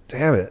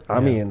damn it. I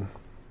mean,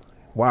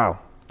 wow,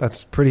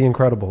 that's pretty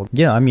incredible.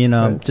 Yeah, I mean,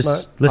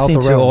 just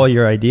listening to all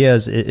your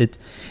ideas, it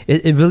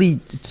really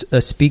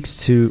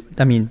speaks to.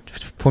 I mean,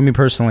 for me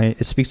personally,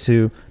 it speaks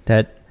to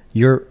that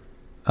you're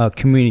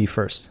community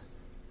first.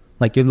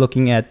 Like you're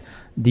looking at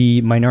the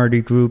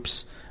minority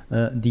groups,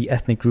 the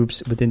ethnic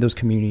groups within those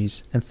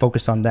communities, and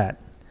focus on that,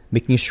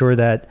 making sure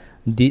that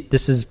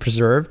this is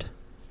preserved,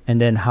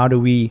 and then how do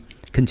we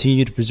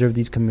continue to preserve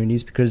these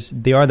communities, because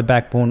they are the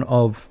backbone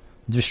of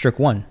District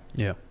 1.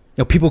 Yeah. You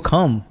know, people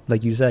come,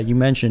 like you said, you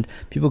mentioned,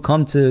 people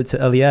come to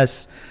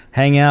LES,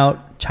 hang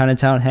out,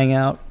 Chinatown, hang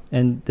out,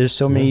 and there's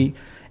so many,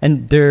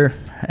 and during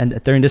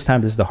this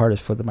time, this is the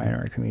hardest for the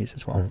minority communities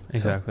as well.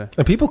 Exactly.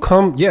 And people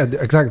come,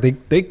 exactly.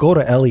 They go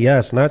to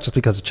LES not just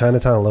because of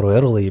Chinatown and Little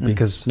Italy,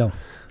 because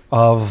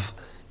of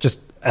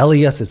just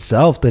LES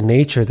itself, the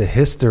nature, the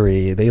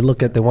history. They want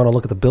to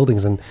look at the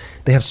buildings, and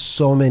they have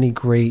so many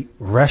great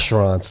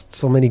restaurants,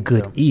 so many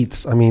good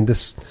eats. I mean,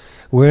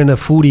 we're in a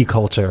foodie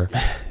culture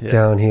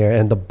down here,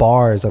 and the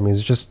bars. I mean,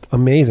 it's just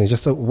amazing.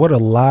 What a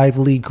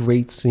lively,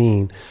 great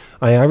scene.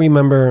 I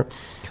remember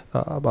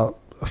about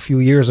a few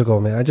years ago,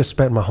 man. I just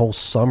spent my whole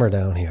summer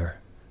down here.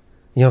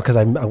 You know, because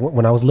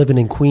when I was living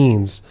in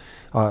Queens.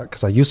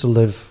 Because I used to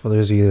live, for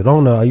those of you that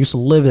don't know, I used to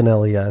live in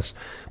LES,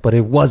 but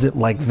it wasn't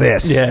like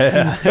this.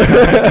 Yeah.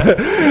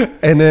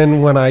 And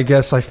then when I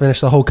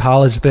finished the whole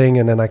college thing,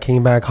 and then I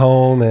came back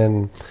home,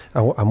 and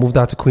I moved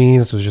out to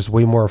Queens. It was just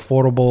way more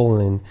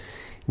affordable. And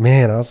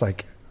man, I was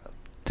like,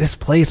 this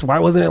place, why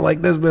wasn't it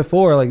like this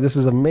before? Like, this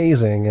is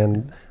amazing.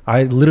 And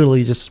I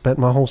literally just spent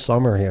my whole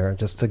summer here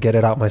just to get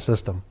it out my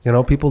system. You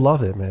know, people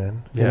love it,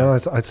 man. You know,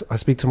 I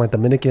speak to my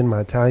Dominican,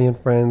 my Italian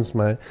friends,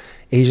 my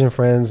Asian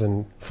friends,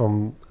 and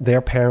from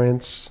their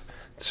parents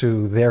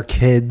to their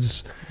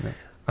kids. Yeah.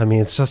 I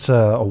mean, it's just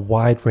a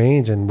wide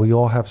range, and we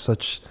all have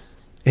such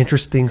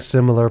interesting,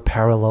 similar,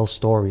 parallel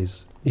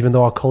stories, even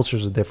though our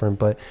cultures are different.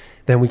 But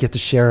then we get to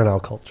share in our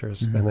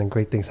cultures, and then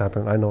great things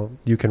happen. I know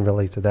you can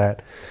relate to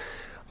that.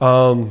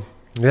 I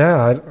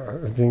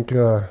think...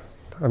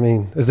 I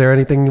mean, is there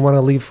anything you want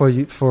to leave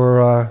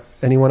for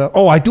anyone else?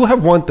 Oh, I do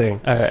have one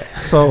thing. All right.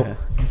 So,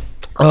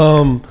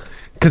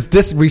 because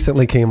this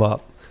recently came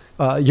up,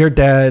 your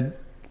dad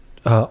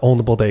owned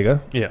a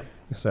bodega. Yeah.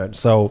 You said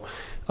so.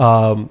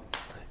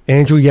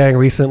 Andrew Yang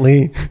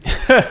recently,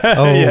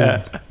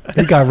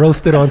 he got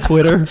roasted on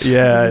Twitter.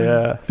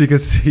 Yeah.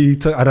 Because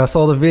and I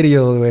saw the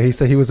video where he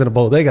said he was in a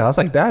bodega. I was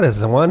like, that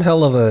is one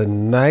hell of a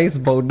nice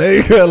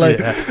bodega.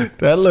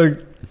 That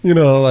looked. You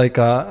know, like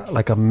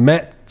a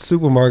Met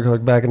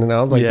supermarket back in the day.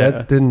 I was like,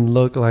 that didn't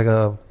look like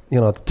the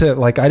tip.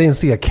 Like, I didn't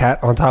see a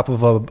cat on top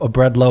of a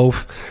bread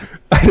loaf.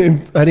 I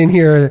didn't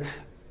hear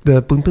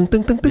the boom, boom,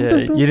 boom, boom, boom,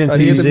 boom. You didn't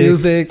see the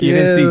music. You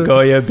didn't see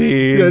Goya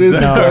beans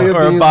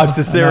or a box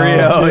of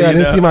cereal. I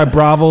didn't see my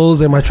Bravos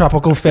and my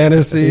Tropical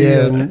Fantasy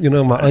and,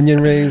 my onion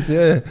rings.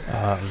 Yeah.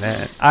 Oh,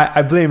 man.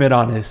 I blame it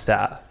on his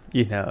staff.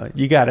 You know,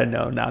 you got to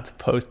know not to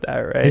post that,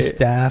 right? His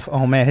staff.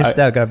 Oh, man. His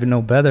staff got to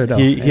know better, though.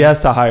 He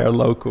has to hire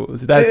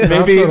locals. That's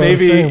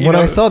maybe. When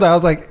I saw that, I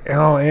was like,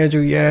 oh,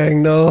 Andrew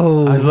Yang,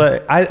 no. I was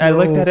like, I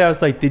looked at it. I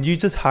was like, did you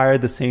just hire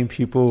the same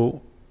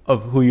people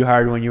of who you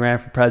hired when you ran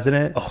for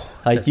president?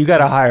 You got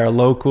to hire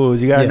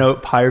locals. You got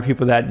to hire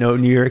people that know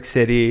New York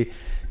City.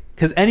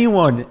 Because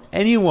anyone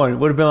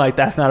would have been like,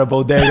 that's not a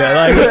bodega.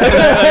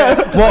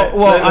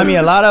 Well, I mean,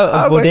 a lot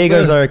of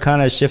bodegas are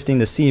kind of shifting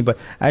the scene. But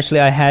actually,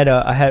 I had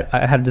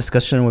a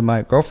discussion with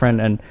my girlfriend,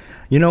 and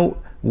you know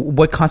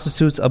what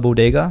constitutes a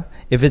bodega?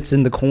 If it's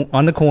on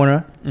the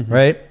corner,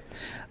 right?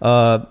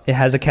 It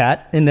has a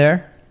cat in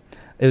there.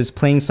 It was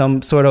playing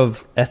some sort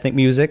of ethnic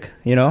music,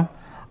 you know.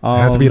 It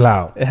has to be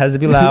loud. It has to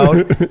be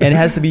loud. And it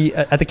has to be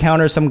at the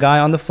counter, some guy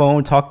on the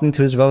phone talking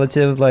to his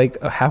relative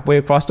like halfway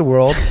across the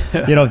world.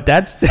 You know,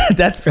 that's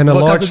and a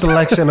large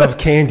selection of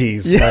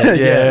candies. You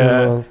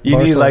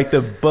need like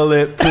the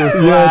bulletproof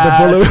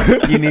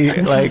glass. You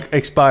need like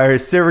expired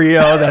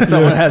cereal that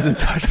someone hasn't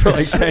touched for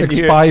like 10 years.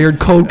 Expired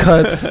cold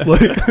cuts.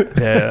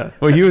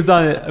 Well, he was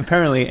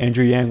apparently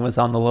Andrew Yang was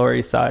on the Lower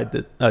East Side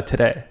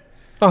today.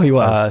 Oh, he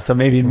was. So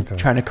maybe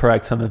trying to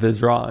correct some of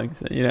his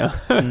wrongs, you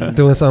know.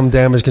 Doing some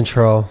damage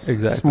control.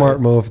 Exactly. Smart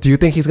move. Do you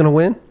think he's going to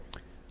win?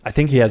 I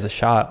think he has a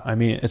shot. I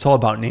mean, it's all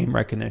about name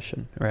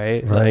recognition,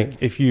 right? Like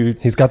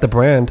he's got the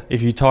brand.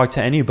 If you talk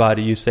to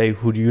anybody, you say,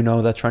 who do you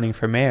know that's running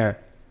for mayor?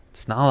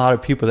 It's not a lot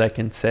of people that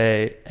can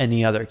say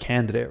any other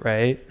candidate,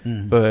 right?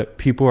 But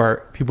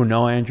people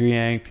know Andrew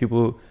Yang.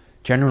 People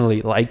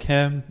generally like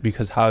him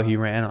because how he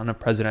ran on a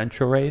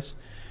presidential race.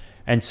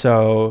 And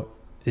so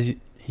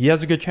he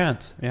has a good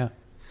chance. Yeah.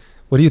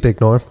 What do you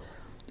think, Norm?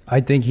 I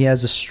think he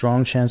has a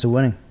strong chance of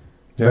winning.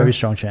 Very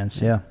strong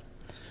chance. Yeah.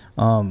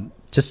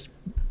 Just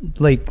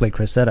like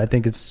Chris said, I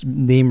think it's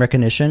name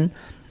recognition.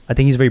 I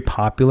think he's very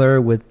popular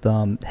with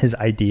his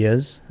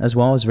ideas as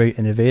well. He's very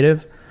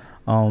innovative.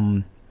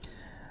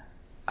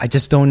 I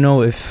just don't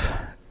know if,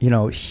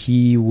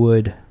 he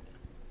would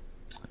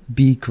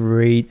be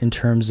great in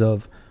terms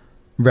of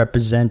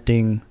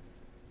representing,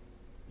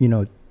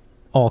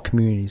 all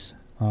communities.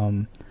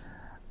 That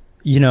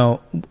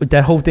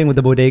whole thing with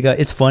the bodega,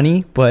 it's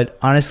funny, but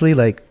honestly,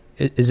 like,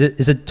 is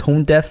it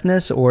tone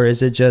deafness, or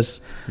is it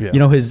just his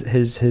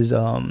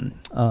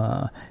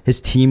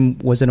team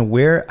wasn't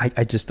aware?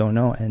 I just don't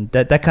know. And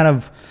that kind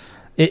of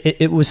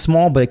it was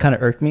small, but it kind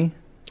of irked me.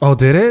 Oh,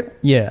 did it?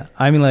 Yeah,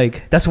 I mean,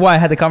 like, that's why I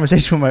had the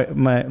conversation with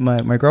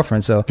my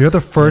girlfriend. So you're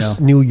the first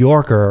New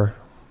Yorker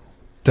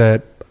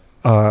that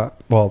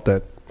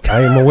that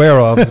I am aware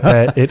of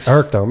that it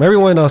irked him.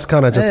 Everyone else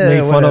kind of just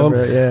made fun of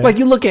him. Yeah. Like,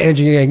 you look at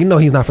Andrew Yang,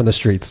 he's not from the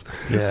streets.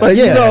 Yeah. Like,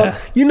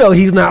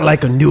 he's not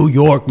like a New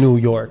York. You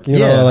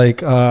know,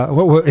 like,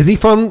 is he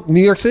from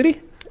New York City?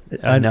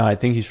 No, I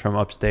think he's from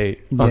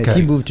upstate. Yeah, okay.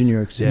 He moved to New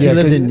York City. He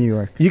lived in New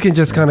York. You can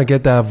just kind of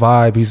get that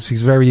vibe.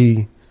 He's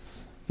very,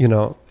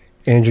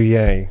 Andrew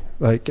Yang.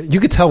 Like, you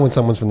could tell when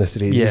someone's from the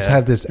city. They just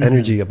have this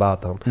energy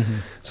about them.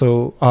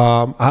 So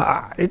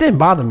it didn't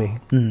bother me.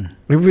 It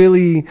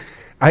really...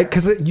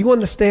 because you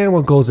understand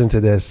what goes into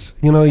this.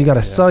 You got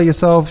to sell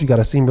yourself. You got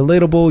to seem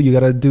relatable. You got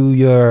to do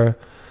your,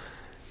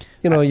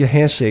 your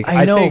handshakes.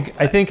 I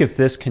think if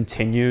this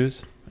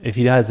continues, if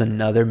he has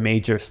another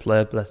major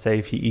slip, let's say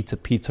if he eats a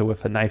pizza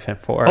with a knife and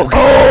fork.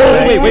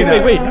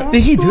 Wait.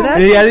 Did he do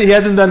that? He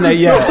hasn't done that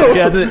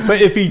yet.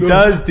 But if he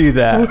does do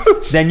that,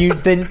 then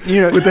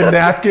with a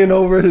napkin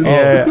over his.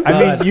 Yeah,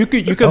 I mean, you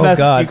could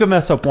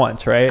mess up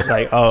once, right?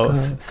 Like,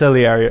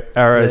 silly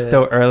era is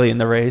still early in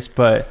the race,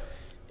 but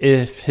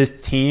if his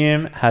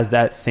team has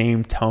that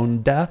same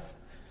tone deaf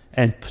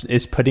and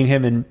is putting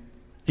him in,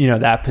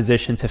 that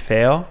position to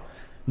fail,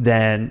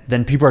 then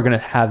people are going to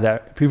have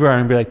that. People are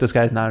going to be like, this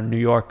guy's not a New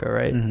Yorker,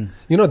 right?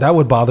 That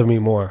would bother me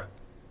more.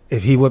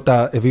 If he went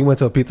to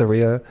a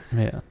pizzeria,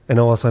 and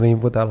all of a sudden he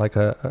whipped out like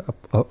a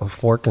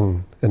fork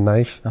and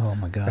knife. Oh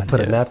my God! And put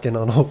a napkin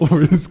on over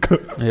his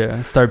coat.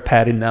 Yeah, start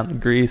patting down the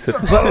grease.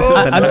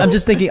 I'm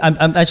just thinking.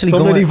 I'm actually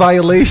many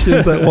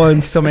violations at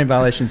once. So many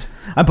violations.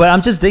 But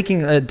I'm just thinking.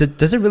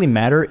 Does it really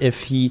matter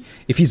if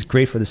he's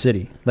great for the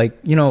city?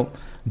 Like,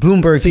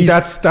 Bloomberg. See,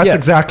 that's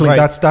exactly right.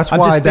 That's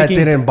why that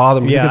didn't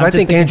bother me, because I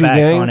think Andrew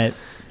Yang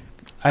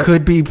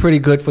could be pretty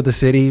good for the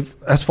city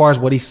as far as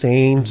what he's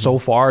saying so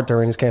far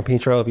during his campaign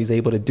trail. If he's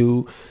able to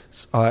do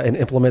and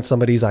implement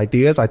some of these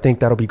ideas, I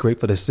think that'll be great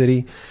for the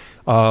city.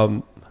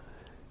 So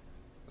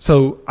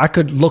I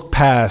could look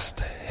past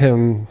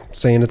him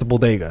saying it's a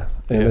bodega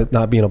and it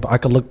not being I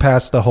could look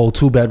past the whole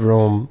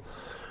 2-bedroom.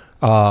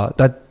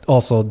 That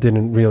also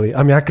didn't really.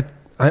 I mean,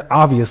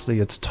 obviously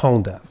it's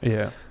tone deaf.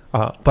 Yeah.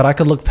 But I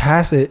could look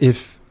past it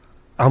if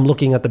I'm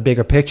looking at the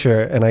bigger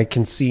picture and I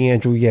can see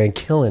Andrew Yang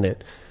killing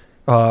it.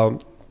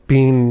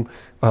 Being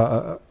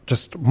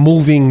just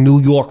moving New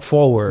York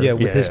forward. Yeah,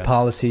 with his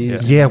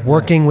policies. Yeah,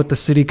 working with the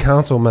city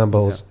council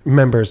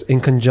members in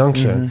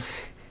conjunction,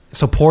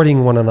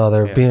 supporting one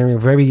another, being a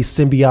very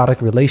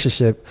symbiotic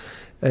relationship,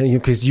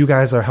 because you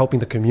guys are helping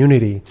the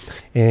community,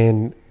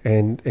 and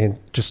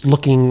just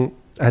looking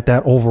at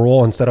that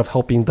overall instead of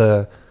helping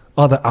the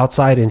other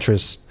outside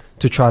interests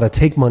to try to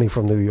take money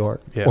from New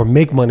York or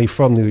make money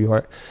from New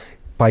York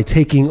by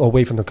taking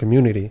away from the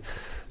community.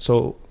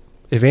 So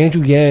if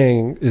Andrew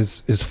Yang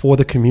is for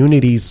the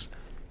communities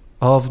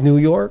of New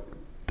York,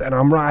 then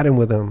I'm riding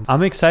with him.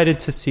 I'm excited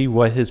to see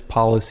what his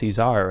policies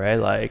are, right?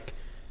 Like,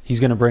 he's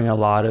going to bring a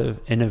lot of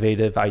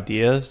innovative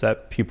ideas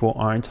that people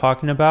aren't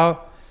talking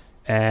about.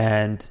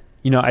 And,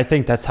 I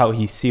think that's how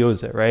he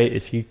seals it, right?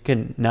 If he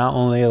can not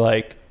only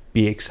like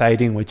be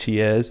exciting, which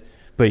he is,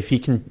 but if he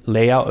can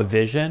lay out a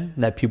vision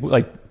that people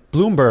like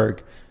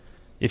Bloomberg,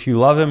 if you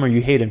love him or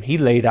you hate him, he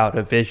laid out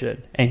a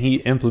vision and he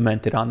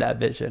implemented on that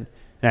vision.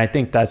 And I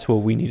think that's what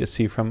we need to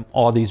see from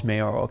all these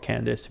mayoral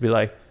candidates, to be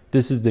like,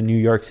 this is the New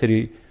York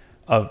City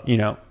of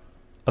the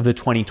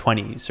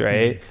 2020s,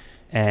 right?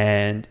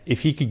 And if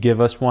he could give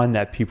us one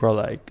that people are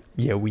like,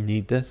 yeah, we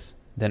need this,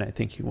 then I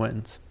think he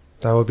wins.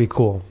 That would be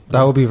cool.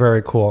 That would be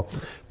very cool.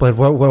 But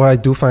what I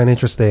do find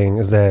interesting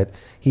is that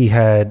he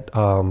had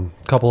a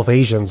couple of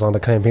Asians on the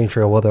campaign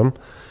trail with him.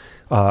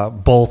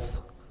 Both,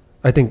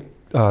 I think,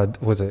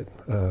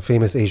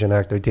 famous Asian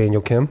actor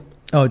Daniel Kim.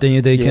 Oh,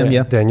 Daniel Dae Kim,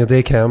 yeah. Daniel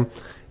Dae Kim.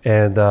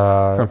 And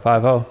from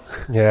 5-0.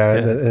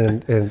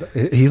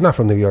 And he's not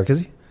from New York, is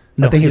he?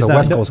 I think he's a not-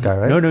 West no, Coast guy,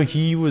 right? No,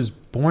 he was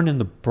born in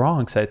the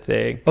Bronx, I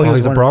think. Oh,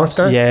 he's a one of Bronx us?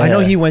 guy? Yeah. I know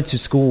he went to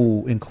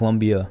school in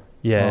Columbia.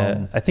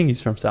 Yeah, I think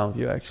he's from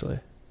Soundview, actually.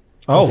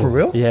 Oh, for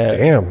real? Yeah.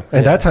 Damn.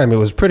 And that time it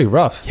was pretty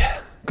rough. Yeah.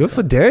 Good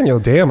for Daniel.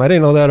 Damn, I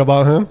didn't know that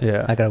about him.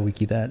 Yeah. I gotta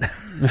wiki that.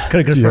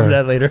 Gotta confirm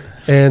Yeah. that later.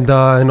 And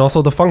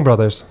also the Fung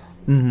Brothers,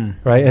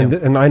 right?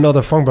 And I know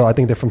the Fung Brothers. I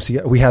think they're from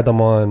Seattle. We had them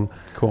on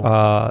Cool.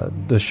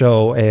 the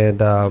show,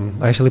 and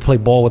I actually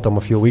played ball with them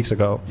a few weeks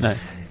ago.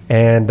 Nice.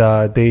 And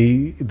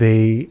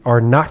they are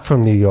not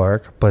from New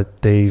York,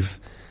 but they've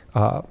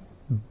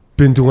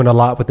been doing a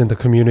lot within the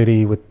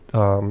community with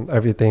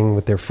everything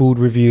with their food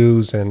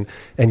reviews and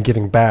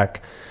giving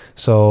back.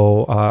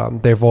 So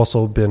they've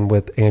also been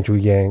with Andrew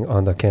Yang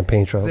on the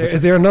campaign trail.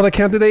 Is there another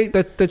candidate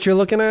that you're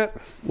looking at?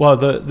 Well,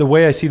 the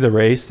way I see the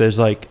race, there's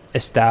like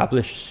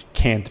established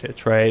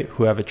candidates, right,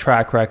 who have a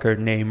track record,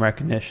 name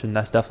recognition.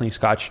 That's definitely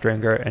Scott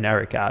Stringer and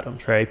Eric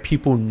Adams, right?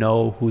 People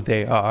know who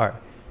they are.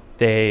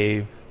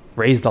 They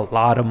raised a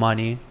lot of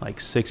money, like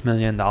 $6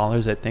 million,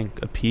 I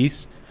think, a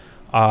piece.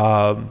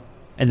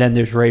 And then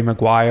there's Ray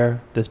McGuire,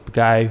 this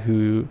guy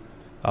who,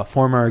 a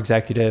former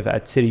executive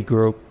at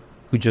Citigroup,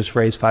 who just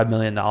raised $5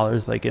 million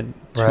like in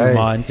 2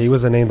 months. He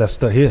was a name that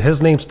stood.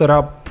 His name stood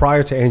out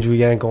prior to Andrew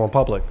Yang going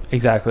public.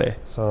 Exactly.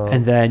 So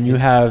And then you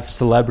have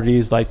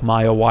celebrities like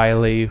Maya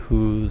Wiley,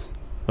 who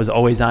was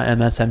always on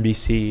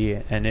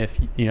MSNBC. And if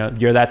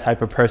you're that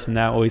type of person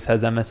that always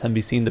has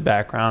MSNBC in the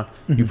background,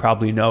 you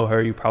probably know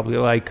her. You probably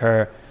like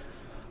her.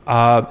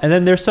 And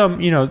then there's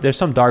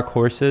some dark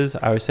horses.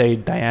 I would say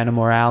Diana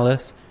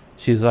Morales.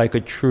 She's like a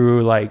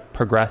true like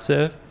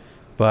progressive,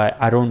 but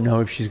I don't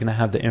know if she's going to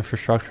have the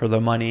infrastructure or the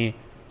money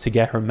to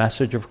get her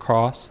message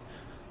across.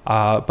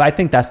 But I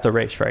think that's the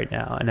race right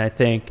now. And I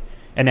think,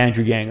 and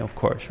Andrew Yang, of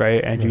course,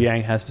 right? Andrew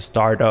Yang has the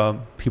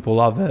stardom. People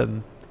love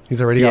him.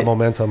 he's already got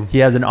momentum. He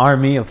has an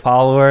army of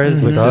followers.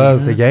 He Which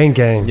does. The Yang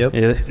Gang. Yep.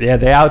 yeah,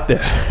 they're out there.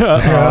 They're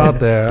out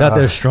there. Out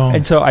there strong.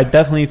 And so I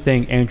definitely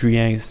think Andrew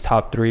Yang's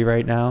top three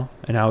right now.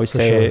 And I would For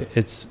say sure.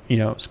 it's,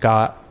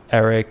 Scott,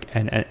 Eric,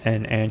 and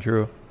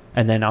Andrew.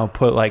 And then I'll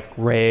put like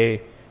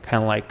Ray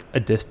kind of like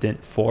a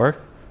distant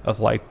fourth of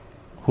like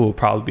who will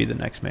probably be the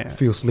next mayor. A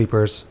few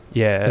sleepers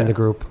Yeah. in the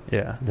group.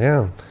 Yeah.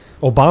 Yeah.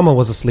 Obama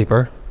was a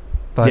sleeper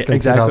back in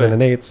exactly.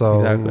 2008, so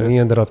Exactly. he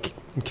ended up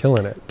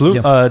killing it. De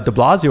Yeah.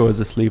 Blasio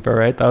was a sleeper,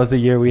 right? That was the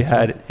year we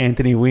had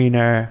Anthony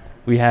Weiner.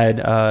 We had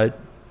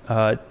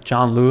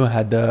John Liu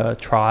had the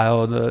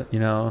trial, the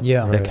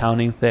Yeah. the Right.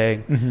 accounting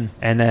thing, Mhm.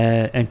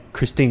 and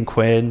Christine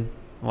Quinn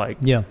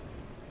Yeah.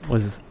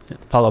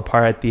 fell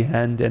apart at the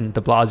end, and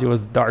De Blasio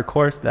was the dark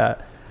horse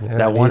that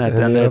Yeah, won he's at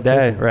the end ended of the up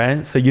day, taking it.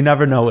 right? So you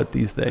never know with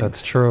these things.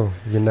 That's true.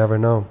 You never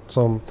know.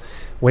 So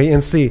wait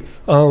and see.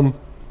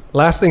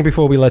 Last thing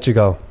before we let you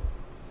go.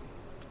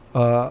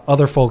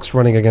 Other folks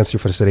running against you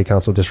for the City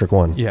Council District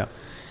 1. yeah.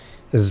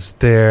 Is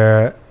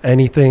there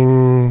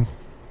anything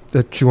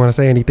that you want to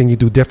say? Anything you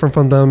do different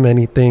from them?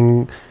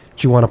 Anything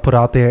that you want to put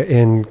out there?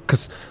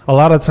 Because a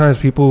lot of times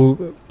people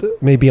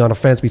may be on a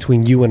fence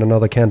between you and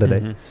another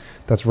candidate Mhm.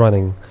 that's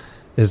running.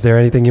 Is there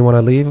anything you want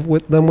to leave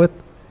with them with?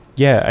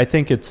 Yeah, I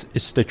think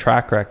it's the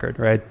track record,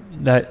 right?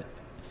 That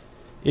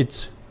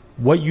it's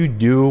what you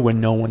do when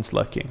no one's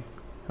looking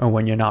or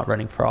when you're not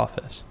running for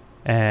office.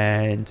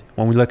 And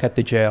when we look at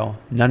the jail,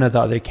 none of the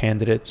other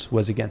candidates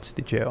was against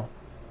the jail.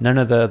 None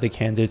of the other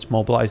candidates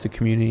mobilized the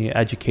community,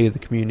 educated the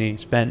community,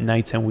 spent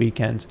nights and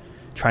weekends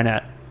trying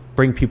to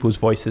bring people's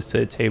voices to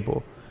the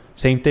table.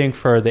 Same thing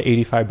for the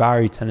 85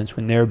 Bowery tenants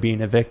when they were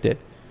being evicted.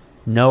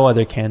 No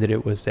other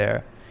candidate was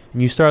there.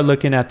 And you start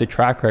looking at the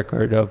track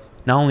record of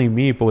not only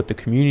me, but what the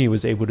community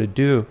was able to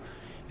do,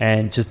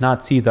 and just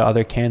not see the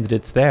other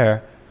candidates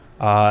there,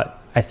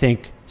 I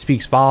think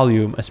speaks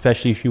volume,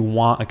 especially if you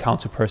want a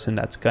council person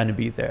that's going to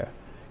be there.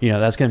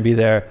 That's going to be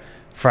there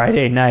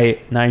Friday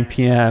night, 9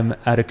 p.m.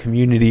 at a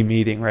community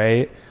meeting,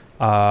 right?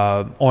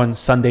 On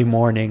Sunday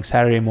morning,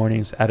 Saturday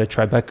mornings at a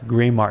Tribeca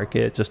Green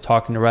Market, just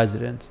talking to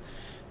residents.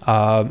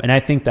 And I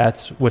think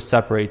that's what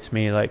separates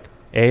me. Like,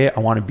 I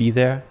want to be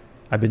there.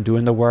 I've been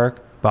doing the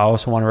work, but I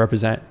also want to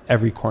represent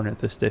every corner of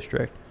this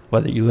district.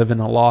 Whether you live in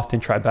a loft in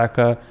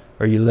Tribeca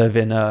or you live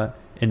in a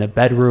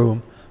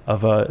bedroom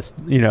of a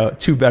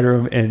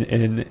 2-bedroom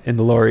in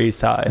the Lower East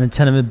Side, In a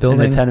tenement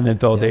building. in a tenement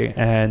building,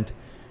 and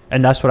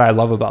that's what I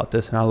love about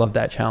this, and I love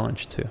that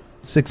challenge too.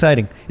 It's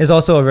exciting. It's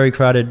also a very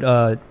crowded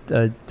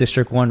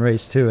District 1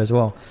 race too, as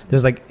well.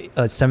 There's like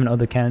 7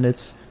 other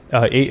candidates.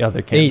 8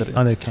 other candidates. 8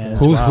 other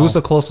candidates. Who's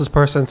the closest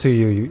person to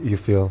you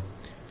feel?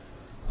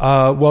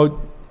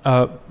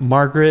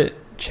 Margaret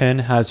Chin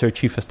has her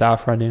chief of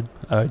staff running,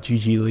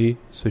 Gigi Lee.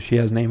 So she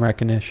has name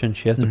recognition.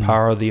 She has the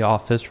power of the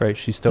office, right?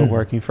 She's still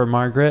working for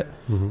Margaret.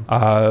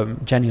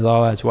 Jenny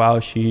Lowe as well.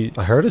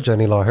 I heard of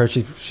Jenny Law. I heard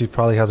she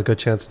probably has a good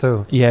chance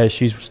too. Yeah,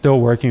 she's still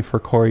working for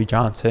Corey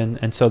Johnson.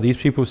 And so these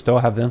people still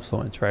have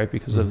influence, right?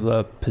 Because of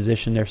the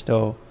position they're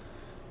still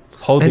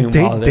holding.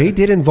 And they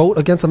didn't vote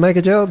against a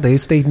mega jail? They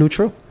stayed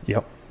neutral?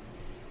 Yep.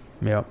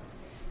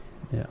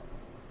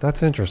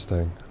 That's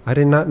interesting. I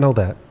did not know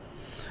that.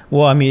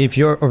 Well, I mean, if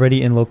you're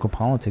already in local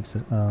politics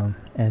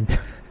and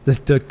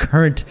the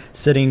current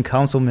sitting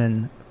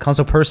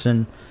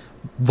councilperson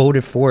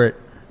voted for it,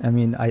 I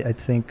mean, I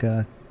think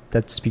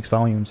that speaks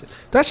volumes.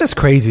 That's just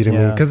crazy to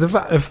me, because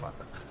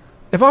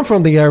if I'm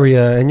from the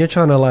area and you're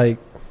trying to like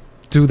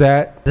do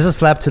that, this is a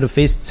slap to the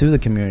face to the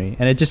community,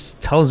 and it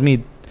just tells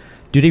me,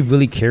 do they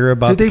really care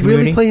about? Did they the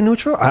community? really play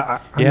neutral? I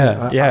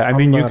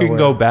mean, you can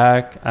go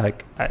back. I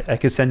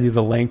could send you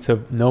the link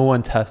to. No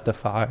one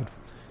testified.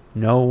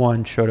 No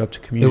one showed up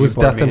to community. It was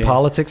board death meeting. in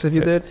politics if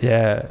you did.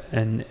 Yeah,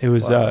 and it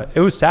was it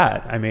was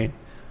sad. I mean,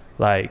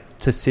 like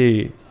to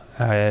see,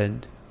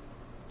 and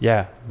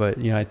yeah, but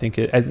you know, I think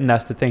and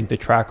that's the thing. The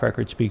track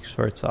record speaks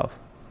for itself.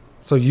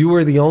 So you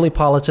were the only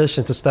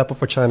politician to step up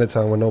for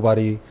Chinatown when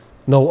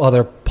no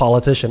other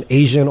politician,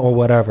 Asian or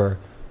whatever,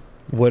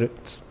 would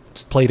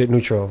played it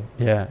neutral.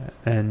 Yeah,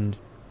 and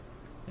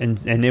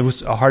it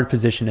was a hard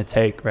position to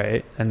take,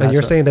 right? And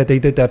you're saying that they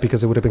did that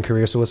because it would have been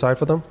career suicide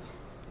for them?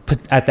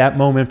 At that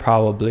moment,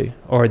 probably,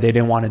 or they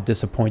didn't want to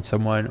disappoint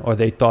someone, or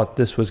they thought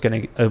this was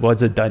it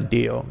was a done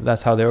deal.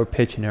 That's how they were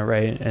pitching it,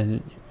 right?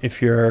 And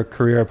if you're a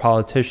career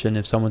politician,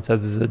 if someone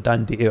says it's a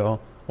done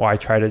deal, why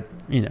try to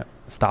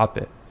stop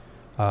it?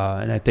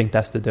 And I think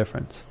that's the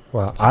difference.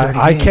 Well,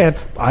 I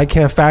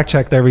can't fact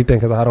check everything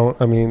because I don't.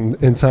 I mean,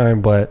 in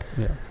time, but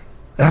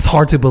that's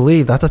hard to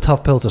believe. That's a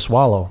tough pill to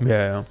swallow.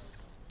 Yeah,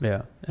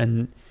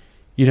 and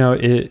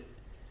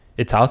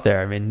it's out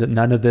there. I mean,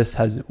 none of this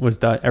was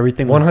done.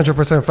 Everything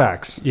 100%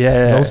 facts.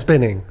 Yeah, no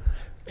spinning.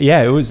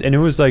 Yeah, it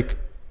was like,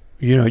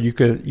 you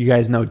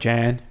guys know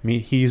Jan.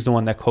 He's the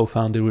one that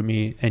co-founded with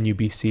me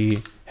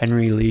NUBC.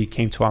 Henry Lee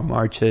came to our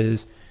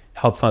marches,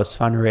 helped us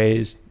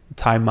fundraise.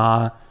 Tai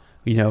Ma,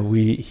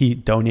 he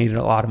donated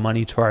a lot of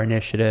money to our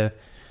initiative,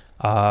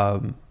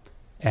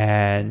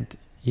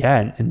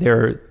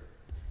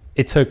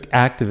 it took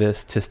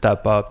activists to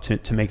step up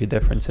to make a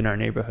difference in our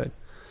neighborhood.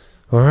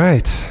 All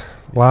right,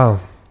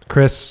 wow.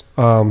 Chris,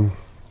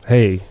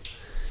 hey,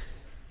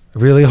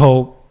 really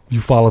hope you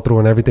follow through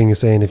on everything you're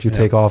saying if you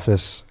take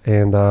office,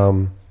 and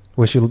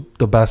wish you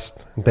the best,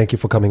 and thank you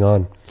for coming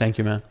on. Thank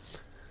you, man.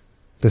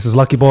 This is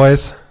Lucky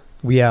Boys.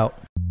 We out.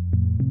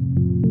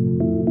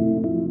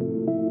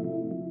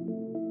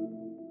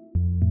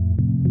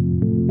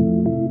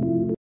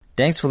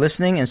 Thanks for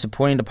listening and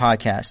supporting the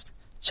podcast.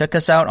 Check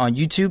us out on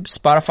YouTube,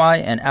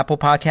 Spotify, and Apple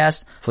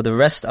Podcasts for the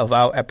rest of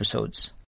our episodes.